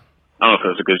know if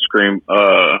that's a good scream.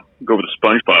 Go with the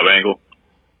SpongeBob angle.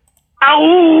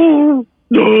 Ow!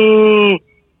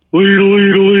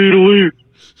 Lead.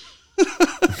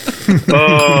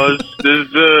 This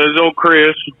is old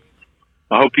Chris.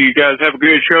 I hope you guys have a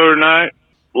good show tonight.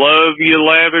 Love you,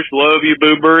 Lavish. Love you,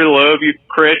 Booberry. Love you,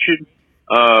 Cretchen.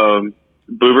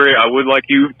 Booberry, I would like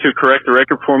you to correct the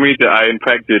record for me that I, in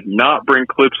fact, did not bring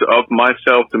clips of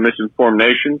myself to Misinformed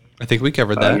Nation. I think we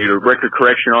covered that. I need a record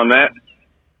correction on that.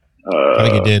 I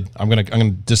think you did. I'm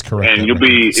gonna discorrect. And you'll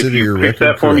be, if you fix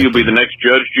that for me, you'll be the next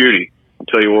Judge Judy. I'll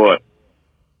tell you what.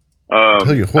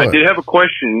 I did have a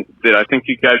question that I think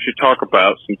you guys should talk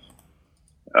about, since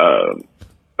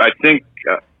I think,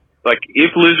 like,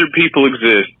 if lizard people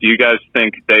exist, do you guys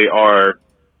think they are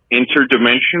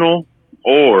interdimensional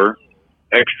or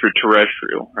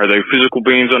extraterrestrial? Are they physical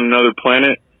beings on another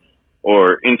planet,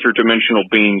 or interdimensional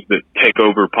beings that take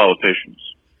over politicians?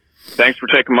 Thanks for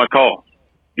taking my call.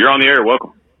 You're on the air.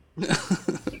 Welcome.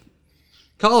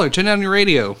 Caller, turn down your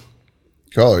radio.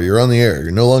 Caller, you're on the air.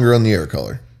 You're no longer on the air,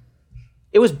 caller.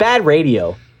 It was bad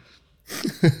radio.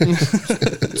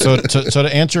 So to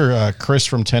answer Chris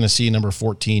from Tennessee, number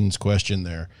 14's question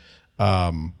there,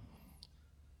 I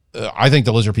think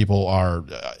the lizard people are,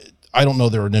 I don't know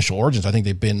their initial origins. I think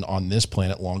they've been on this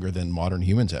planet longer than modern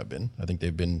humans have been. I think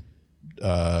they've been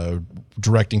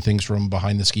directing things from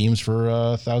behind the schemes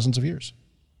for thousands of years.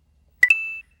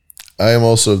 I am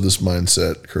also of this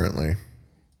mindset currently.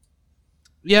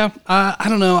 Yeah, I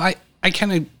don't know. I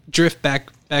kind of drift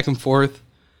back and forth.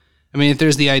 I mean, if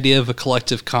there's the idea of a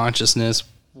collective consciousness,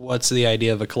 what's the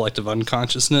idea of a collective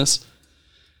unconsciousness?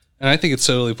 And I think it's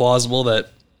totally plausible that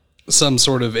some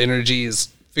sort of energy has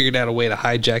figured out a way to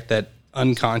hijack that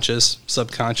unconscious,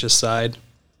 subconscious side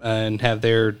and have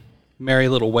their merry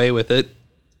little way with it.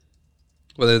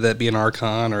 Whether that be an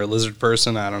archon or a lizard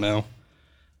person, I don't know.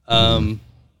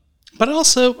 But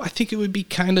also, I think it would be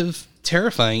kind of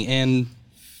terrifying and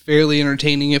fairly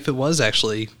entertaining if it was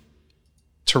actually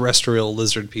terrestrial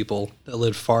lizard people that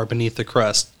live far beneath the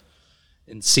crust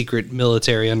in secret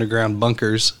military underground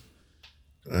bunkers.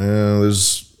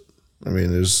 It's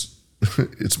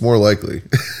more likely.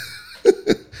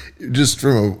 Just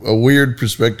from a weird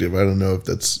perspective. I don't know if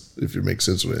it makes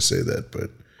sense when I say that, but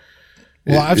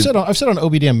I've said on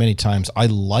OBDM many times, I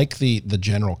like the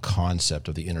general concept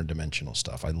of the interdimensional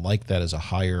stuff. I like that as a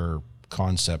higher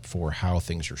concept for how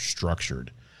things are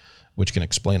structured, which can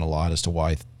explain a lot as to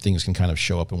why things can kind of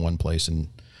show up in one place and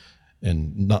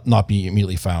not be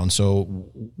immediately found. So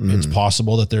it's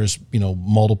possible that there's,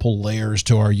 multiple layers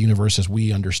to our universe as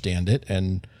we understand it.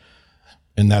 And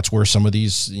that's where some of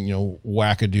these,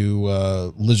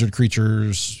 wackadoo lizard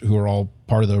creatures who are all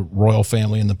part of the royal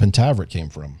family and the Pentaveret came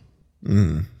from.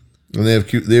 And they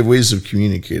have ways of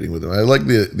communicating with them. I like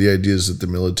the ideas that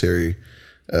the military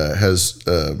has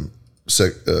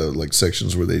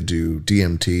sections where they do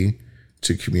DMT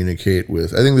to communicate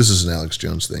with. I think this is an Alex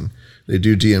Jones thing. They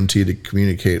do DMT to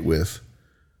communicate with,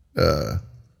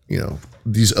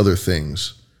 these other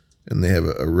things, and they have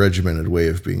a regimented way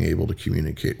of being able to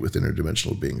communicate with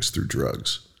interdimensional beings through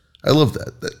drugs. I love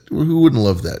that. Who wouldn't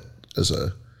love that as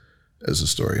a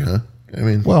story, huh? I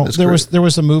mean, well, there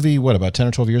was a movie, about 10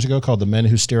 or 12 years ago called The Men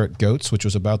Who Stare at Goats, which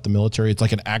was about the military. It's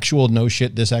like an actual no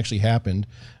shit, this actually happened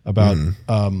about,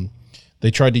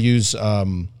 they tried to use,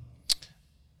 kind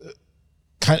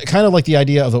of like the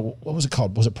idea of what was it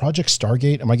called? Was it Project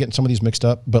Stargate? Am I getting some of these mixed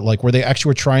up? But like where they actually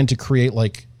were trying to create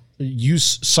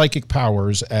use psychic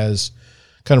powers as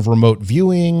kind of remote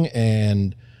viewing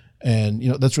and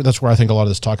that's where I think a lot of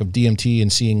this talk of DMT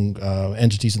and seeing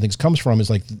entities and things comes from is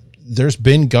like, there's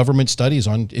been government studies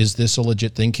on, is this a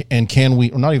legit thing? And can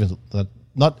we, or not even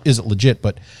not is it legit,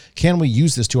 but can we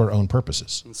use this to our own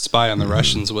purposes? Spy on the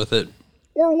Russians with it.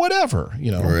 Or whatever,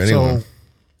 you know. Or anyone. So,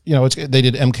 you know, they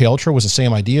did MK Ultra was the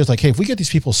same idea. It's like, hey, if we get these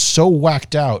people so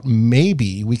whacked out,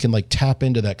 maybe we can like tap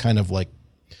into that kind of like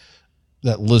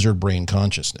that lizard brain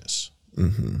consciousness.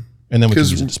 Mm-hmm. And then we can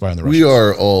use it to spy on the Russians. We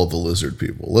are all the lizard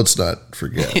people. Let's not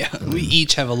forget. Yeah, we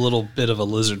each have a little bit of a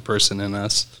lizard person in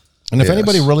us. And if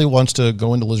anybody really wants to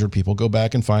go into lizard people, go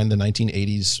back and find the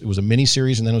 1980s. It was a mini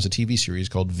series, and then it was a TV series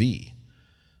called V,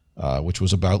 which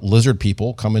was about lizard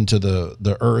people coming to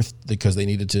the Earth because they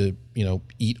needed to, you know,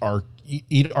 eat our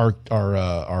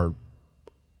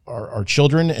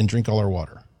children and drink all our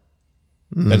water.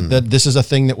 That this is a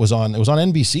thing that was on. It was on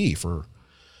NBC for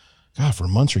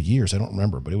months or years. I don't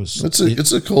remember, but it was.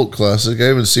 It's a cult classic. I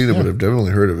haven't seen it, but I've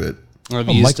definitely heard of it.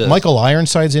 Michael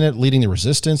Ironside's in it, leading the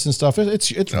resistance and stuff.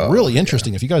 It's really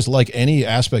interesting. If you guys like any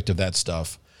aspect of that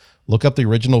stuff, look up the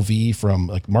original V from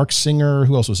like Mark Singer.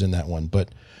 Who else was in that one? But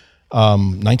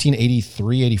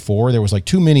 1983, 84, there was like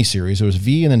 2 miniseries. There was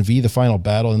V and then V: The Final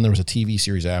Battle, and then there was a TV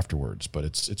series afterwards. But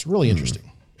it's really interesting,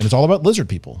 and it's all about lizard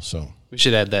people. So we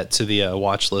should add that to the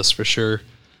watch list for sure.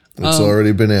 It's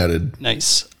already been added.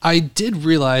 Nice. I did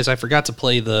realize I forgot to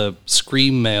play the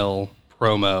Scream Mail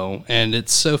promo, and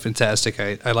it's so fantastic.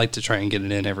 I like to try and get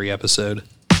it in every episode.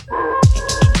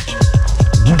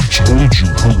 We told you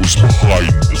who was behind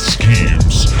the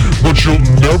schemes, but you'll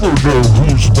never know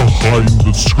who's behind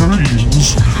the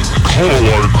screams. Call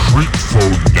our creep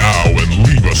phone now and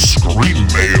leave a scream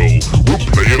mail. We'll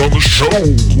play it on the show.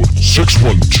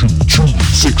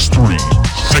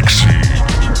 612-263-SEXY.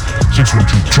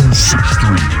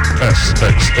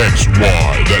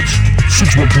 612-263-SXXY. That's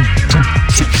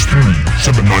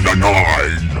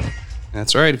 612-263-7999.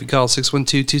 That's right. If you call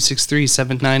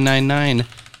 612-263-7999,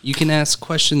 you can ask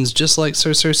questions just like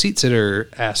Sir Seatsitter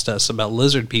asked us about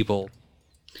lizard people.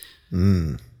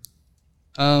 I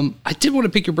did want to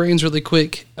pick your brains really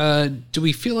quick. Do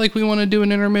we feel like we want to do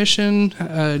an intermission?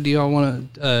 Do y'all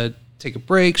want to take a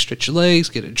break, stretch your legs,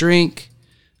 get a drink?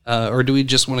 Or do we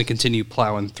just want to continue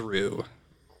plowing through?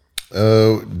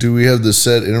 Do we have the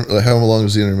set? How long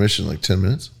is the intermission? Like 10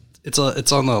 minutes? It's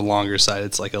on the longer side.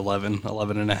 It's like 11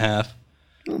 and a half.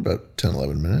 About 10,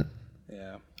 11 minutes.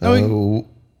 Yeah.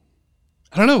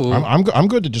 I don't know. I'm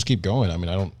good to just keep going. I mean,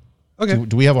 I don't. Okay.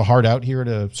 Do we have a hard out here at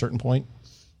a certain point?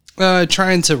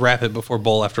 Trying to wrap it before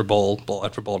bowl after bowl,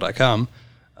 bowlafterbowl.com,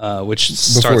 which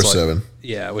starts before like, 7.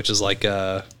 Yeah, which is like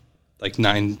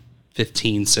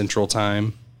 9:15 Central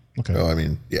Time. Okay. Oh, I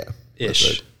mean, yeah.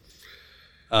 Ish.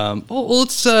 Right. Well,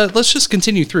 let's just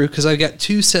continue through because I've got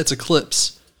 2 sets of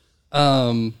clips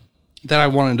that I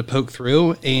wanted to poke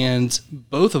through, and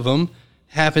both of them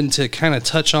happen to kind of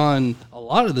touch on a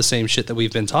lot of the same shit that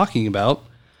we've been talking about.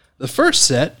 The first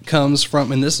set comes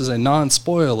from, and this is a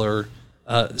non-spoiler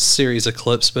series of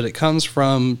clips, but it comes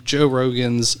from Joe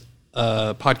Rogan's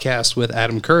podcast with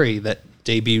Adam Curry that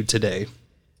debuted today.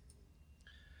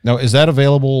 Now, is that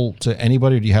available to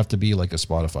anybody, or do you have to be like a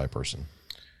Spotify person?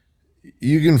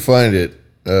 You can find it,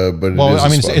 but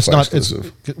it's not.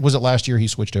 Was it last year he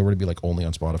switched over to be like only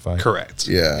on Spotify? Correct.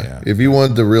 Yeah. If you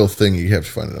want the real thing, you have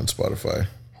to find it on Spotify.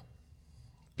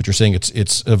 But you're saying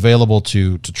it's available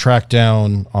to track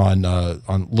down on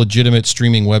legitimate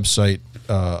streaming website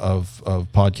of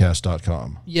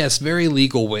podcast.com. Yes, very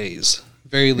legal ways.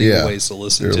 Very legal ways to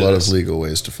listen to it. There are a lot of legal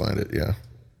ways to find it, yeah.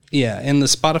 Yeah, and the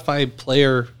Spotify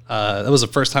player, that was the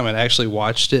first time I'd actually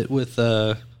watched it with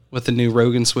the new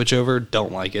Rogan switchover.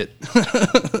 Don't like it.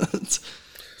 It's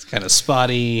kind of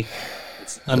spotty.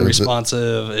 It's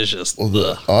unresponsive. It's just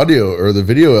the audio or the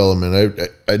video element.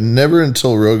 I never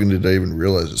until Rogan did I even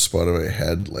realize that Spotify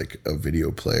had like a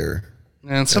video player.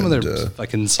 And some of their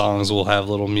fucking songs will have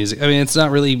little music. I mean, it's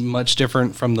not really much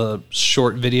different from the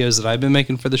short videos that I've been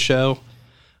making for the show.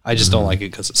 I just don't like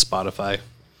it because it's Spotify.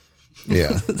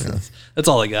 Yeah. That's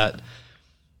all I got.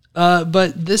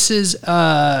 But this is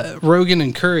Rogan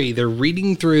and Curry. They're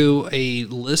reading through a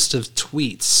list of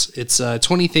tweets. It's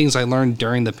 20 things I learned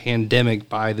during the pandemic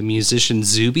by the musician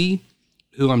Zuby,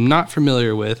 who I'm not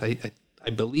familiar with. I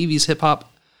believe he's hip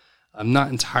hop. I'm not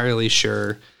entirely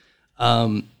sure.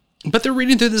 But they're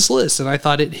reading through this list, and I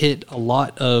thought it hit a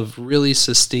lot of really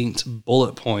succinct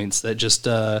bullet points that just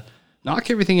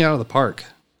knock everything out of the park.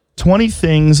 20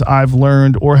 things I've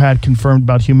learned or had confirmed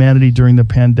about humanity during the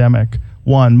pandemic.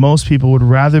 1, most people would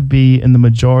rather be in the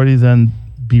majority than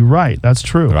be right. That's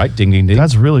true. Right. Ding, ding, ding.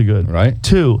 That's really good. Right.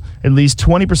 2, at least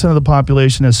 20% of the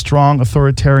population has strong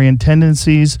authoritarian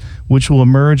tendencies, which will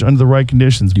emerge under the right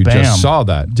conditions. You Bam. just saw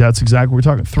that. That's exactly what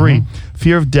we're talking. 3,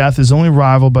 fear of death is only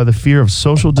rivaled by the fear of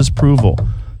social disapproval. The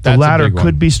That's latter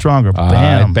could be stronger.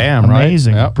 Bam. Bam,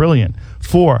 Amazing. Right? Yep. Brilliant.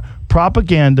 4,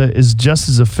 propaganda is just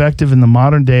as effective in the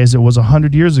modern day as it was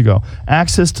 100 years ago.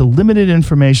 Access to limited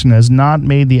information has not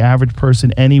made the average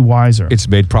person any wiser. It's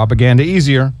made propaganda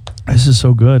easier. This is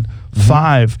so good.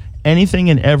 5, anything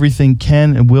and everything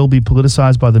can and will be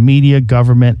politicized by the media,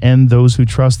 government, and those who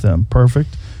trust them.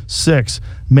 Perfect. 6,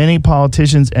 many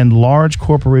politicians and large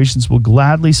corporations will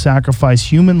gladly sacrifice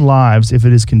human lives if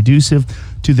it is conducive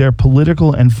to their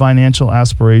political and financial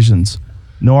aspirations.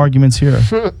 No arguments here.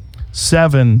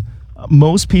 7,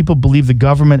 most people believe the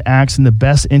government acts in the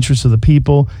best interest of the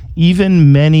people,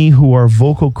 even many who are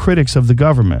vocal critics of the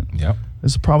government. Yep.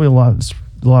 There's probably a lot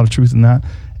of truth in that.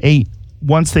 8,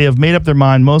 once they have made up their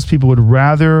mind, most people would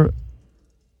rather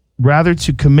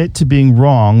to commit to being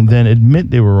wrong than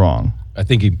admit they were wrong. I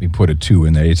think he put a 2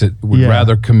 in there. He said would Yeah.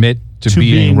 rather commit to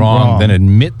being wrong than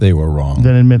admit they were wrong.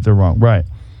 Then admit they're wrong, right.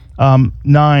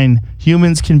 9,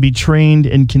 humans can be trained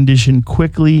and conditioned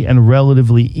quickly and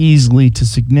relatively easily to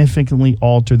significantly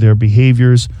alter their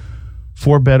behaviors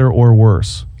for better or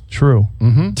worse. True.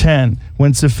 10,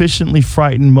 when sufficiently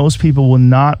frightened, most people will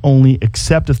not only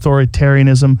accept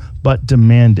authoritarianism, but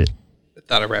demand it. I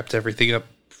thought I wrapped everything up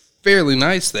fairly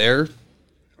nice there.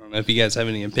 I don't know if you guys have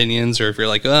any opinions or if you're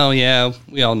like, oh, yeah,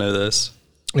 we all know this.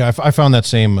 Yeah, I found that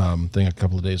same thing a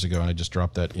couple of days ago, and I just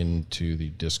dropped that into the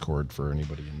Discord for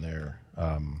anybody in there.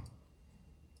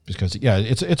 Because, yeah,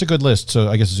 it's a good list. So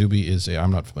I guess Zuby is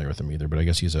I'm not familiar with him either, but I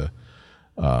guess he's a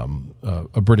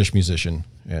British musician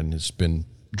and has been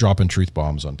dropping truth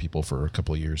bombs on people for a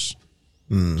couple of years.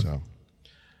 So,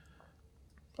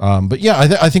 but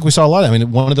yeah, I think we saw a lot. I mean,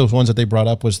 one of those ones that they brought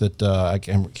up was that I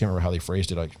can't remember how they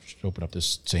phrased it. I should open up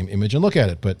this same image and look at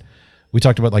it. But we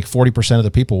talked about like 40% of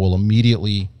the people will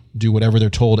immediately do whatever they're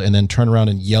told and then turn around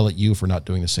and yell at you for not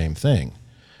doing the same thing.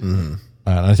 And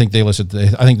I think I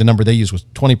think the number they used was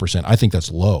 20%. I think that's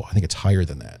low. I think it's higher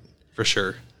than that. For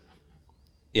sure.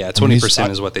 Yeah, 20%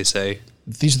 is what they say.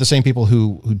 These are the same people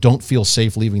who don't feel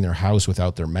safe leaving their house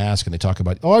without their mask, and they talk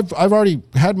about, I've already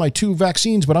had my 2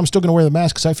 vaccines, but I'm still going to wear the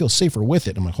mask because I feel safer with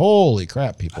it. I'm like, holy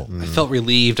crap, people! I felt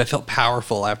relieved. I felt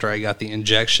powerful after I got the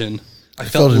injection. I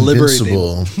felt liberated.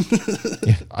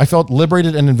 Yeah, I felt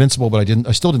liberated and invincible, but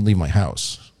I still didn't leave my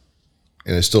house,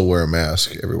 and I still wear a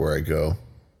mask everywhere I go.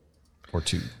 Or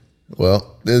 2.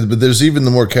 Well, but there's even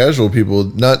the more casual people,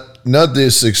 not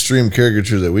this extreme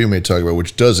caricature that we may talk about,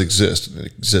 which does exist, and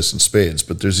it exists in spades,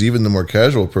 but there's even the more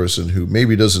casual person who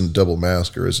maybe doesn't double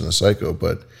mask or isn't a psycho,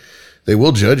 but they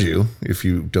will judge you if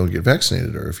you don't get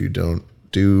vaccinated or if you don't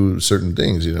do certain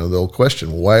things. You know, they'll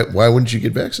question, why wouldn't you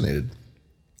get vaccinated?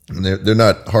 And they're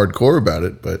not hardcore about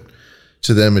it, but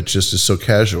to them it just is so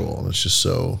casual and it's just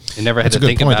so. They never had to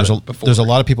think about it before. There's a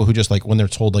lot of people who just like when they're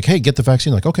told like, hey, get the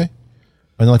vaccine, like okay.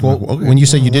 And they're like, well, okay, when you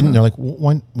say you didn't, they're like,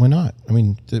 well, why not? I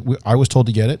mean, I was told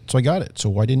to get it, so I got it. So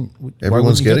why didn't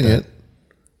everyone's getting it?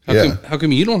 How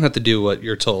come you don't have to do what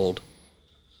you're told?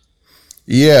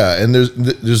 Yeah, and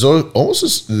there's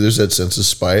almost there's that sense of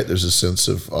spite. There's a sense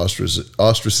of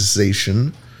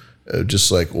ostracization,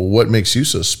 just like, well, what makes you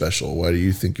so special? Why do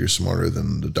you think you're smarter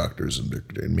than the doctors and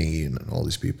me and all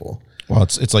these people? Well,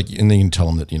 it's like, and then you can tell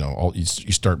them that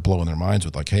you start blowing their minds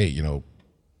with like, hey,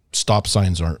 stop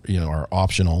signs are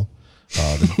optional.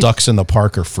 The ducks in the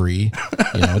park are free.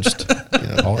 And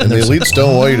the elites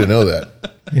don't want you to know that.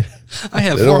 Yeah. I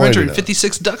have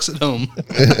 456 ducks at home.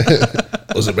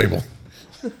 Listen, people,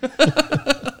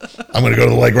 I'm going to go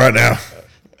to the lake right now.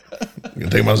 I'm going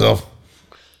to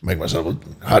make myself a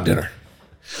hot dinner.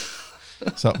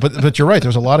 So, but you're right.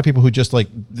 There's a lot of people who just like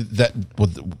that. Well,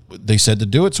 they said to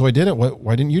do it, so I did it.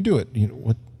 Why didn't you do it?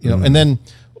 And then.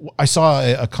 I saw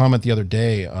a comment the other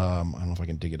day. I don't know if I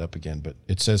can dig it up again, but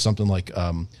it says something like,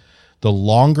 the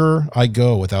longer I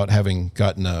go without having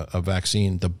gotten a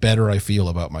vaccine, the better I feel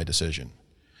about my decision.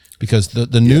 Because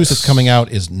the news that's coming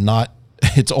out is not,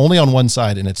 it's only on one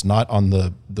side and it's not on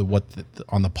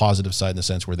on the positive side in the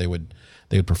sense where they would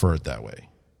prefer it that way.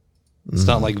 It's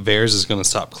not like VAERS is going to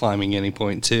stop climbing any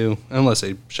point too, unless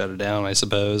they shut it down, I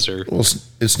suppose. Or well,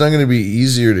 it's not going to be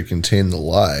easier to contain the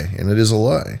lie, and it is a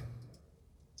lie.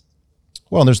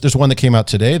 Well, there's one that came out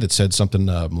today that said something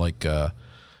like the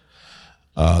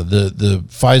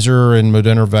Pfizer and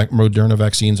Moderna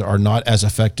vaccines are not as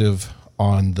effective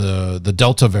on the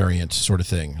Delta variant sort of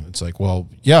thing. It's like, well,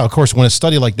 yeah, of course, when a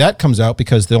study like that comes out,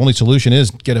 because the only solution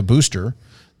is get a booster,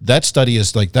 that study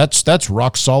is like, that's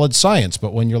rock solid science.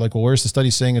 But when you're like, well, where's the study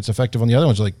saying it's effective on the other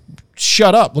ones? You're like,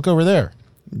 shut up, look over there.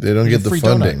 They don't get the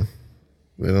funding.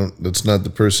 They don't. That's not the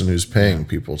person who's paying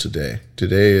people today.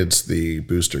 Today, it's the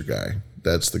booster guy.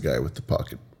 That's the guy with the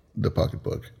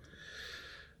pocketbook,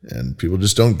 and people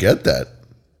just don't get that.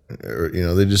 or,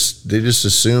 they just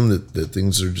assume that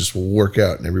things are just will work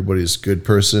out and everybody's a good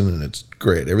person and it's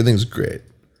great. Everything's great.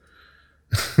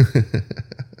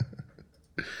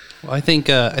 Well, I think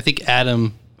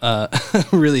Adam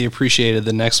really appreciated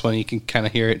the next one. You can kind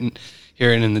of hear it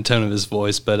in the tone of his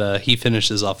voice, but he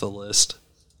finishes off the list.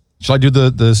 Shall I do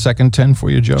the second 10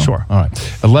 for you, Joe? Sure. All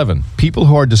right. 11. People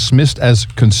who are dismissed as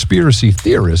conspiracy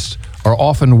theorists are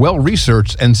often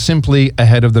well-researched and simply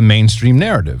ahead of the mainstream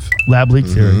narrative. Lab leak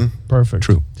theory. Perfect.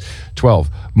 True. 12.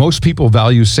 Most people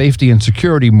value safety and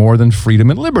security more than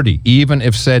freedom and liberty, even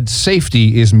if said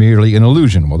safety is merely an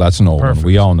illusion. Well, that's an old one.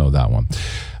 We all know that one.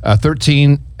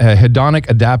 13. Hedonic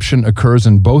adaptation occurs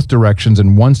in both directions,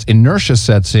 and once inertia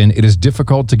sets in, it is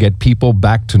difficult to get people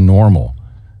back to normal.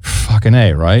 Fucking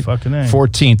A, right? Fucking A.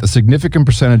 14th. A significant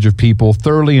percentage of people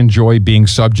thoroughly enjoy being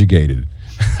subjugated.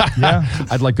 Yeah.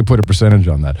 I'd like to put a percentage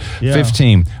on that. Yeah.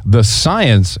 15. The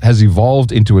science has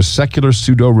evolved into a secular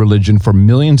pseudo-religion for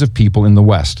millions of people in the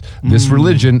West. This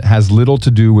religion has little to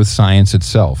do with science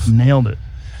itself. Nailed it.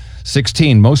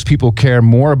 16. Most people care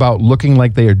more about looking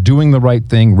like they are doing the right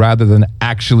thing rather than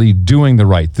actually doing the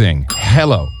right thing.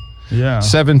 Hello. Yeah.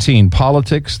 17.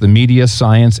 Politics, the media,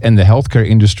 science, and the healthcare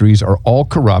industries are all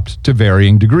corrupt to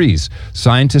varying degrees.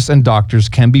 Scientists and doctors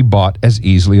can be bought as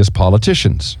easily as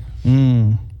politicians.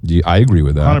 I agree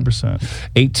with that. 100%.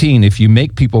 18. If you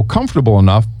make people comfortable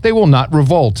enough, they will not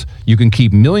revolt. You can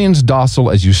keep millions docile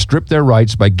as you strip their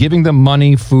rights by giving them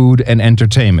money, food, and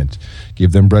entertainment.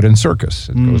 Give them bread and circus.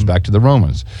 It goes back to the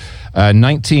Romans.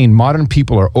 19. Modern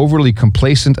people are overly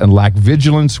complacent and lack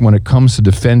vigilance when it comes to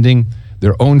defending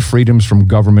their own freedoms from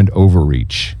government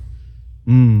overreach.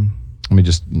 Let me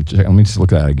just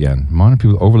look at that again. Modern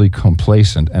people are overly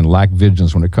complacent and lack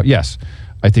vigilance when it comes. Yes,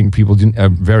 I think people are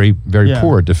very, very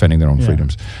poor at defending their own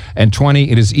freedoms. And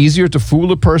 20, it is easier to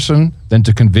fool a person than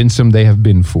to convince them they have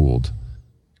been fooled.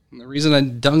 And the reason I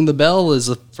dung the bell is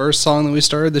the first song that we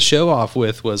started the show off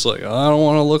with was like, I don't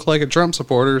want to look like a Trump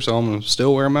supporter, so I'm going to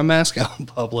still wear my mask out in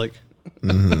public.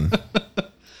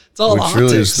 It's all Which optics.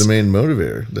 really is the main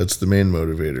motivator. That's the main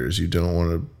motivator is you don't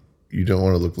want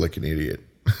to look like an idiot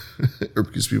or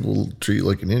because people treat you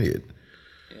like an idiot.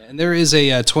 And there is a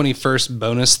 21st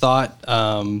bonus thought.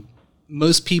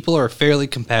 Most people are fairly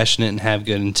compassionate and have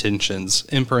good intentions.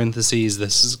 In parentheses,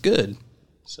 this is good.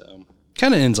 So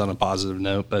kind of ends on a positive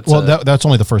note. But that's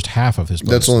only the first half of his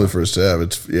bonus. That's only the first half.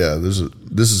 It's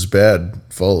this is bad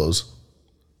follows.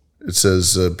 It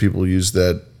says people use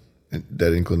that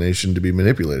inclination to be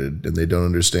manipulated, and they don't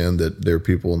understand that there are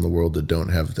people in the world that don't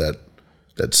have that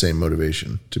same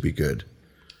motivation to be good.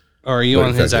 Are you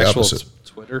on his actual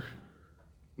Twitter?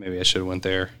 Maybe I should have went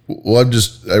there. Well,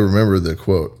 I remember the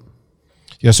quote.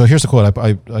 Yeah, so here's the quote.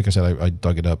 Like I said, I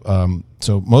dug it up.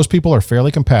 So most people are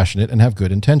fairly compassionate and have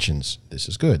good intentions. This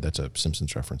is good. That's a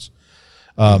Simpsons reference.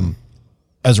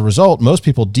 As a result, most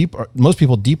people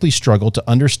deeply struggle to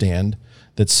understand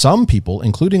that some people,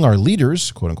 including our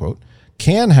leaders, quote unquote,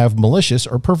 can have malicious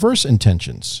or perverse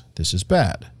intentions. This is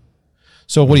bad.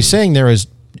 So what he's saying there is,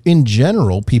 in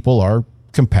general, people are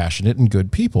compassionate and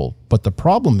good people. But the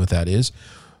problem with that is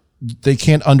they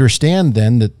can't understand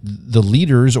then that the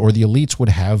leaders or the elites would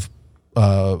have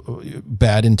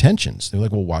bad intentions. They're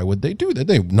like, well, why would they do that?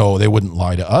 They wouldn't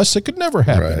lie to us. It could never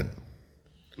happen. Right.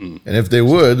 And if they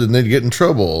would, then they'd get in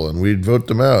trouble and we'd vote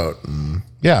them out.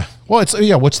 Yeah. Well,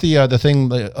 what's the thing?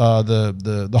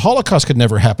 The Holocaust could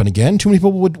never happen again. Too many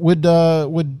people would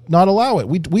not allow it.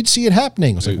 We'd see it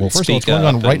happening. It's like, well, first of all, it's going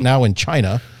on right now in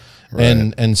China.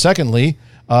 Right. And secondly,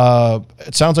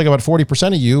 it sounds like about 40%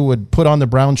 of you would put on the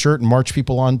brown shirt and march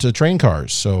people onto train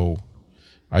cars. So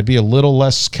I'd be a little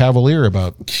less cavalier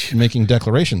about making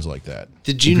declarations like that.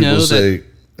 Did you know that?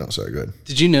 Oh, sorry, go ahead.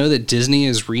 Did you know that Disney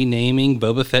is renaming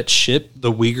Boba Fett's ship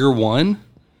the Uyghur One?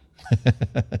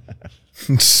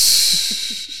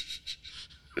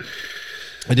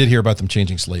 I did hear about them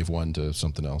changing Slave One to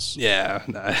something else. Yeah.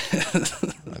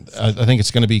 I think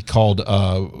it's going to be called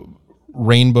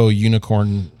Rainbow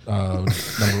Unicorn number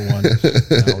 1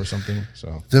 now or something.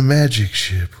 So the Magic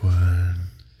Ship One.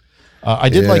 I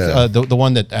did like the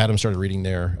one that Adam started reading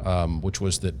there, which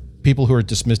was that people who are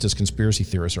dismissed as conspiracy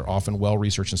theorists are often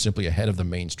well-researched and simply ahead of the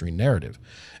mainstream narrative.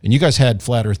 And you guys had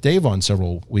Flat Earth Dave on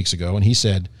several weeks ago, and he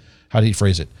said, how did he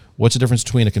phrase it? What's the difference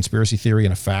between a conspiracy theory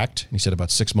and a fact? And he said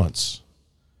about 6 months.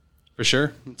 For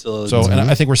sure. And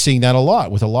I think we're seeing that a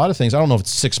lot with a lot of things. I don't know if it's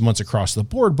 6 months across the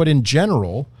board, but in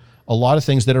general, a lot of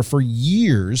things that are for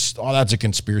years, that's a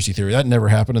conspiracy theory. That never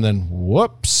happened. And then,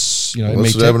 whoops.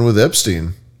 That's what happened with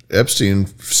Epstein.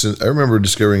 I remember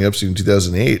discovering Epstein in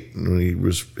 2008 when he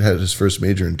had his first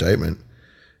major indictment.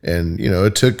 And,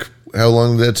 it took, how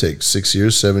long did that take? 6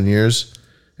 years, 7 years?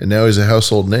 and now he's a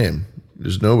household name.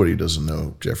 There's nobody who doesn't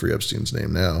know Jeffrey Epstein's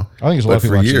name now. I think there's a lot of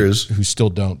people for years who still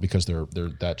don't because they're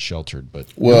that sheltered. But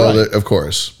of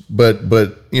course, but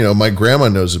my grandma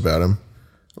knows about him.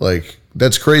 Like,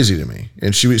 that's crazy to me.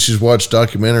 And she's watched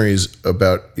documentaries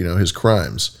about his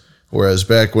crimes. Whereas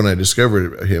back when I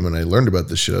discovered him and I learned about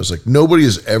this shit, I was like, nobody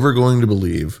is ever going to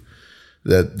believe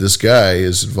that this guy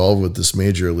is involved with this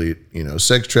major elite,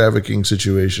 sex trafficking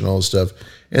situation, all this stuff.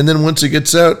 And then once it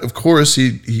gets out, of course,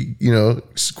 he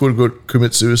quote unquote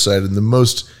commits suicide in the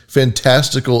most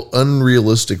fantastical,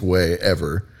 unrealistic way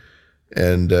ever.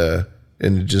 And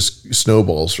it just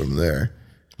snowballs from there.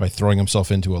 By throwing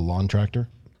himself into a lawn tractor?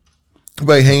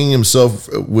 By hanging himself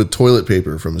with toilet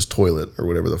paper from his toilet or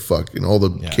whatever the fuck, and all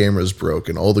the cameras broke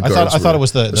and all the guards I thought it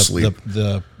was asleep.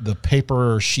 the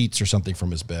paper sheets or something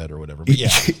from his bed or whatever. But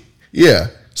yeah,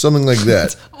 something like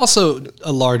that. Also,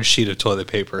 a large sheet of toilet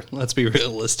paper. Let's be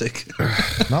realistic.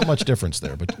 Not much difference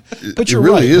there, but you're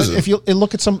really right. isn't. If you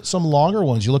look at some longer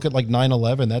ones, you look at like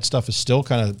 9/11, that stuff is still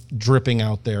kind of dripping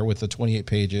out there with the 28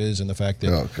 pages and the fact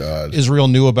that Israel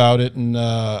knew about it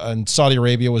and Saudi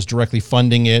Arabia was directly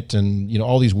funding it, and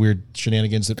all these weird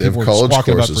shenanigans that people were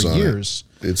talking about for years.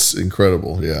 It's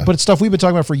incredible, yeah. But it's stuff we've been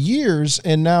talking about for years,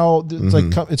 and now it's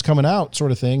like it's coming out,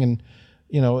 sort of thing, and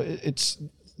it's.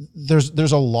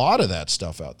 There's a lot of that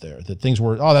stuff out there that things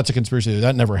were, that's a conspiracy,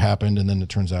 that never happened, and then it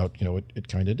turns out it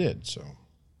kind of did. So,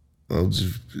 well,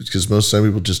 because most time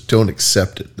people just don't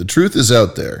accept it. The truth is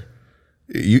out there.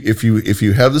 If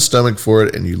you have the stomach for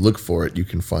it and you look for it, you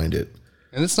can find it.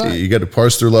 And it's not. You got to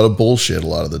parse through a lot of bullshit a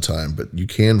lot of the time, but you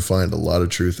can find a lot of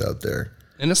truth out there.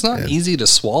 And it's not easy to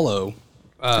swallow.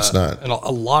 It's not. And a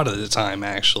lot of the time,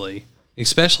 actually,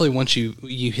 especially once you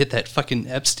hit that fucking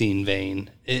Epstein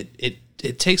vein,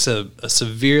 it takes a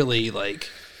severely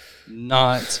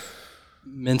not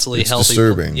mentally healthy.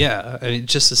 Disturbing. Yeah, I mean,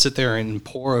 just to sit there and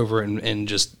pore over and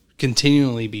just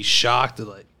continually be shocked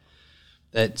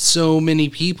that so many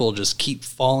people just keep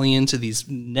falling into these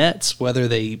nets, whether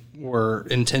they were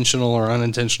intentional or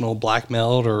unintentional,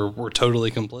 blackmailed, or were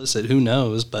totally complicit. Who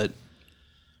knows? But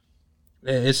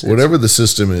whatever the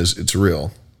system is, it's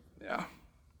real. Yeah.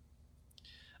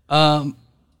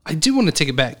 I do want to take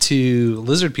it back to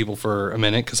lizard people for a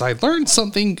minute because I learned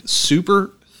something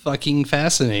super fucking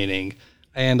fascinating.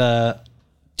 And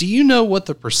do you know what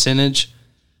the percentage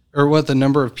or what the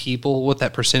number of people, what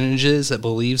that percentage is that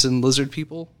believes in lizard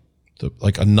people?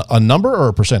 Like a number or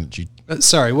a percentage?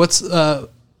 Sorry, what's the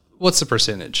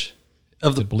percentage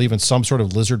of the believe in some sort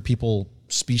of lizard people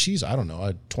species? I don't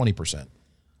know, 20%,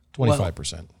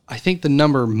 25%. Well, I think the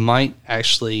number might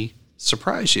actually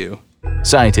surprise you.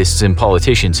 Scientists and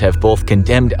politicians have both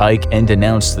condemned Ike and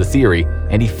denounced the theory,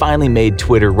 and he finally made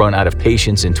Twitter run out of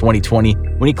patience in 2020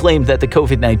 when he claimed that the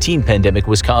COVID-19 pandemic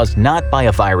was caused not by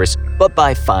a virus, but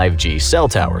by 5G cell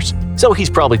towers. So he's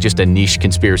probably just a niche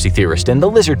conspiracy theorist, and the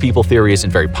lizard people theory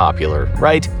isn't very popular,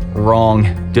 right?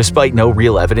 Wrong. Despite no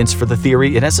real evidence for the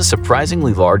theory, it has a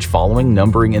surprisingly large following,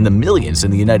 numbering in the millions in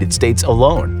the United States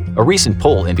alone. A recent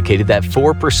poll indicated that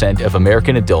 4% of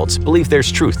American adults believe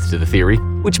there's truth to the theory,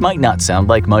 which might not sound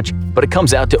like much, but it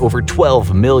comes out to over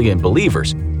 12 million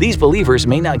believers. These believers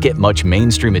may not get much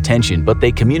mainstream attention, but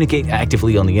they communicate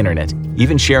actively on the internet,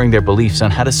 even sharing their beliefs on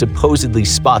how to supposedly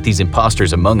spot these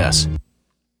imposters among us.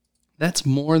 That's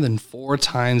more than 4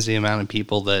 times the amount of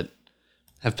people that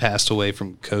have passed away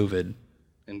from COVID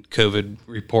and COVID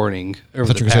reporting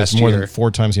over the past year. More than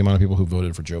 4 times the amount of people who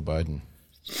voted for Joe Biden.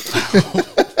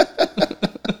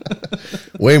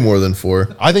 Way more than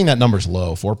 4. I think that number's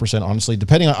low, 4%, honestly.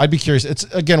 Depending on, I'd be curious. It's,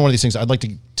 again, one of these things, I'd like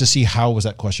to see how was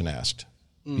that question asked.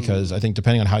 Because I think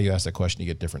depending on how you ask that question, you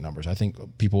get different numbers. I think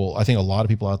a lot of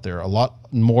people out there, a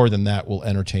lot more than that, will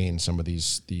entertain some of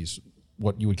these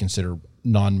what you would consider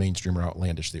non-mainstream or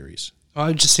outlandish theories.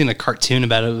 I've just seen a cartoon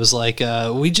about it. It was like,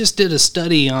 we just did a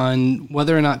study on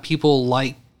whether or not people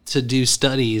like to do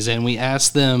studies, and we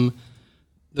asked them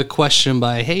the question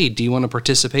by, hey, do you want to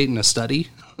participate in a study?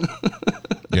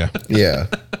 Yeah.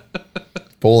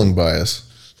 Polling bias.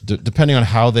 Depending on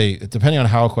how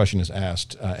a question is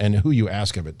asked and who you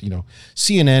ask of it,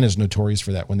 CNN is notorious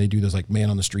for that when they do those like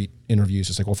man on the street interviews.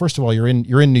 It's like, well, first of all, you're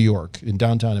in New York, in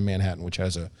downtown in Manhattan, which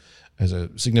has a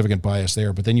significant bias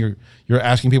there. But then you're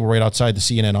asking people right outside the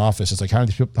CNN office. It's like how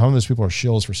many of those people are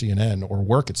shills for CNN or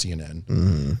work at CNN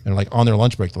and like on their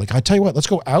lunch break. They're like, I tell you what, let's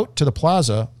go out to the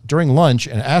plaza during lunch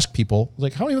and ask people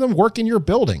like how many of them work in your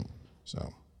building.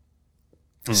 So.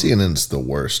 CNN's the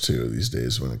worst too these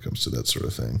days when it comes to that sort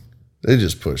of thing. They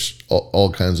just push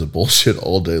all kinds of bullshit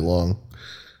all day long.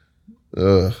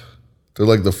 They're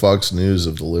like the Fox News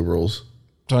of the liberals.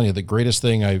 telling you, one of the greatest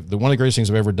things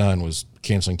I've ever done was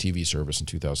canceling TV service in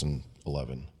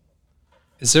 2011.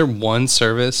 Is there one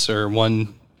service or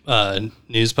one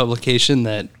news publication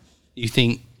that you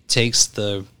think takes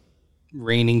the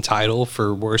reigning title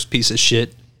for worst piece of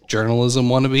shit journalism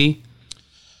wannabe?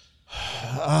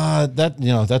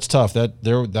 That's tough.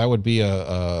 That would be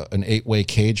an 8-way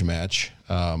cage match.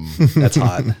 That's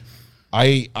hot.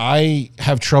 I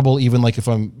have trouble even like if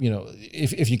I'm,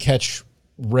 if you catch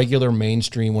regular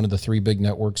mainstream, one of the 3 big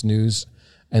networks news,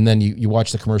 and then you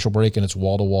watch the commercial break and it's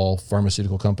wall-to-wall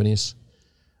pharmaceutical companies.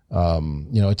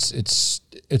 It's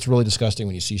really disgusting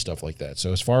when you see stuff like that.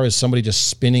 So as far as somebody just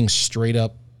spinning straight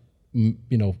up,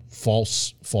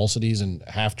 falsities and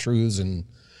half-truths and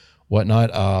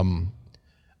whatnot,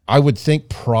 I would think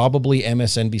probably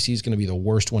MSNBC is going to be the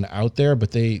worst one out there,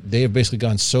 but they have basically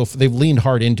gone they've leaned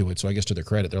hard into it. So I guess to their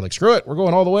credit, they're like, screw it, we're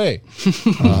going all the way.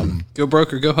 Go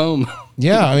broke or go home.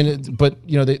 Yeah, I mean, but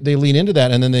they lean into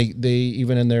that, and then they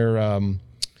even in their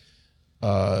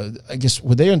I guess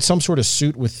were they in some sort of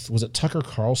suit with, was it Tucker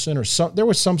Carlson or some? There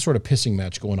was some sort of pissing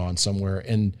match going on somewhere,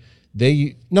 and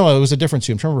it was a different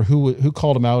suit. I'm trying to remember who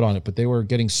called them out on it, but they were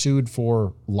getting sued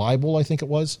for libel, I think it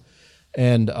was,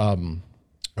 and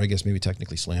I guess maybe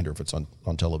technically slander if it's on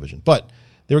television, but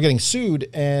they were getting sued,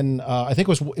 and I think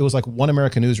it was like One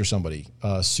American News or somebody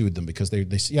sued them because they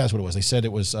that's what it was. They said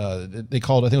it was they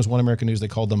called, I think it was One American News. They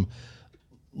called them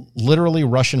literally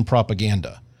Russian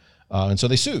propaganda, and so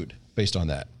they sued based on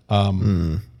that.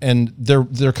 And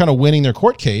they're kind of winning their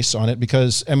court case on it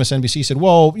because MSNBC said,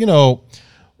 well,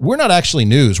 we're not actually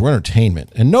news, we're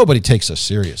entertainment, and nobody takes us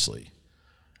seriously.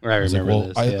 I remember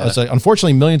this. I was like,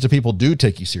 unfortunately, millions of people do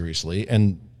take you seriously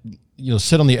and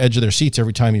sit on the edge of their seats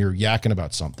every time you're yakking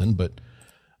about something. But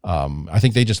I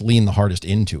think they just lean the hardest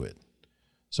into it.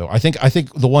 So I think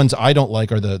the ones I don't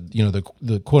like are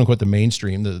the quote unquote the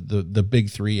mainstream, the big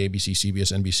 3, ABC,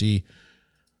 CBS, NBC,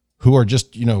 who are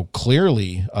just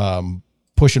clearly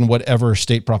pushing whatever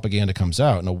state propaganda comes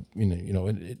out. And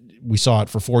we saw it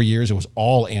for 4 years. It was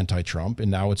all anti-Trump,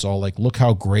 and now it's all like, look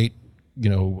how great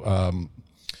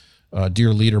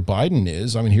dear leader Biden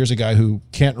is. I mean, here's a guy who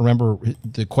can't remember.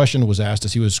 The question was asked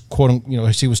as he was quoting,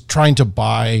 as he was trying to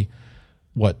buy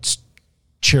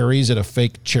cherries at a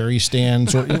fake cherry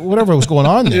stand or whatever was going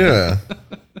on there. Yeah.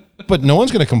 But no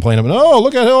one's going to complain about,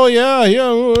 look at,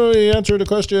 he answered the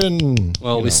question.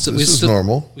 Well, this is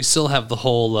normal. We still have the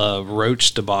whole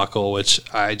Roach debacle, which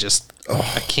I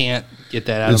can't get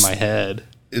that out of my head.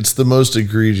 It's the most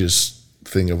egregious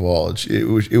thing of all.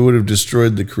 It would have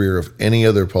destroyed the career of any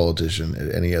other politician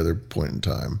at any other point in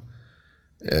time,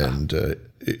 and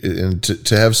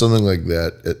to have something like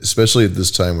that, especially at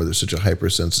this time where there's such a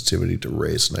hypersensitivity to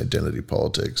race and identity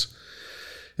politics,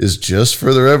 is just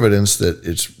further evidence that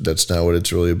that's not what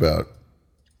it's really about.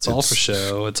 It's all for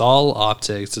show. It's all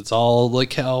optics. It's all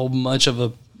like how much of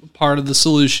a part of the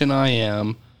solution I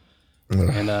am,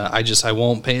 and I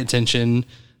won't pay attention.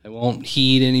 I won't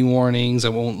heed any warnings. I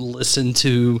won't listen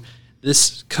to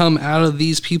this come out of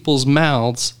these people's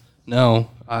mouths. No,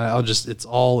 it's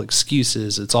all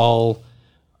excuses. It's all,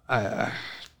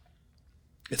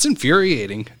 it's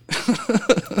infuriating.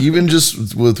 Even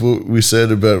just with what we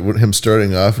said about him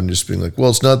starting off and just being like, well,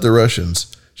 it's not the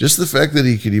Russians. Just the fact that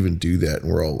he could even do that.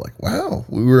 And we're all like, wow,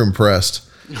 we were impressed.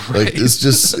 Right. Like, it's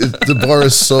just, the bar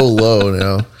is so low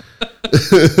now.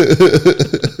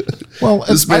 Well,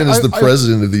 this man is the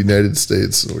president of the United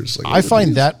States. So we're just like, I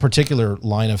find that particular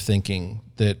line of thinking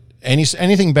that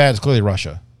anything bad is clearly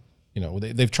Russia.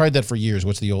 They've tried that for years.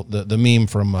 What's the meme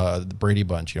from the Brady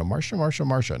Bunch?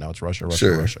 Marsha. Now it's Russia.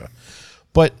 Sure.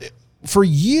 But for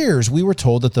years we were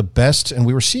told that the best, and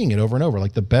we were seeing it over and over,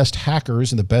 like the best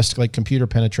hackers and the best like computer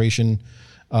penetration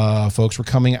folks were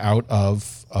coming out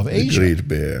of Asia. Great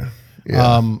bear.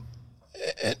 Yeah.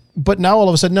 But now all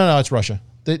of a sudden, no, it's Russia.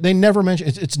 They never mention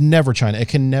it's never China. It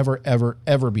can never, ever,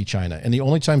 ever be China. And the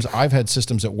only times I've had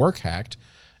systems at work hacked,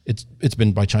 it's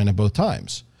been by China both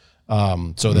times.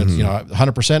 So that's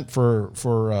 100%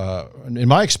 for in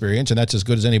my experience, and that's as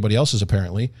good as anybody else's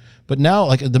apparently. But now,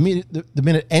 like the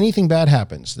minute anything bad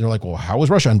happens, they're like, "Well, how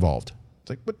was Russia involved?" It's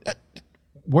like, but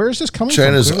where is this coming from?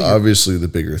 China's obviously the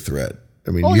bigger threat.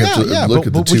 I mean, you have to look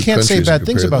at the two countries. But we can't say bad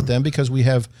things about them because we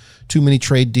have too many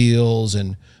trade deals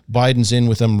and Biden's in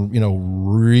with them,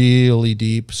 really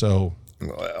deep. So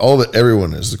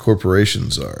everyone is, the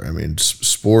corporations are. I mean,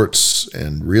 sports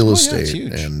and real estate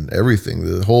and everything.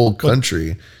 The whole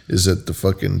country is at the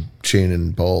fucking chain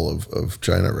and ball of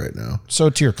China right now. So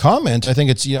to your comment, I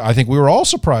think I think we were all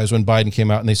surprised when Biden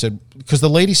came out and they said, because the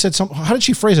lady said something. How did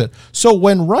she phrase it? So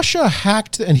when Russia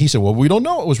hacked, and he said, well, we don't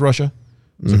know it was Russia.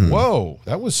 It's like, whoa,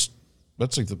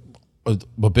 that's like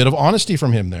a bit of honesty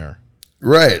from him there.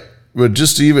 Right. But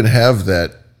just to even have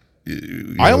that.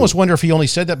 I almost wonder if he only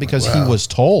said that because he was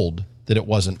told that it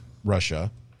wasn't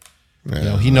Russia.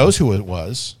 Yeah. He knows who it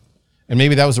was. And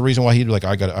maybe that was the reason why he'd be like,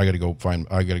 I got to go.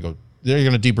 They're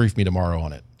going to debrief me tomorrow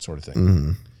on it, sort of thing.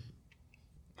 Mm-hmm.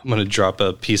 I'm going to drop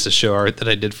a piece of show art that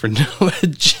I did for Noah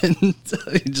Agenda.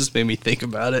 It just made me think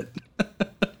about it.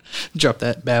 Drop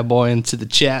that bad boy into the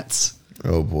chats.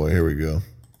 Oh boy, here we go.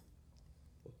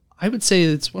 I would say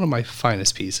it's one of my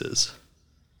finest pieces.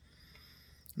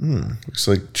 Looks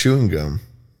like chewing gum.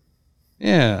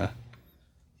 Yeah.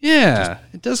 Yeah,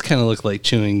 it does kind of look like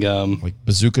chewing gum. Like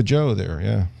Bazooka Joe there,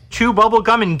 yeah. Chew bubble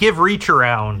gum and give reach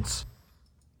arounds.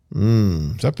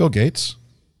 Is that Bill Gates?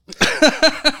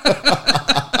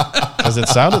 Because it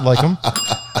sounded like him.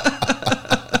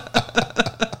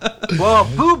 Well,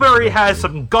 Blueberry has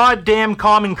some goddamn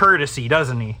common courtesy,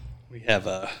 doesn't he? We have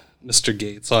Mr.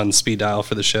 Gates on speed dial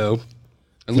for the show.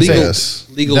 Legal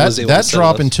was able that to drop settle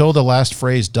us. until the last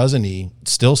phrase, doesn't he?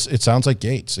 Still, it sounds like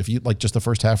Gates. If you like just the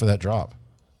first half of that drop.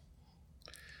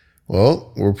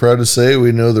 Well, we're proud to say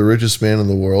we know the richest man in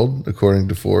the world, according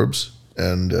to Forbes,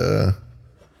 and did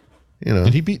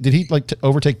he like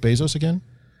overtake Bezos again?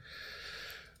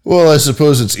 Well, I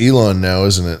suppose it's Elon now,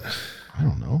 isn't it? I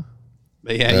don't know.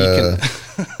 But yeah, you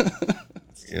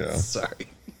can. Sorry.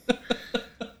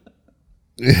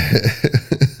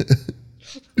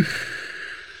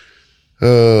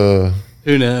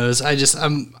 Who knows?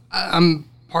 I'm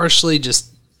partially just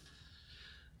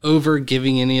over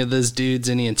giving any of those dudes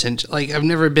any attention. Like, I've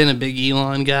never been a big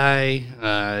Elon guy.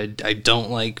 I don't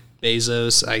like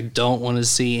Bezos. I don't want to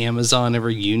see Amazon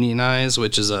ever unionize,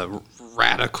 which is a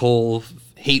radical,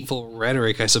 hateful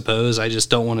rhetoric, I suppose. I just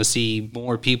don't want to see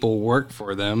more people work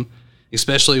for them,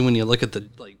 especially when you look at the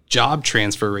job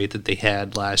transfer rate that they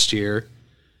had last year.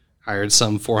 Hired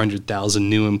some 400,000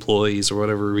 new employees or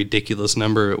whatever ridiculous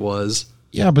number it was.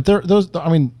 Yeah, but those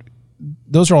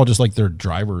are all just like their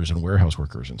drivers and warehouse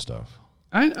workers and stuff.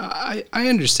 I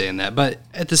understand that, but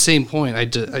at the same point, I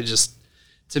just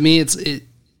to me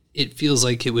it feels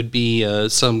like it would be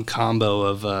some combo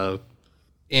of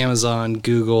Amazon,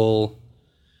 Google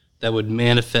that would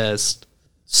manifest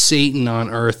Satan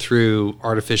on Earth through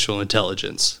artificial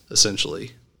intelligence,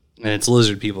 essentially, and it's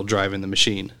lizard people driving the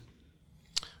machine.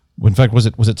 In fact, was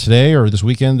it today or this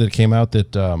weekend that it came out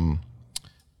that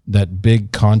that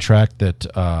big contract that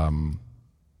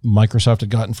Microsoft had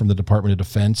gotten from the Department of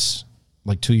Defense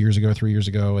like 3 years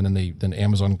ago, and then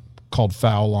Amazon called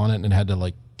foul on it and had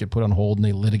to get put on hold, and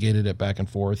they litigated it back and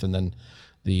forth, and then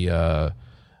the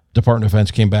Department of Defense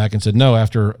came back and said no.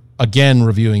 After again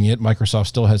reviewing it, Microsoft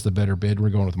still has the better bid. We're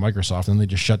going with Microsoft, and they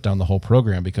just shut down the whole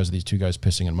program because of these two guys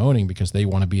pissing and moaning because they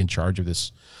want to be in charge of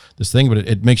this thing. But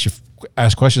it makes you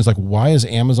ask questions like, why is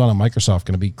Amazon and Microsoft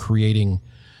going to be creating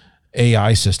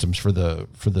AI systems for the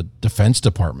Defense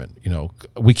Department?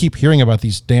 We keep hearing about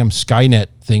these damn Skynet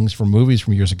things from movies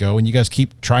from years ago, and you guys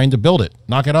keep trying to build it.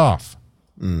 Knock it off.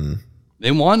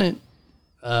 They want it.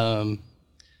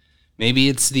 Maybe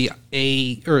it's the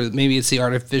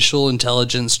artificial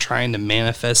intelligence trying to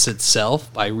manifest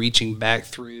itself by reaching back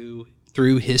through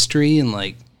history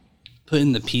and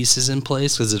putting the pieces in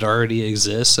place because it already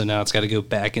exists. So now it's got to go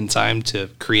back in time to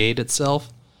create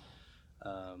itself.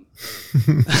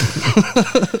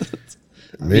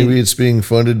 Maybe it's being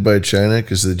funded by China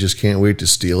because they just can't wait to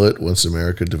steal it once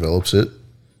America develops it.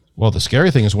 Well, the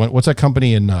scary thing is what's that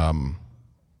company in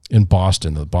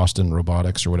Boston, the Boston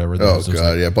Robotics or whatever?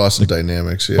 Boston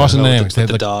Dynamics. Yeah, Boston Dynamics. They had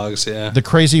the dogs. Yeah, the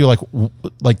crazy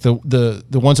the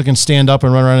ones that can stand up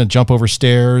and run around and jump over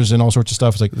stairs and all sorts of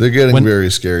stuff. It's they're getting very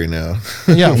scary now.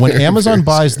 Yeah, when Amazon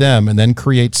buys them and then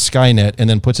creates Skynet and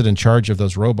then puts it in charge of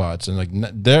those robots, and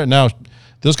they're now.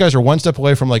 Those guys are one step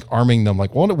away from arming them.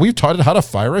 We've taught it how to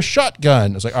fire a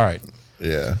shotgun. It's all right.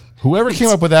 Yeah. Whoever came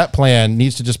up with that plan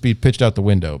needs to just be pitched out the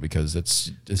window because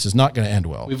this is not going to end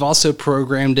well. We've also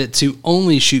programmed it to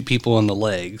only shoot people in the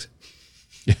legs.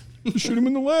 Yeah. Shoot him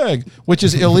in the leg, which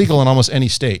is illegal in almost any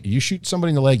state. You shoot somebody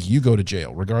in the leg, you go to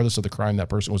jail, regardless of the crime that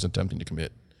person was attempting to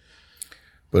commit.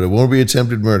 But it won't be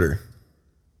attempted murder.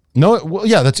 No,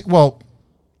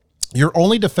 your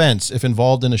only defense, if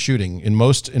involved in a shooting, in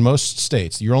most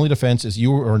states, your only defense is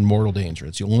you are in mortal danger.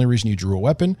 It's the only reason you drew a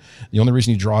weapon. The only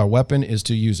reason you draw a weapon is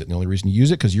to use it. And the only reason you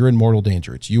use it because you're in mortal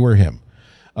danger. It's you or him.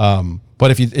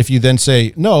 But if you then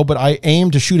say no, but I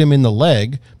aimed to shoot him in the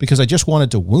leg because I just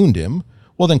wanted to wound him,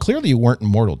 well then clearly you weren't in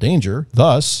mortal danger.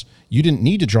 Thus, you didn't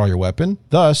need to draw your weapon.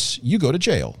 Thus, you go to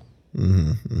jail.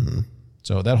 Mm-hmm, mm-hmm.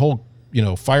 So that whole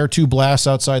fire 2 blasts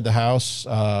outside the house.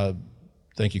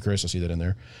 Thank you, Chris. I see that in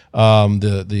there.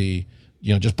 The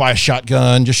just buy a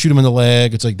shotgun, just shoot him in the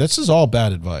leg. It's like, this is all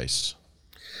bad advice.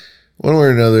 One way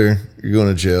or another, you're going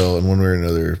to jail, and one way or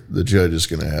another, the judge is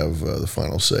going to have the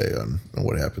final say on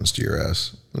what happens to your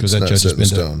ass. Because that judge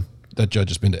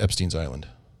has been to Epstein's Island.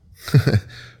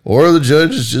 Or the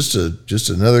judge is just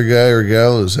another guy or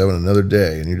gal who's having another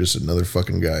day, and you're just another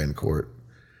fucking guy in court.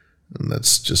 And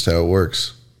that's just how it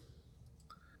works.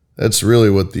 That's really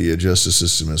what the justice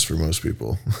system is for most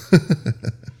people.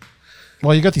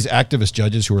 Well, you got these activist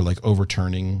judges who are like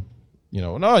overturning,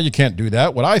 no, you can't do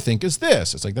that. What I think is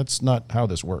this. It's like, that's not how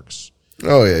this works.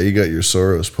 Oh yeah, you got your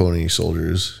Soros pony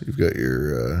soldiers. You've got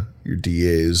your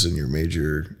DAs and your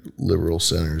major liberal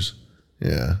centers.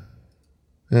 Yeah.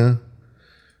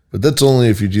 But that's only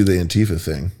if you do the Antifa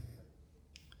thing.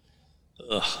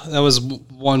 That was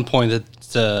one point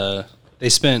that they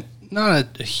spent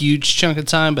not a huge chunk of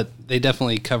time, but they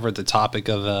definitely covered the topic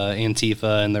of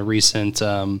Antifa and the recent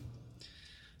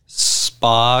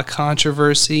spa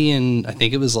controversy, and I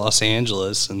think it was Los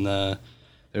Angeles, and there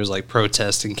was like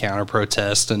protest and counter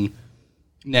protest, and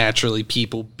naturally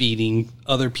people beating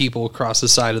other people across the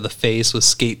side of the face with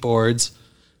skateboards,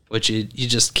 which you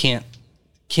just can't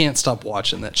stop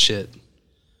watching that shit.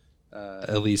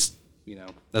 At least,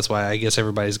 that's why I guess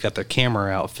everybody's got their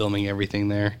camera out filming everything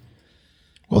there.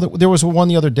 Well, there was one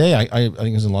the other day, I think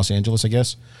it was in Los Angeles, I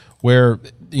guess, where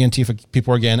the Antifa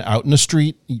people are again out in the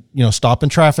street, stopping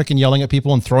traffic and yelling at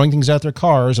people and throwing things at their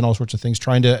cars and all sorts of things,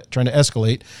 trying to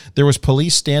escalate. There was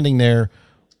police standing there,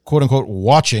 quote unquote,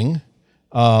 watching.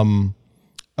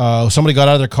 Somebody got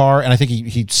out of their car, and I think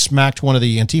he smacked one of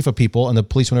the Antifa people, and the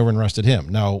police went over and arrested him.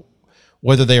 Now,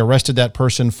 whether they arrested that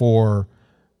person for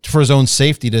his own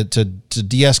safety to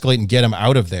de-escalate and get him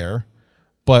out of there,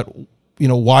 but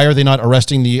why are they not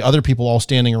arresting the other people all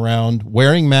standing around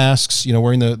wearing masks,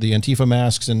 wearing the Antifa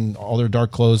masks and all their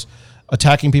dark clothes,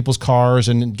 attacking people's cars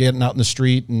and getting out in the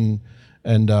street and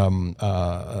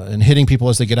hitting people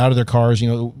as they get out of their cars?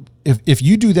 If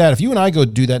you do that, if you and I go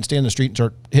do that and stand in the street and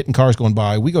start hitting cars going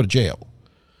by, we go to jail.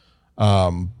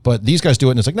 But these guys do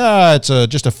it, and it's like, nah, it's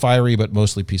just a fiery but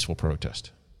mostly peaceful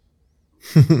protest.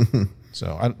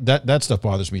 So that stuff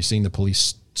bothers me, seeing the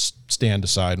police stand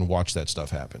aside and watch that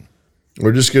stuff happen.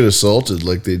 Or just get assaulted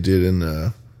like they did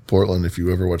in Portland, if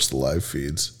you ever watched the live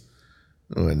feeds,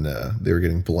 when they were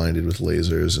getting blinded with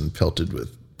lasers and pelted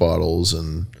with bottles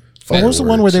and fireworks. What was the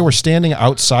one where they were standing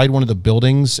outside one of the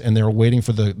buildings and they were waiting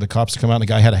for the cops to come out, and the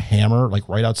guy had a hammer like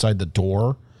right outside the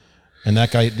door? And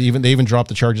that guy, they even dropped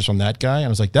the charges on that guy. And I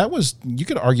was like, you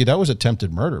could argue that was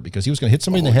attempted murder, because he was going to hit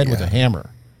somebody in the head with a hammer.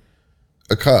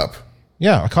 A cop.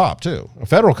 Yeah, a cop too. A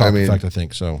federal cop, in fact, I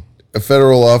think so. A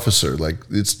federal officer. Like,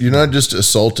 you're not just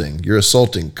assaulting, you're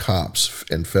assaulting cops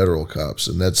and federal cops.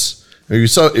 And that's, if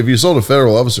you assault a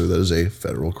federal officer, that is a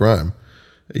federal crime.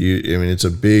 It's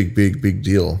a big, big, big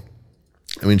deal.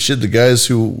 The guys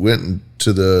who went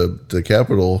to the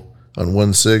Capitol on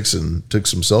 1/6 and took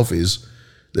some selfies,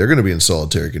 they're going to be in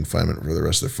solitary confinement for the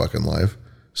rest of their fucking life.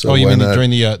 So you mean during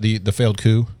the failed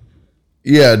coup?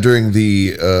 Yeah, during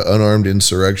the unarmed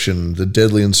insurrection, the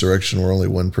deadly insurrection where only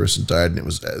one person died, and it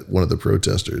was one of the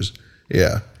protesters.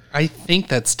 Yeah. I think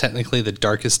that's technically the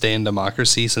darkest day in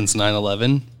democracy since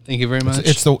 9/11. Thank you very much.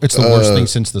 It's the worst thing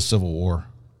since the Civil War.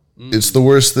 It's the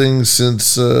worst thing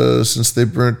since they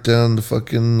burnt down the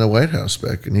fucking White House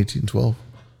back in 1812.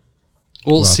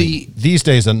 Well, see, these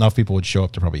days enough people would show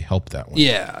up to probably help that one.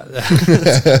 Yeah.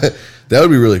 That would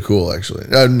be really cool, actually.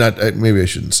 Maybe I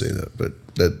shouldn't say that, but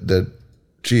that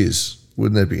geez,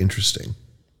 wouldn't that be interesting?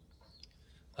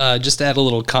 Just to add a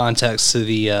little context to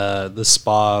the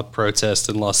spa protest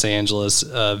in Los Angeles,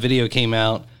 a video came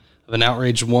out of an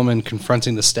outraged woman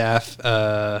confronting the staff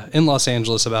in Los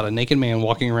Angeles about a naked man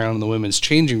walking around in the women's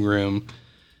changing room,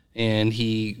 and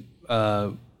he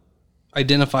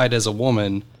identified as a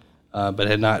woman, but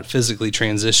had not physically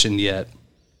transitioned yet.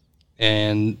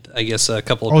 And I guess a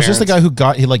couple of parents... is this the guy who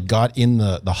got in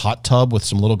the hot tub with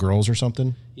some little girls or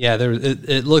something? Yeah,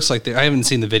 it looks like I haven't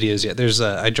seen the videos yet.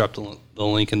 I dropped the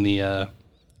link in the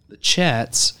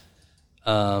chats,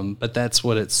 but that's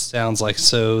what it sounds like.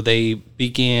 So they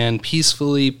began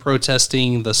peacefully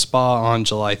protesting the spa on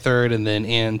July 3rd, and then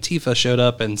Antifa showed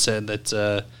up and said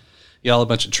that y'all a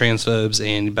bunch of transphobes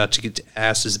and about to get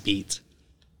asses beat.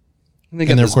 And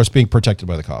they're, of course, being protected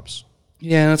by the cops.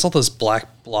 Yeah, it's all those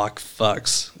black bloc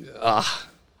fucks.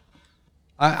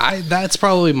 That's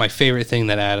probably my favorite thing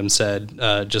that Adam said,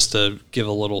 just to give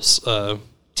a little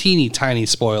teeny tiny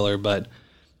spoiler, but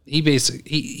he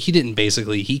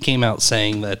came out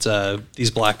saying that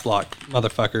these black bloc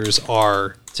motherfuckers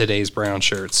are today's brown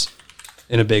shirts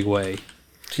in a big way.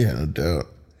 Yeah, no doubt.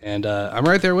 And I'm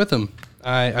right there with him.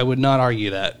 I would not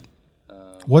argue that.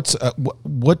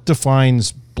 what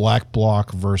defines Black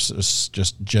Bloc versus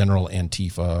just general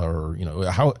Antifa,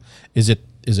 or how is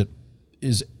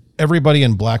everybody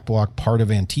in Black Bloc part of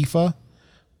Antifa,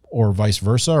 or vice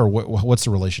versa, or what's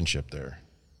the relationship there,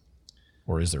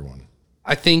 or is there one?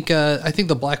 I think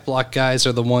the Black Bloc guys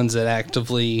are the ones that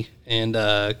actively and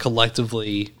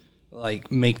collectively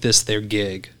like make this their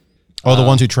gig. Oh, the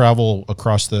ones who travel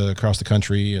across the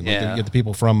country, and you get the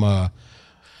people from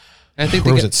I think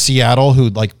where was it, Seattle, who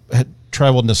like had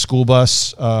traveled in a school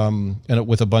bus and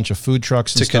with a bunch of food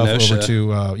trucks and stuff Kenosha.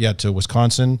 over to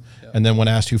Wisconsin, and then when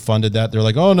asked who funded that, they're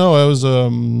like, "Oh no, I was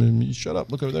shut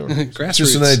up, look over there." It's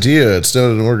just an idea. It's not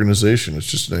an organization. It's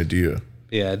just an idea.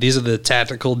 Yeah, these are the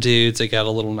tactical dudes. They got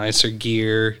a little nicer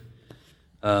gear.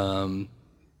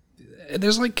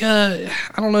 There's like I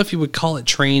don't know if you would call it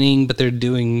training, but they're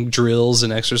doing drills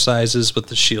and exercises with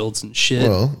the shields and shit.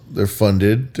 Well, they're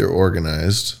funded. They're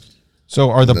organized. So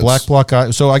are the Black Bloc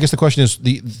guys? So I guess the question is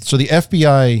the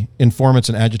FBI informants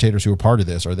and agitators who are part of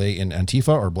this, are they in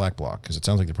Antifa or Black Bloc? Because it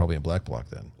sounds like they're probably in Black Bloc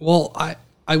then. Well,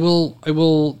 I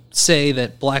will say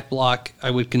that Black Bloc I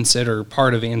would consider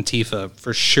part of Antifa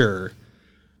for sure.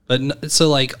 But so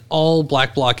like all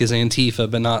Black Bloc is Antifa,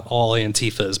 but not all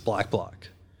Antifa is Black Bloc.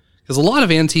 Because a lot of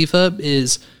Antifa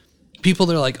is people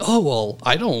that are like, oh, well,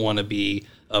 I don't want to be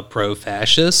a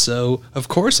pro-fascist, so of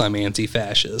course I'm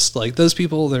anti-fascist. Like those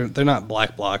people, they're not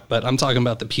Black Bloc, but I'm talking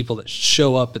about the people that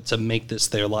show up to make this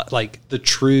their like the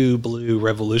true blue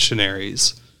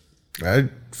revolutionaries.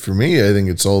 For me, I think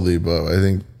it's all the above. I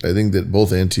think that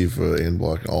both Antifa and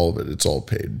Bloc, all of it, it's all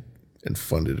paid and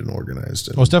funded and organized.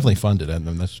 And, it's definitely funded, and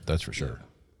that's for sure.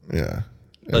 Yeah.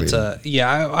 But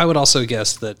I would also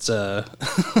guess that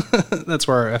that's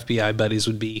where our FBI buddies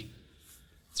would be.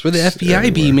 It's where the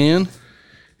FBI be, man.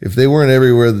 If they weren't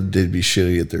everywhere, they'd be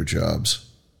shitty at their jobs.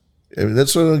 I mean,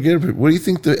 that's what I don't get. What do you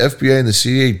think the FBI and the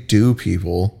CIA do,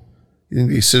 people? You think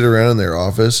they sit around in their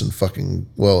office and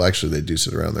well, actually, they do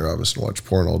sit around in their office and watch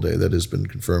porn all day. That has been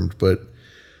confirmed. But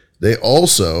they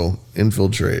also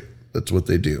infiltrate. That's what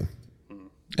they do.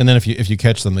 And then if you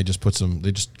catch them, they just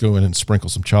go in and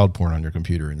sprinkle some child porn on your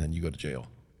computer, and then you go to jail.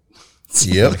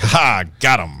 Yep. Like, ha,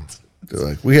 got them. They're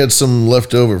like, we had some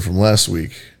left over from last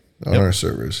week on our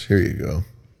servers. Here you go.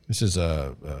 This is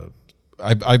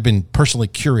I've been personally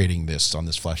curating this on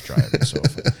this flash drive. So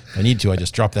if I need to, I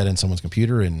just drop that in someone's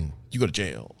computer, and you go to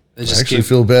jail. I actually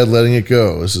feel bad letting it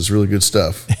go. This is really good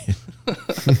stuff.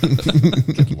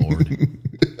 Good Lord.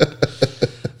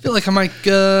 I feel like I might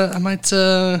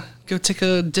go take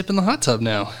a dip in the hot tub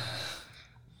now.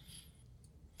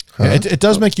 Huh? Yeah, it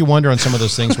does make you wonder on some of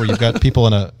those things where you've got people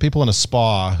in a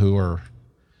spa who are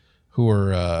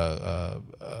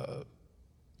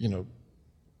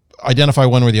identify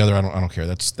one way or the other. I don't care.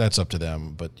 That's up to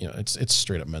them. But it's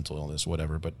straight up mental illness,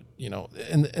 whatever. But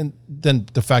and then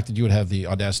the fact that you would have the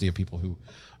audacity of people who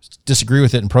disagree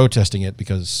with it and protesting it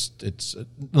because it's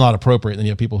not appropriate. And then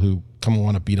you have people who come and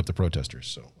want to beat up the protesters.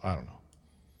 So I don't know.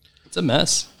 It's a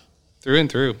mess through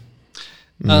and through.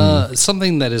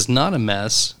 Something that is not a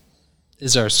mess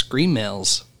is our Scream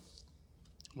mails.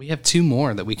 We have 2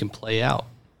 more that we can play out.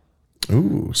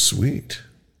 Ooh, sweet.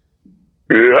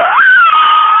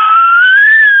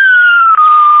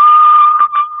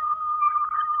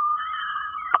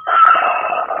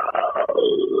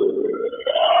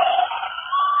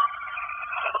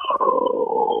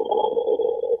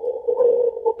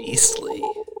 Beastly.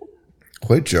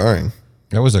 Quite jarring.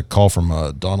 That was a call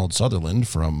from Donald Sutherland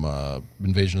from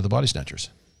Invasion of the Body Snatchers.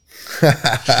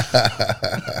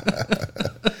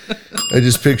 I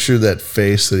just picture that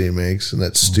face that he makes and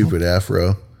that stupid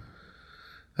afro.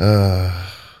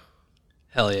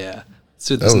 Hell yeah.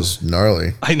 That was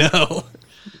gnarly. I know.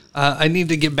 I need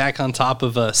to get back on top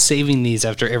of saving these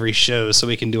after every show so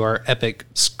we can do our epic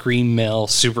Scream Mail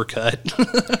supercut.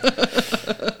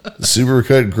 The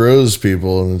supercut grows,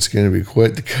 people, and it's going to be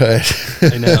quite the cut.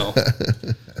 I know.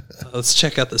 Let's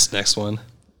check out this next one.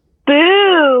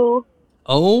 Boo!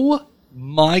 Oh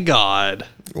my God.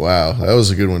 Wow, that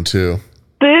was a good one, too.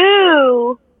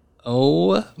 Boo!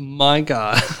 Oh my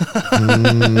God.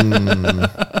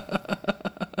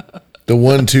 The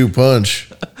 1-2 punch.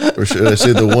 Or should I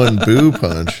say the 1 boo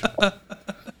punch?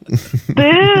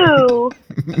 Boo!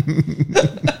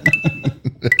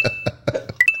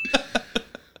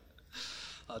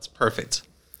 That's perfect.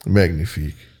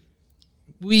 Magnifique.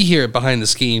 We here at Behind the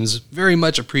Schemes very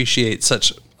much appreciate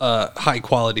such high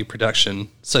quality production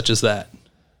such as that.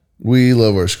 We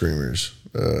love our screamers.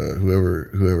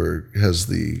 Whoever has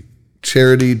the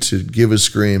charity to give a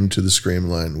scream to the Scream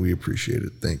line, we appreciate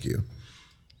it. Thank you.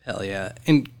 Hell yeah.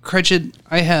 And Cretched,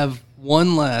 I have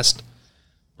one last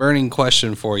burning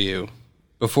question for you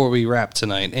before we wrap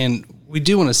tonight. And we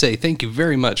do want to say thank you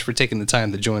very much for taking the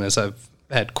time to join us. I've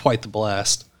had quite the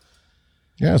blast.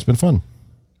 Yeah, it's been fun.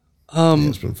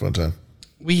 It's been a fun time.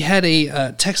 We had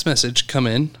a text message come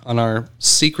in on our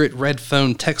secret red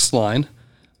phone text line.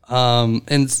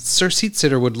 And Sir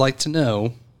Seatsitter would like to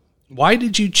know, why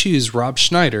did you choose Rob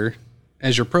Schneider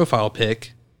as your profile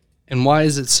pic, and why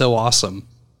is it so awesome?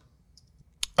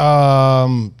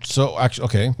 So actually,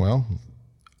 okay, well,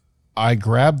 I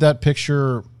grabbed that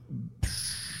picture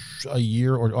a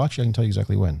year or actually I can tell you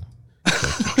exactly when.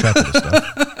 Keep track of this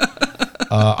stuff.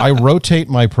 I rotate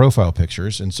my profile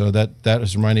pictures, and so that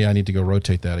is reminding me I need to go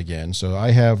rotate that again. So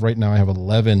I have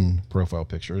 11 profile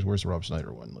pictures. Where's the Rob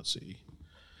Schneider one? Let's see.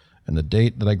 And the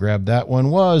date that I grabbed that one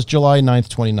was July 9th,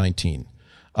 2019.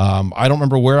 I don't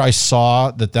remember where I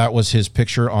saw that was his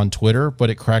picture on Twitter, but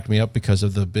it cracked me up because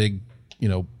of the big,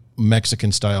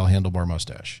 Mexican style handlebar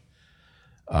mustache.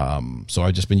 So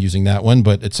I've just been using that one,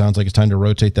 but it sounds like it's time to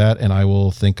rotate that, and I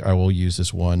will use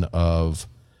this one of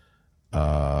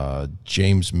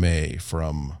James May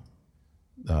from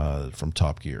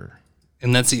Top Gear.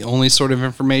 And that's the only sort of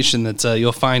information that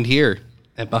you'll find here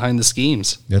at Behind the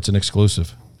Schemes. That's an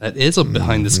exclusive. That is a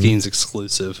Behind the Schemes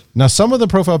exclusive. Now, some of the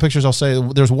profile pictures, I'll say,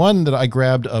 there's one that I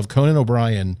grabbed of Conan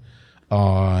O'Brien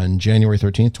on January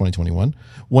 13th, 2021,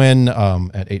 when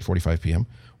at 8:45 p.m.,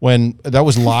 when that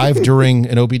was live during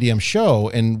an OBDM show,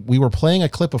 and we were playing a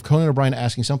clip of Conan O'Brien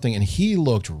asking something, and he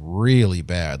looked really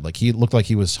bad. Like, he looked like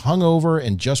he was hungover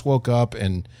and just woke up,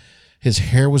 and his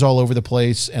hair was all over the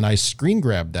place, and I screen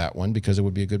grabbed that one because it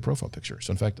would be a good profile picture. So,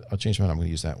 in fact, I'll change my mind. I'm going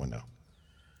to use that one now.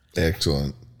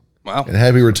 Excellent. Wow. And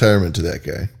happy retirement to that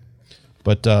guy.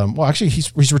 But, well, actually,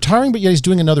 he's retiring, but yet he's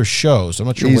doing another show, so I'm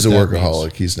not sure he's what a that workaholic.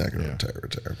 means. He's not going to retire.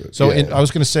 But so I was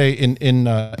going to say,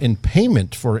 in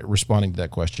payment for responding to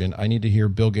that question, I need to hear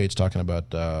Bill Gates talking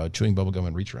about chewing bubblegum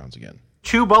and reach arounds again.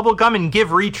 Chew bubblegum and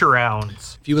give reach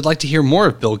arounds. If you would like to hear more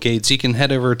of Bill Gates, you can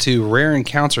head over to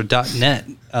rareencounter.net.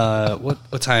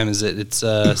 What time is it? It's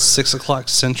 6 o'clock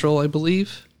Central, I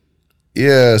believe.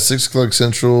 Yeah, 6 o'clock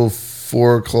Central,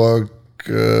 4 o'clock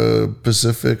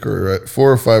Pacific, or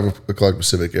 4 or 5 o'clock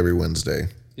Pacific every Wednesday.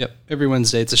 Yep, every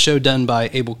Wednesday. It's a show done by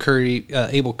Abel Kirby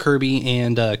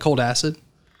and Cold Acid.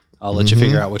 I'll let you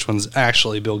figure out which one's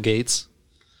actually Bill Gates.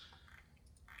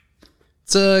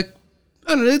 It's a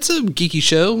geeky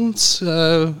show.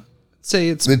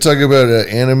 They talk about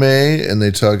anime, and they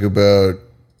talk about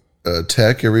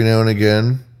tech every now and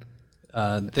again.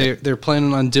 They're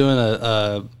planning on doing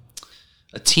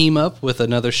a team up with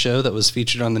another show that was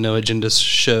featured on the No Agenda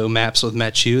show, Maps with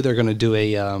Matt Chu. They're going to do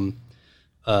a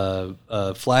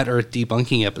flat Earth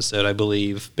debunking episode, I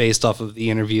believe, based off of the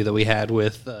interview that we had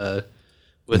with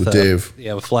Dave.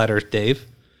 With Flat Earth Dave.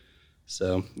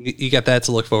 So you got that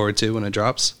to look forward to when it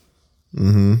drops.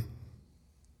 Mm-hmm.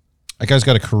 That guy's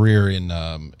got a career in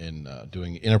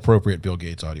doing inappropriate Bill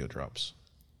Gates audio drops.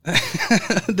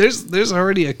 There's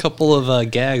already a couple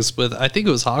of gags with, I think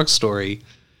it was Hog Story.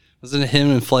 Wasn't it him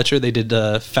and Fletcher? They did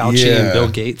Fauci and Bill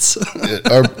Gates.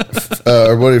 Our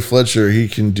buddy Fletcher,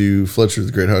 Fletcher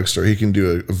the Great Hog Story, he can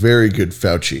do a very good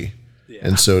Fauci. Yeah.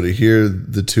 And so to hear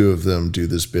the two of them do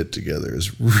this bit together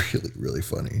is really, really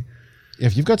funny.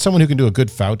 If you've got someone who can do a good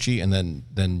Fauci, and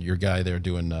then your guy there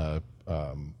doing it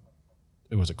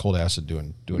was a Cold Acid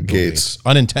doing Bill Gates,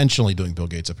 unintentionally doing Bill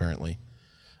Gates apparently.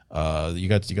 You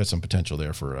got some potential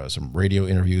there for some radio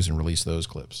interviews and release those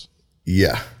clips.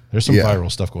 Yeah. There's some viral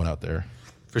stuff going out there.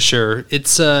 For sure.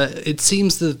 It's it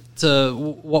seems that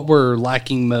what we're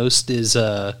lacking most is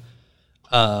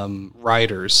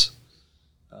writers.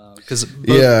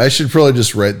 I should probably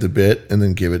just write the bit and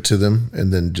then give it to them,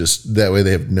 and then just that way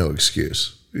they have no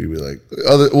excuse. You'd be like,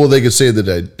 they could say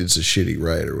that it's a shitty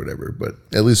write or whatever, but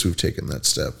at least we've taken that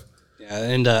step. Yeah,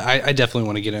 and I definitely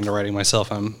want to get into writing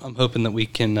myself. I'm hoping that we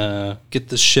can get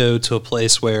the show to a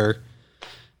place where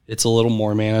it's a little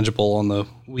more manageable on the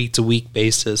week-to-week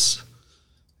basis,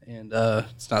 and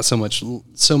it's not so much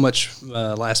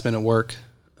last-minute work.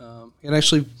 And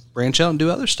actually branch out and do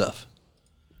other stuff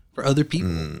for other people.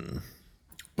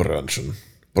 Brunchen.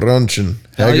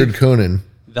 Haggard Conan.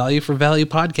 Value for value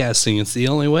podcasting. It's the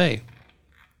only way.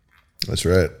 That's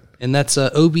right. And that's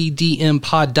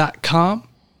obdmpod.com.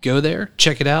 Go there,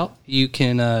 check it out. You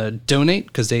can donate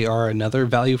because they are another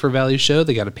value for value show.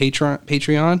 They got a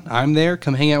Patreon. I'm there.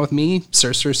 Come hang out with me. Sir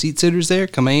Seatsitter's there.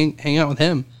 Come hang out with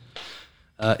him.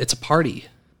 It's a party.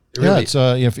 It's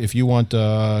if you want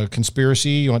conspiracy,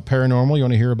 you want paranormal, you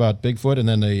want to hear about Bigfoot, and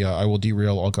then I will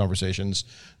derail all conversations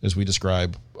as we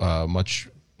describe as much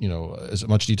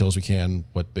detail as we can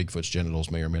what Bigfoot's genitals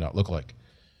may or may not look like.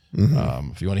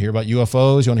 If you want to hear about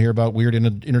UFOs, you want to hear about weird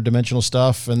interdimensional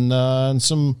stuff, and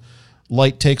some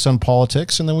light takes on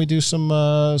politics, and then we do some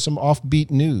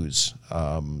offbeat news.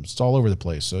 It's all over the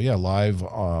place. So yeah, live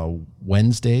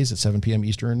Wednesdays at 7 p.m.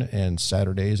 Eastern and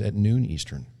Saturdays at noon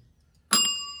Eastern.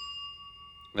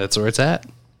 That's where it's at.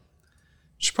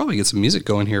 Should probably get some music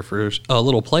going here for a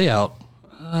little play out.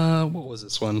 What was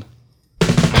this one?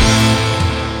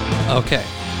 Okay.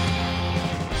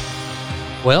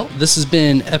 Well, this has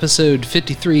been episode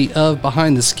 53 of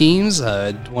Behind the Schemes.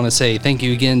 I want to say thank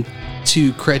you again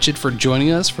to Cretched for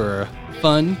joining us for a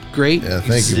fun, great,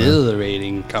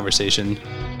 exhilarating conversation.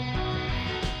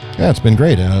 Yeah, it's been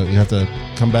great. You have to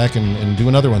come back and do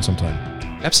another one sometime.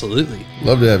 Absolutely.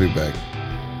 Love to have you back.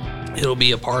 It'll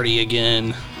be a party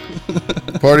again.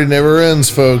 Party never ends,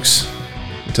 folks,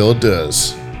 until it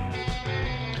does.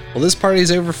 Well, this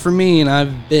party's over for me, and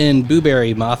I've been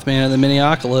Booberry, Mothman of the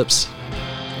Miniocalypse.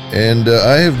 And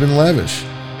I have been Lavish.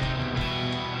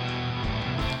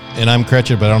 And I'm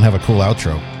Cretched, but I don't have a cool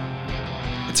outro.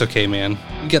 It's okay, man.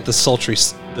 You got the sultry,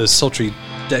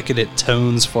 decadent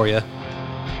tones for you.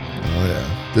 Oh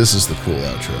yeah, this is the cool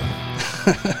outro.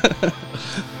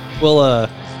 Well,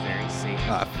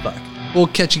 fuck. We'll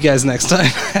catch you guys next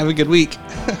time. Have a good week.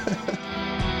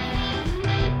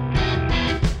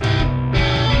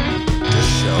 This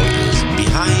show is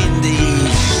Behind the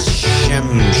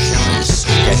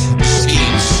Schemes.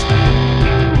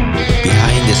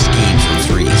 Behind the Schemes with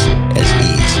threes as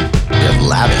E's. We have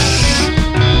Lavish.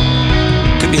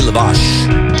 Could be Lavash.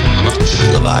 Could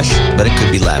be Lavash, but it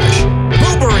could be Lavish.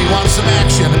 Booberry wants some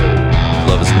action.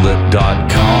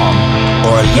 Loveislit.com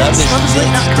or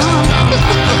loveislit.com.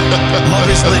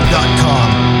 Loveislit.com.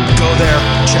 Go there,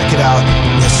 check it out.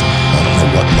 Listen, I don't know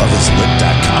what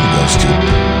loveislit.com goes to.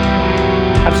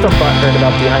 I'm still butthurt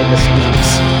about Behind the Schemes.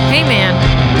 Hey man,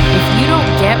 if you don't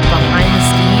get behind the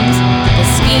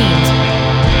schemes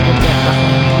will get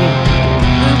behind you.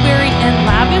 Blueberry and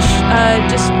Lavish,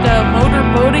 just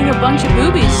motorboating a bunch of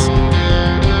boobies.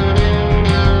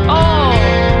 Oh,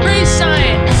 great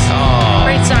science. Oh,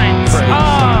 great science.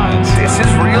 Science. This is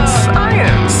real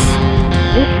science.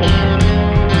 This is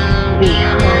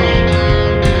Behind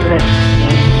the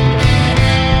Schemes.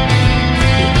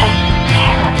 The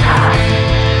esoterica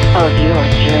of your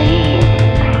dreams.